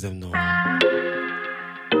ladies, them know.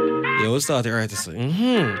 Yeah, we'll start the artist.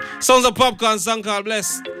 Sounds of Popcorn song called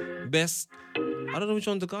Blessed. Best. I don't know which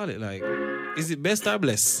one to call it. Like, is it best or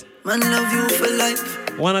blessed? Man, love you for life.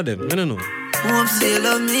 One of them. I don't know. Hope say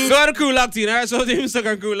love me. Go to the crew locked in, alright? Shout out to the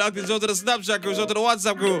Instagram crew locked in. Shout out to the Snapchat crew. Shout out to the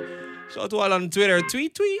WhatsApp crew. Shout out to all on Twitter.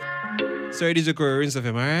 Tweet. Sorry, DJ Corey, Rinse of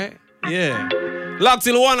him, alright? Yeah. Locked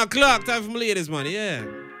till 1 o'clock. Time for my ladies, man. Yeah.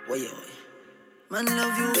 Man,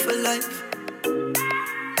 love you for life.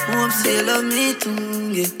 Hope say love me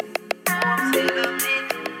too, yeah.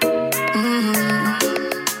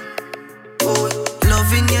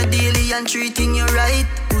 Loving you daily and treating you right.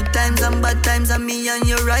 Good times and bad times and me and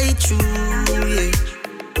you right true, yeah.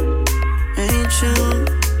 Ain't true.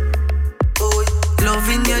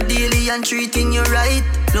 Loving you daily and treating you right.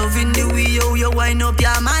 Loving the way you wind up,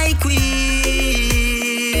 you're my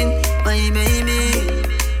queen, my baby.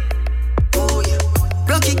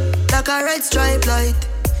 Rock it like a red stripe light.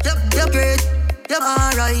 Yep, you're great, yep,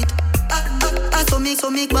 alright. I so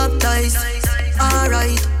make baptize.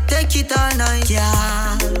 Alright, take it all night,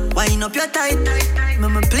 yeah. Wind up your tight,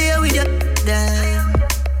 mama play with you, damn.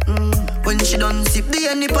 When she done sip the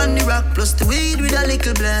honey on the rock, plus the weed with a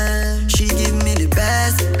little blend. She give me the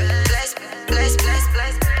best. Bless.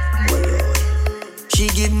 She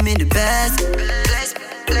give me the best. Bless.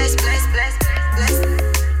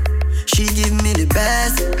 She give me the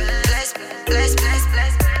best. Bless.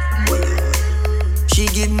 She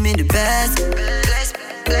give me the best.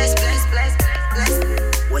 Bless.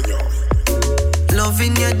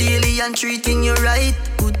 Loving you daily and treating you right.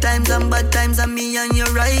 Good times and bad times and me and you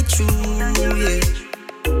right true, yeah.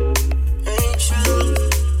 Ain't true.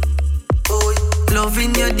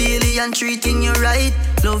 Loving you daily and treating you right.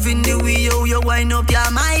 Loving the way you wind up,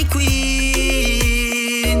 you're my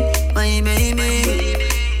queen, my baby.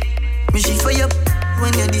 Me she for you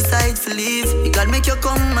when you decide to leave. You gotta make you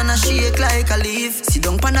come and I shake like a leaf. Sit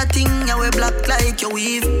down pan that thing, you wear black like your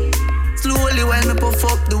weave. Slowly while me puff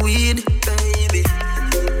up the weed, baby.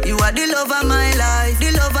 You are the love of my life,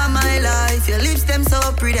 the love of my life. Your lips them so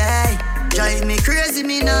pretty, drive me crazy,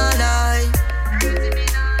 me not lie.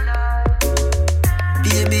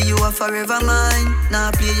 Baby, you are forever mine.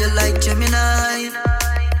 Now play you like Gemini.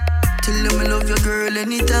 Tell you me love your girl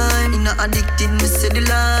anytime. You not addicted, me say the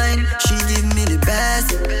line. She give me the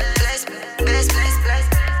best. Bless.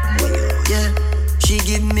 Yeah, she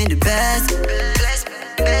give me the best.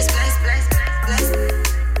 Bless.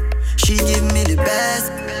 She give me the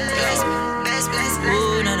best. Bless.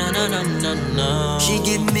 Ooh, no. She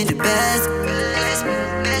give me the best. Bless.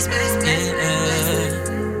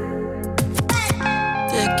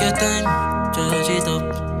 Take your time, charge it up.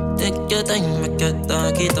 Take your time, make it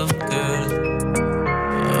talk it up, girl.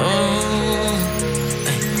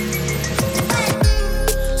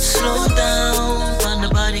 Slow down, on the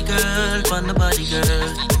body, girl, on the body, girl.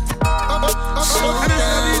 Slow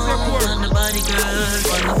down, on the body,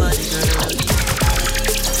 girl, on the body, girl.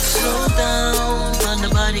 Slow down, on the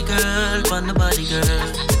body, girl, on the body,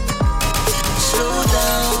 girl. Slow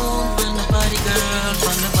down, on the body, girl,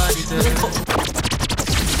 on the body, girl.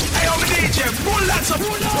 Hey, I'm a DJ, pull that up.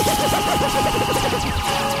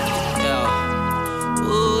 Yeah.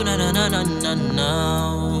 Ooh,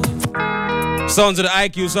 no. Sounds of the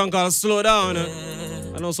IQ song called Slow Down.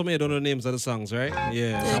 I know some of you don't know the names of the songs, right?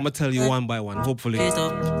 Yeah, I'm gonna tell you one by one, hopefully.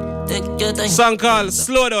 Song called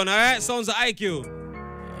Slow Down, alright? Sounds of IQ.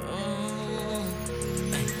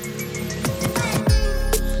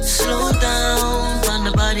 Slow down, on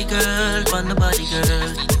the body, girl, on the body,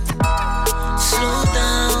 girl. Slow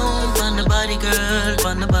down, on the body, girl,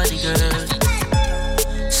 on the body, girl.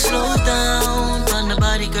 Slow down, on the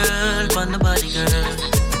body, girl, on the body, girl.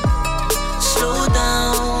 Slow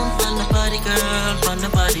down, on the body, girl, on the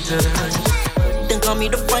body, girl. Think call me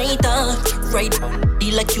the fighter. Right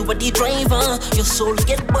body like you are the driver. Your soul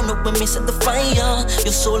get burned up when me set the fire.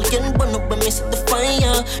 Your soul get burned up when me set the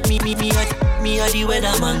fire. Me are the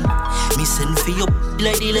weatherman. Me send for you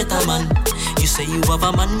like the letterman. You say you have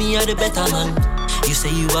a man, me are the better man. You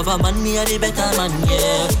say you have a man, me are the better man,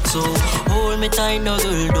 yeah. So hold me tight, no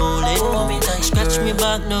girl, don't let go. Scratch me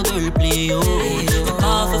back, no girl, play, oh.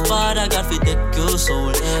 Call for Father, God, fi take your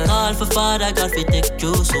soul. Call for Father, God, fi take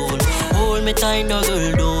your soul. Hold me tight, no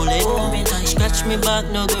girl, don't let go. Scratch me back,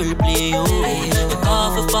 no girl, play, oh.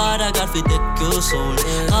 Call for Father, God, fi take your soul.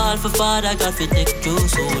 Call for Father, God, fi take your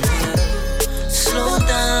soul. Slow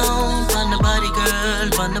down, pan the body, girl,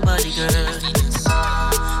 pan the body, girl.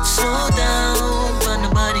 Slow down, pan the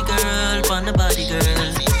body, girl, pan the body,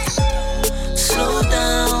 girl. Slow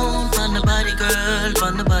down, pan the body, girl,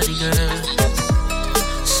 pan the body, girl.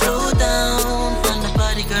 Slow down, pan the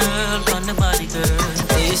body, girl, pan the body, girl.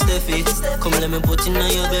 Hey Steffi, come let me put in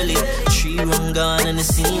on your belly. 3 rum gone and the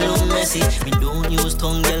scene look messy. Me don't use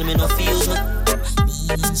tongue, girl, me no feel my.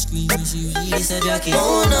 Scream if you really said Jackie.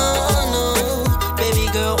 Oh no, baby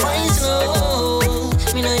girl, why slow?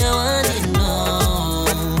 Me know you want it, no.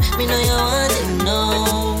 Me know you want it, no.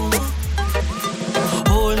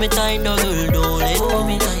 Hold me tight, no girl, don't let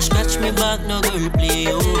go. Scratch me back, no girl, play,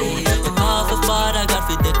 oh. Call for Father, God,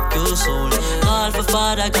 fi take your soul. Call for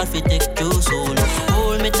Father, God, fi take your soul.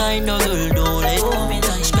 Hold me tight, no girl, don't let go.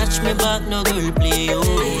 Scratch me back, no girl, play,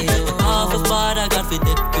 oh. Call for Father, God, fi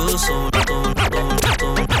take your soul.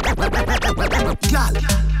 Girl,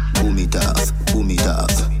 boom it off, boom it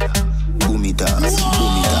off, boom it off,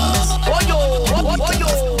 boom it off.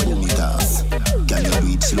 Boom it off. Can you do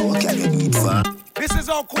it slow? Can you do it fast? This is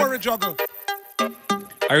our Corey juggle.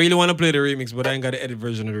 I really want to play the remix, but I ain't got the edit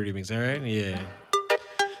version of the remix, alright? Yeah.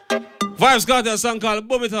 Vibes got that song called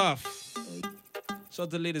Boom It Off. Shout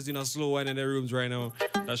out to the ladies in a slow wine in their rooms right now.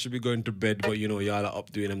 That should be going to bed, but you know, y'all are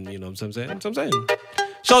up doing them, you know what I'm saying?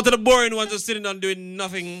 Shout out to the boring ones just sitting down doing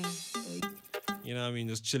nothing. You know what I mean?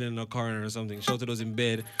 Just chilling in a corner or something. Shout out to those in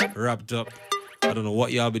bed, wrapped up. I don't know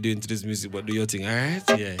what y'all be doing to this music, but do your thing, alright?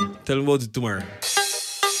 Yeah. Tell me about it tomorrow.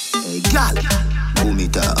 Hey, girl. Boom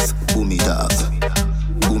it off, boom it off.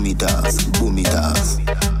 Boom it off, boom it off.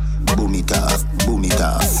 Boom it off, boom it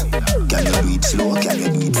off. Can you do it slow? Can you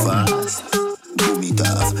do it fast? Boom it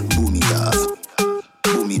off, boom it off.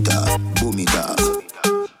 Boom it off, boom it off.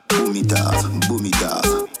 Boom it off, boom it off.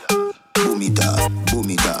 Boom it off, boom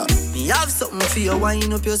it off. Me have something for you,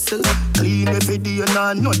 wind up yourself. Clean every day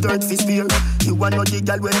and no dirt fi spear. You want no the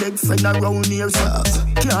girl when leg friend around here, so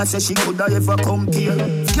can't say she coulda ever compare.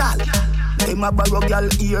 Girl, them a borrow girl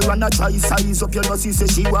ear and a try size up. You know she say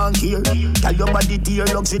she want here. Tell your body dear,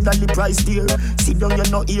 luxury than the price dear. Sit down, you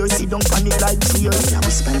no ear, sit down, panic like fear. Now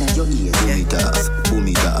whisper in your ear. Boom it off, boom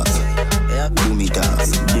it off. Boom it off,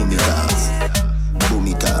 boom it off. Boom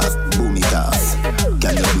it off, boom it off.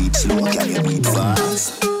 Can you do it slow? Can you do it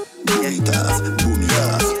fast? Boom it off, boom it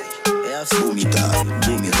off. Boom it off,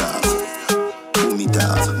 boom it off. Boom it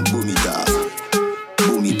off, boom it off.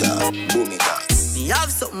 Boom it off, boom it off. Me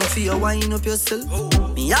have something for you, wind up yourself.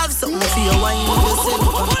 Me have something for you, wind up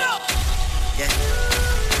yourself. Yeah,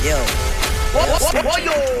 yo. What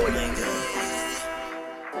yo?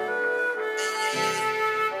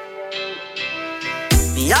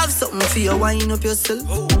 Me have something for you, wind up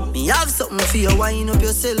yourself. Me have something for you, wind up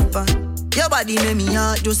yourself. Your body make me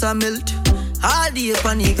heart just a melt. All day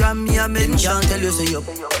upon the gram, me a mention. Tell you say up,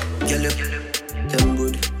 girl up, them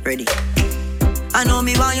good, ready. I know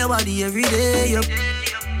me want your body every day, up,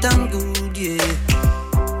 damn good, yeah.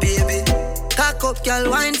 Baby, cock up, girl,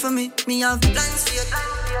 wine for me. Me have plans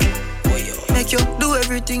for you. Make you do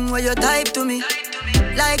everything where you type to me,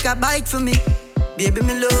 like a bite for me. Baby,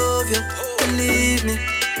 me love you, believe me,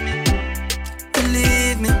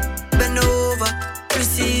 believe me. Bend over,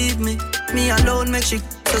 receive me. Me alone make she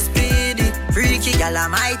so speedy. Freaky gal are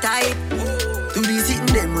my type. Do the sitting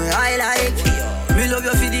them where I like. Me love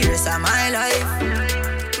you for the rest of my life.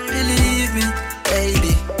 Believe me,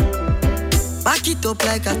 baby. Back it up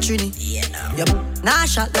like a trini. Yep. Nah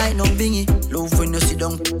shot like no bingy. Love when you sit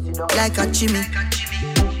down like a chimney.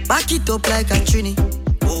 Back it up like a trini.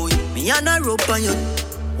 Oh, me and a rope on you.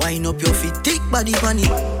 Wind up your feet, thick body funny.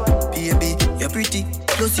 Baby, you're pretty,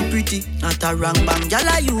 closey pretty. Not a wrong bang,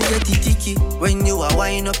 gyal you get it ticky. When you are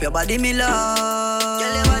wind up your body, me love.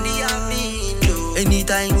 Gyal your body have me do.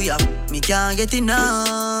 Anytime we up, me can't get enough.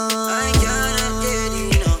 I cannot get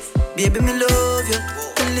enough. Baby, me love you,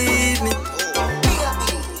 believe me.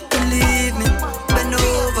 Believe me, bend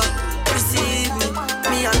over, receive me.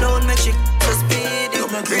 Me alone make she so speedy.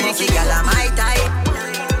 Freaky gyal are my type.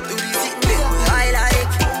 Do the thing that I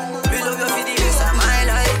like. We love you for the rest of my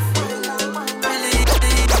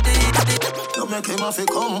them have to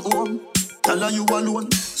come home. Tell her you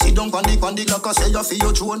alone. Sit down on the clock and say you feel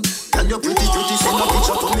your throne. Tell you pretty, send a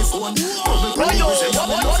picture to me phone.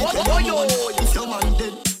 If your man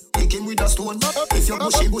dead, pick him with a stone. If you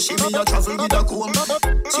bushy, me a travel with a comb.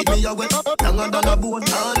 See me a wet, longer than a bone.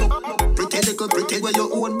 Pretty little, pretty where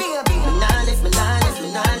you own. Me nah lift.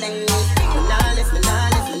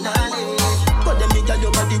 But them nigga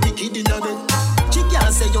your body wicked in a bed. She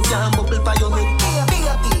can't say you can't bubble by your head.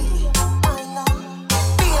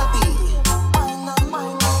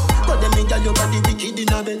 Your body wicked in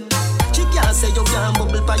a bed. She can't say you can't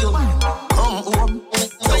bubble by your. Come home,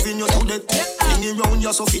 loving you to death. Fling around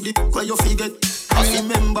you so feed it where you forget. I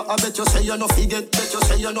remember, I bet you say you no forget.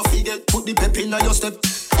 Put the pep in your step.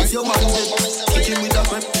 If your man dead, kick him with a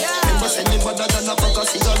crep. Remember send him better than a pack of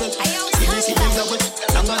cigarette. See me the wet,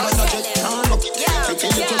 longer than a jet. Look, pretty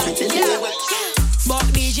little wet. Buck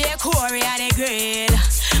DJ Corey and the grill.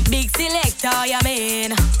 Big selector, you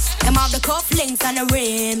mean? Them have the cufflinks and the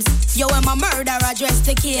rims. Yo, I'm a murderer dressed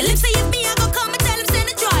to kill. If say if me, I go come and tell him send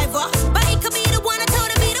the driver. But he could be the one I told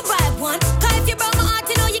him be the right one. Cause if you broke my heart,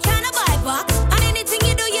 you know you can't buy back. And anything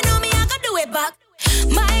you do, you know me, I can do it back.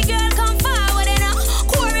 My girl, come forward and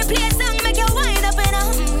Corey play a song, make you wind up and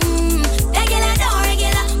regular, don't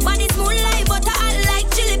regular. Body smooth like butter, hot like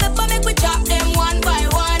chili pepper. Make we chop them one by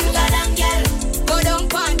one. Galang girl, go down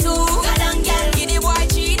pan two. Galang girl, give the boy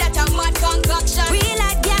tree that a mad concoction. Real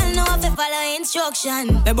like girl, know if you follow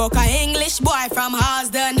instruction. Me book a English boy from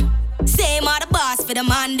Harsden. Same are the boss for the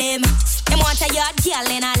man them. Them want a yard girl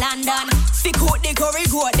in a London. Fi coat the curry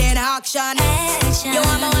goat then action. You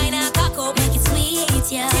want my wine and cock up, make it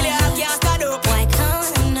sweet, yeah. Till you have can't stand up. Why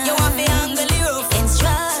come now? You want fi angle the roof.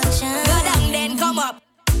 Instruction. Go down then come up.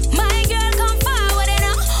 My girl come forward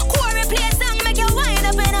and Corey play a song, make you wind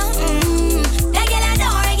up and regular,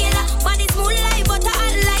 don't regular. Body smooth like butter,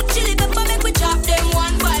 hot like chili pepper. Make we chop them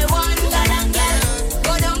one by one. Galang girl,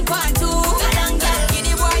 go down pan two. Galang girl, give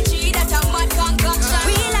the boy tree that a mad concoction.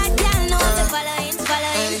 Real like girl, know the following.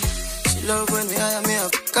 She love when me hire me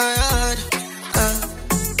up card.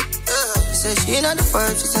 She said she ain't on the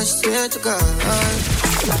first, she said she swear to God.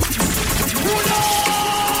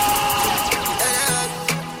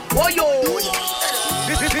 Oh yo!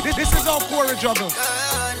 This is how Corey juggle.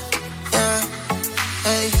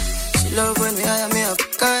 Hey, she love when me hire me up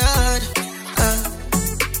card.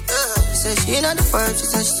 She said she ain't on the first, she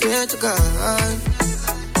said she swear to God.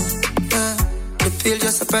 The pill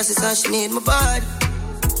just a process and she need my body.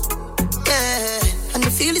 Yeah, and I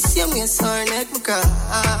feel the same way, so her neck my cry.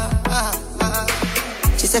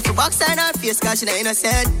 She said for box and her face, cause she not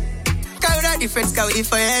innocent. Cause her difference, cause we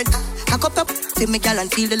different. I cup up, feel me gal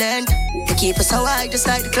and feel the land. They keep us so high, just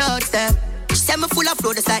like the clouds there. She said me full of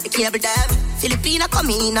flow, just like the cable dam. Filipina come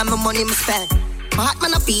in and my money me spend. My heart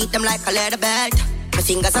man I beat them like a leather belt. My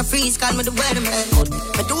fingers are freeze, call me the weatherman.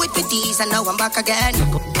 I do it with these and now I'm back again.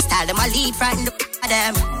 Style them I lead, frighten the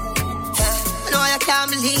them. I know I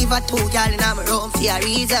can't believe I told y'all in my room for a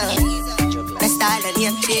reason. My style and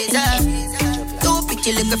name chaser. Two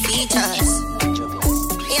pretty little features.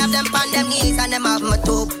 Me have them on them knees and them have my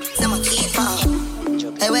toe. Them a keeper.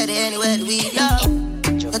 Hey, where they anywhere we go.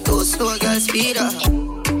 The two slow girl speed up.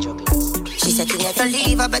 She said, can you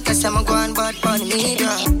leave? I better say I'm going bad for the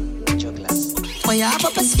media. When you have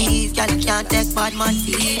up a sleeve, girl, you can't take bad man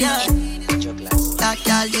feed ya. That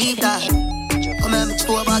girl leave that. Come and me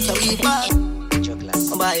throw about your weed back.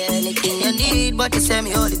 I'll buy anything you need, but you say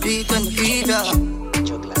me only do it when you breathe ya.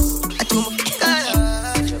 I do my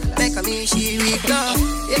girl, make a me she weak up.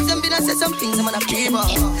 If them been I say some things I'm gonna breathe up.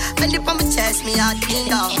 When they on my chest, me heart clean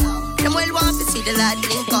down. Them well want to see the light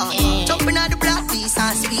blink up. Jumping out the black piece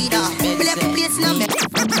and speed up. We left the place in a mess.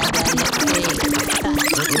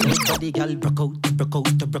 Body gal broke out.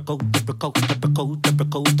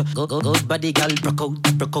 Good body gal broke out.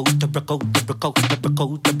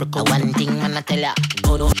 One thing man I tell ya,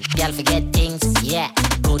 good gal forget things, yeah.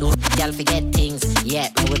 Good gal forget things, yeah.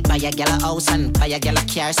 I would buy a gal a house and buy a gal a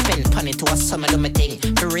car, spend money to a summer do my thing.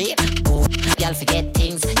 For real, good gal forget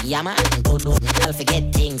things, yeah man. Good gal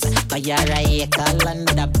forget things, buy a acre land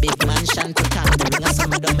with a big mansion to town doing a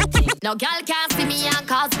summer do my thing. No gal can't see me and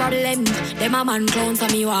cause problem. Them a man clowns so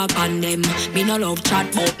me walk on them. Me no love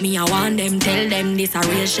chat but me I want them. Tell them this a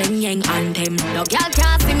real Shen Yang anthem. No gal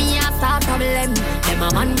can't see me and start problem. Them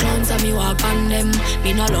a man clowns so me walk on them.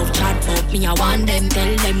 Me no love chat but me I want them.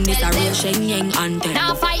 Tell them this a real Shen Yang anthem.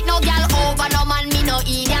 Now fight no gal over no man, me no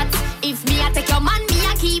idiot. If me a take your man, me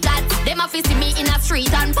a keep that. Them a fi see me in a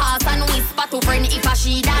street and pass and whisper to friend if a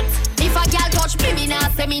she that. If a gal touch me, me nah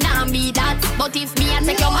say me nah be that. But if me a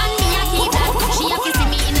take your man, me a keep that. She a fi see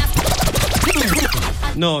me in a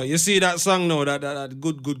No, you see that song now, that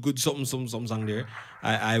good something song there.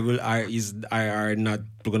 I are not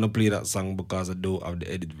gonna play that song because I don't have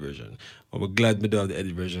the edit version. But we're glad we don't have the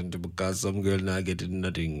edit version too, because some girl not getting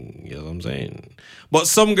nothing. You know what I'm saying? But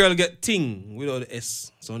some girl get ting without the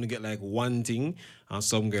S. So only get like one thing, and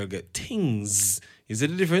some girl get things. You see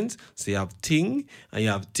the difference? So you have ting and you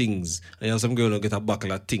have things. And you have some girl who get a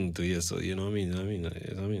buckle of ting to you. So you know what I mean?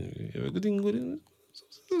 Good thing.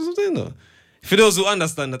 Something though. For those who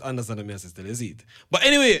understand the message, tell you see it. But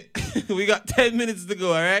anyway, we got 10 minutes to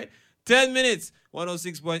go, all right? 10 minutes.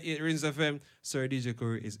 106.8 Rinse FM. Sir DJ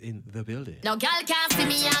Corey is in the building. No girl can't see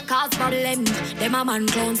me and cause problem. Them a man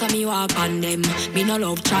clowns so me walk on them. Me no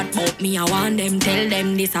love chat but me I want them. Tell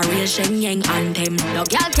them this a real Shen Yang anthem. No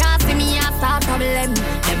girl can't see me and start problem.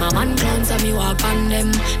 Them a man clowns so me walk on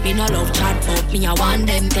them. Me no love chat but me I want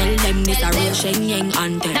them. Tell them this a real Shen Yang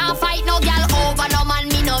anthem. Now fight no girl over no man,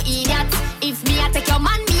 me no idiot. If me I take your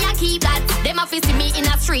man, me I keep that. Them a see me in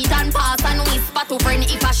a street and pass and whisper to friend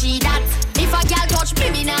if I she that. If a girl touch me,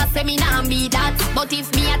 me nah say me nah be that. But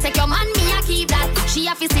if me I take your man, me I keep that. She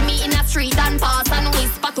a see me in a street and pass and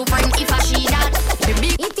whisper to friend if I she that. The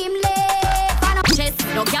big hit him late on a chest.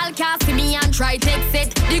 No girl can't see me and try text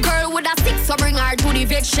it. The girl with a stick so bring her to the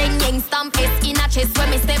vet. Shen Yang stamp it in a chest when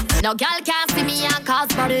me step. No girl can't see me and cause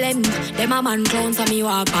problem. Them a man clowns so me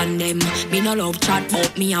walk on them. Me no love chat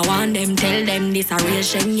but me I want them. Tell them this a real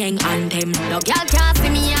Shen Yang anthem. No girl can't see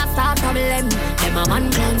me and start problem. Them a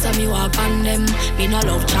man clowns so me walk on them. Me no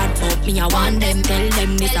love chat but me I want them. Tell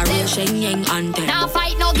them this a real Shen Yang anthem. Now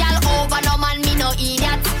fight no girl over no man, me no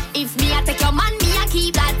idiot. If me I take your man, me I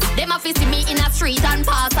keep that. Them a see me in a street and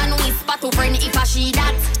pass and whisper to friend if I she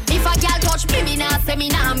that. If a girl touch me, me nah say me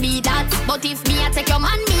nah be that. But if me I take your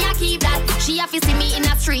man, me I keep that. She a see me in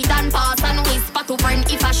a street and pass and whisper to friend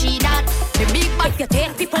if I she that. The big bad. If you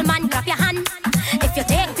take people man, clap your hand. If you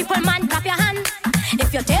take people man, clap your hand.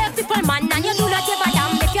 If you take people man and you do not give a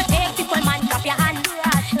damn. If you take people man, clap your hand.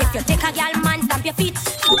 If you take a girl man, stamp your feet.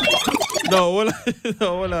 No,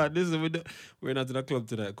 hold on. Listen, we're not in a club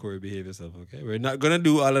tonight, Corey. Behave yourself, okay? We're not gonna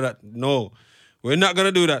do all of that. No, we're not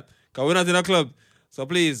gonna do that. Cause we're not in a club. So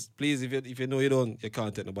please, if you know you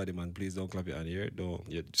can't take nobody, man. Please don't clap your hand here.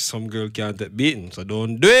 Some girl can't take beating, so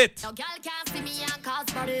don't do it. No girl can't see me and cause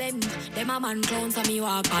problem. Them a man clowns so me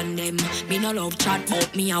walk on them. Me no love chat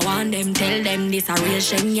but me I want them. Tell them this a real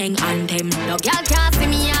Shen Yang anthem. No girl can't see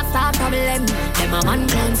me and start problem. Them a man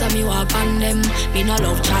clowns so me walk on them. Me no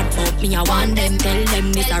love chat but me I want them. Tell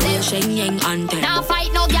them this a real Shen Yang anthem. Now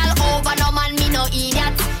fight no girl over no man, me no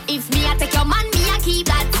idiot. If me I take your man, me I keep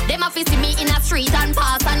that. Them a see me in a street and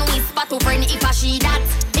pass and whisper to friend if I she that.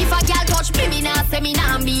 If a girl touch me, me nah say me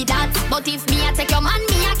nah be that. But if me I take your man,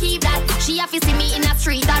 me I keep that. She a see me in a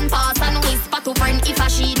street and pass and whisper to friend if I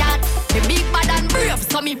she that. Me big bad and brave,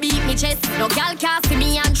 so me beat me chest. No girl can't see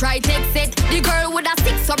me and try text it. The girl with a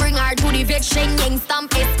stick, so bring her to the vet. Shen Yang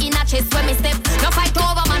stamp it in a chest when me step. No fight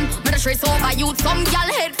over man, me no stress over youth. Some girl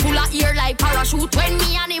head full of ear like parachute. When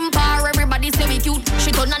me and him par, everybody say we cute.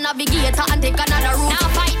 She turn a navigator and take another route. Now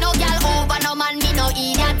fight no girl over no man, me no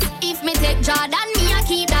idiot. If me take Jordan, me a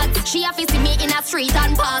keep that. She a see me in a street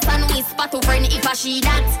and pass and whisper to friend if I she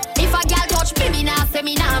that. If a girl touch me, me nah say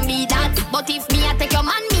me nah be that. But if me a take your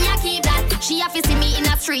man, me a keep that. She a see me in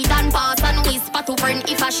a street and pass and whisper to friend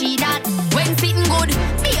if I she that. When sitting good,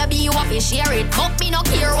 baby you have to share it. But me no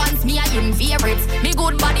care once me a him favorites. Me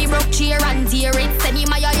good body broke chair and tear it. Send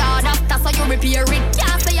him a your yard after so you repair it.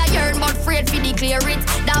 Can't say you yearn but afraid fi declare it.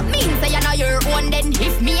 That means say you know your own then.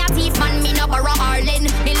 If me a thief man, me no borrow Harlan.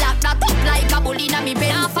 Me lock that up like a bull inna me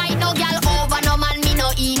bed. Now fight no girl over no man, me no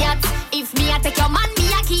idiot. If me a take your man, me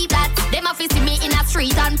a keep that. Them a see me in a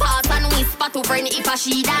street and pass and whisper to friend if I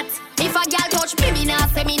she that. If a girl touch me, me nah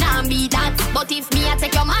say me nah be that. But if me a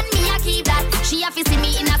take your man, me a keep that. She a see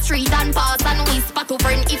me in a street and pass and whisper to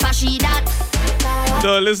friend if I she that.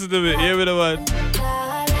 No, listen to me. Hear me the man.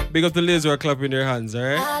 Big up the ladies who are clapping their hands,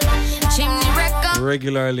 alright?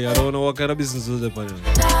 Regularly. I don't know what kind of business is it.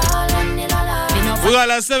 We got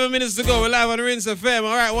like 7 minutes to go. We're live on Rinse FM.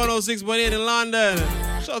 Alright, 106.8 in London.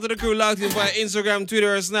 Shout out to the crew locked in via Instagram,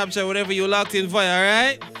 Twitter, or Snapchat, whatever you locked in via,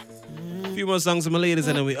 alright? A few more songs from my ladies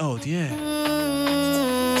and then we out, yeah.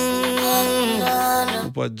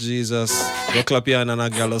 But Jesus, go clap your hand and a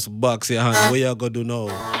gallows box your hand. What you gonna do now?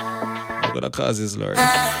 You're gonna cause this, Lord.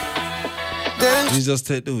 Jesus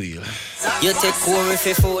take the wheel. You take Corey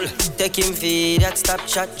for fool, take him for that stop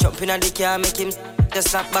shot, jumping on the car, make him just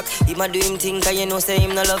slap back. He ma do him thing, cause you know say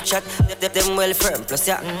him no love chat. Them well firm, plus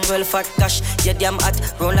yeah, well fat cash. Yeah, damn hot,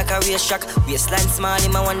 round like a race track. Waistline small,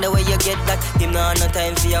 him I wonder where you get that. Him no no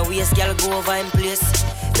time for your waist, girl go over him place.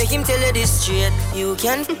 Make him tell you this straight. You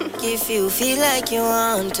can if you feel like you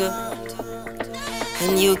want to,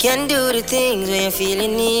 and you can do the things when you feel you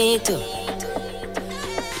need to.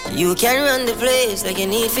 You can run the place like you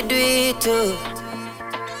need to do it too.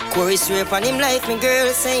 Corey swear upon him life, me girl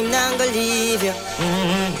say him not gonna leave you.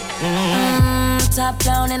 Top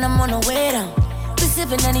down and I'm on the way down. Be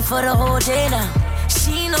sipping any for the whole day now.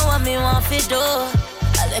 She know what me want for do.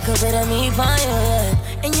 A little bit of me for you, yeah.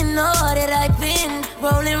 And you know that I've been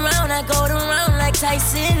rolling round, I go around like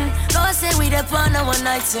Tyson. No, I say we the on a one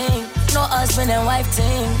night thing. No husband and wife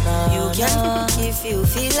thing. You can if you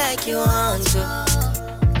feel like you want to,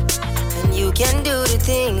 and you can do the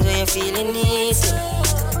things when you're feeling easy.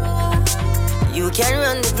 You can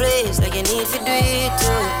run the place like you need to do it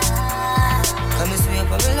too. Come and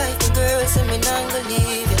sweep up my life, my girl, say me not gonna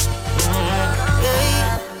leave you.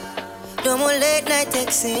 Yeah. No more late night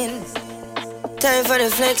texting, time for the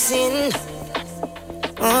flexing.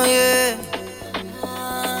 Oh yeah.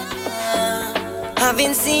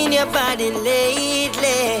 Haven't seen your body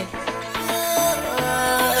lately,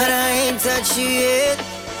 and I ain't touched you yet.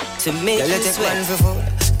 To make you sweat for food,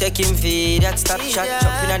 take him feed that stop shot.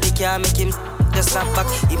 Jump in the car, make him just slap back.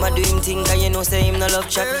 He ma do him thing, cause you know say him no love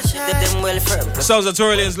chat. Them well firm. Sounds of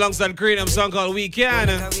Torlians alongside Creative song called We Can.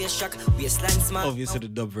 Obviously the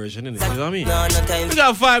dub version, innit? You know what I mean? We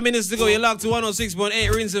got 5 minutes to go. You're locked to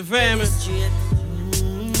 106.8 Rinse FM.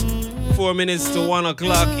 4 minutes to 1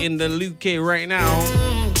 o'clock in the UK right now.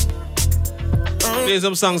 Play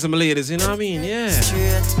some songs from ladies, you know what I mean? Yeah.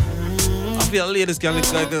 I feel ladies can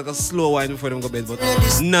look like a slow wine before them go bed, but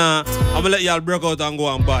nah, I'm gonna let y'all break out and go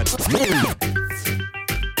on bad.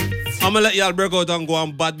 I'm gonna let y'all break out and go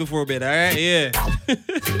on bad before bed, alright? Yeah.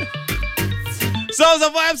 Sounds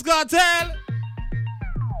of Vibes Cartel.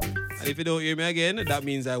 And if you don't hear me again, that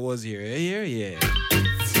means I was here. Yeah.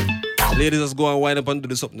 Ladies just go and wind up and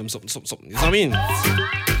do something. You know what I mean?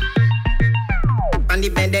 On the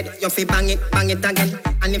bed, you feel bang it again.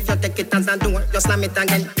 And if you take it as a door, you slam it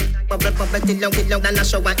again. Bubble, till long, than a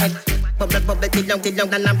shower head. Bubble, till long,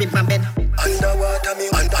 than a river bed. Underwater, me,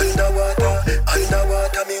 underwater, me,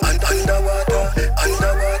 underwater, me, underwater,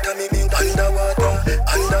 me, underwater.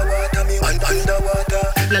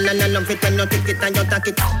 No, pretend you take it and you take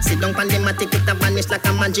it. Sit down on the matic, it a vanish like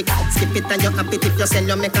a magic. Skip it and you happy if you sell,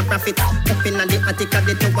 you make a profit. Up in the attic, at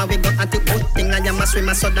the tower, we go at it. Good thing I am a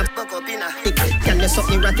swimmer, so that buck up in a pick. Can you so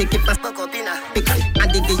erratic, keep a buck up in a pick.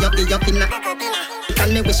 And the you in a buck up in a.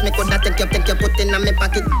 Can me wish me could have take you, put in a me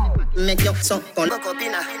pocket. Make you so on buck up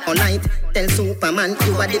in a. All night, tell Superman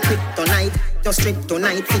you are the quick tonight. Just strip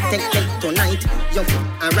tonight, it take tonight. You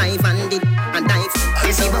arrive and it and dive.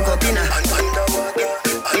 We see buck up in a.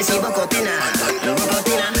 We see Bocopina,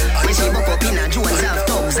 we see Bocopina, Jones have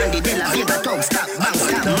thugs and the Della Vega thugs, stop, bang,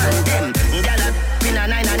 stop, man, them. Gala, in a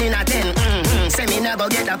 9 and in a 10, say me never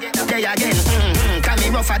get up, there again, can me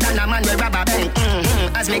rougher than a man with rubber band,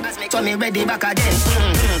 as me, so me ready back again,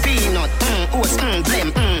 peanut, oats,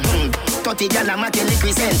 blem, 30 gala matin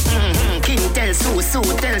represent, King tell Sue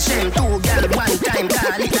tell Shem, 2 gal one time,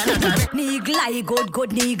 call it another. Nigga good,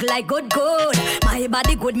 nigga like good. My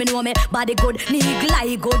body good, me know me body good. Nigga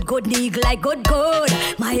like good, nigga like good.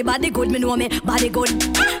 My body good, me know me body good.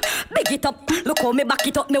 Big it up, look how me back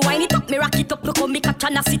it up, me wind it up, me rock it up, look how me catch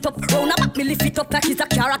and I sit up. Round about me lift it up like it's a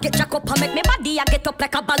car, I get jack up and make me body I get up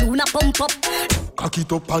like a balloon, I pump up. Cock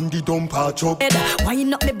it up and the dump a chop.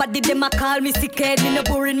 Wind up me body, them a call me sick head. Me no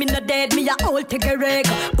boring, me no dead, me a old take a reg.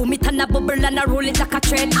 Boom it and a bubble and a roll it like a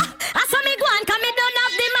thread. I saw me go on, cause me don't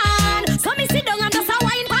have the man. So me sit down and just a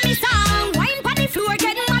wine for me song. Wine for the floor,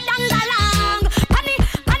 get mad and galang. Panny.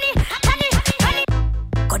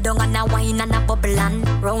 Go down and a wine and a bubble and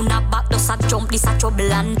round a back, just a jump, this a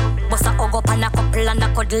trouble and bust a hug up and a couple and a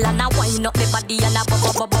cuddle and a wine up me body and a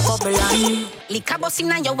bubble and lick a bus in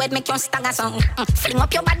your head, make you stagger song. Fling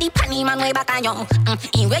up your body, panny man way back on you.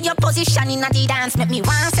 In where your position in the dance, make me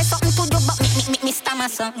want say something to you, but me stammer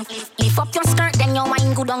song. Lift up your skirt, then your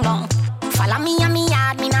wine good on. Follow me and me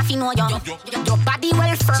yard, me nothing know you. Your body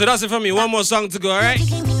well firm. So that's it for me. One more song to go, alright?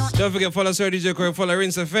 Don't forget follow Sir DJ Corey, follow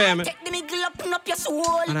Rinse FM.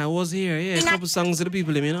 And I was here, yeah. A couple songs to the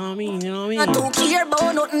people, you know what I mean? Not too care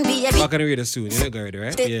about nothing, baby. I'm gonna read it soon, you know, already,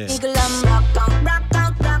 right? Yeah.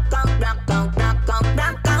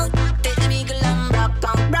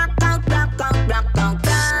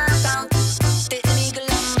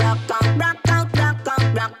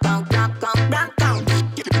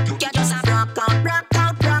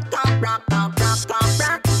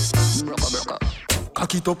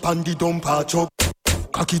 Cock it up and the dumper chop.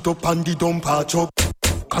 Cock it up and the dumper chop.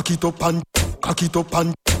 Cock it up and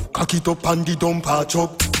the dumper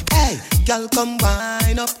chop. Hey, girl, come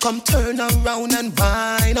wind up, come turn around and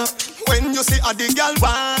wind up. When you see a the girl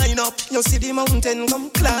wind up, you see the mountain come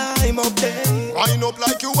climb up there. Wind up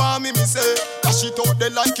like you want me say. Dash it out there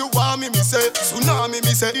like you want me say. Tsunami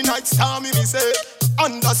me say, the night star me say.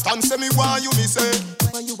 Understand, say me why you me say.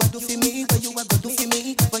 What you a do for me? What you a go do for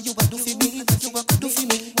me? What you a do for me? What you a go do for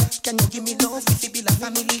me? Can you give me love if it be like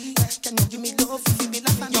family? Can you give me love if it be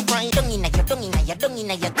like family? Your grind, dung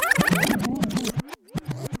inna your.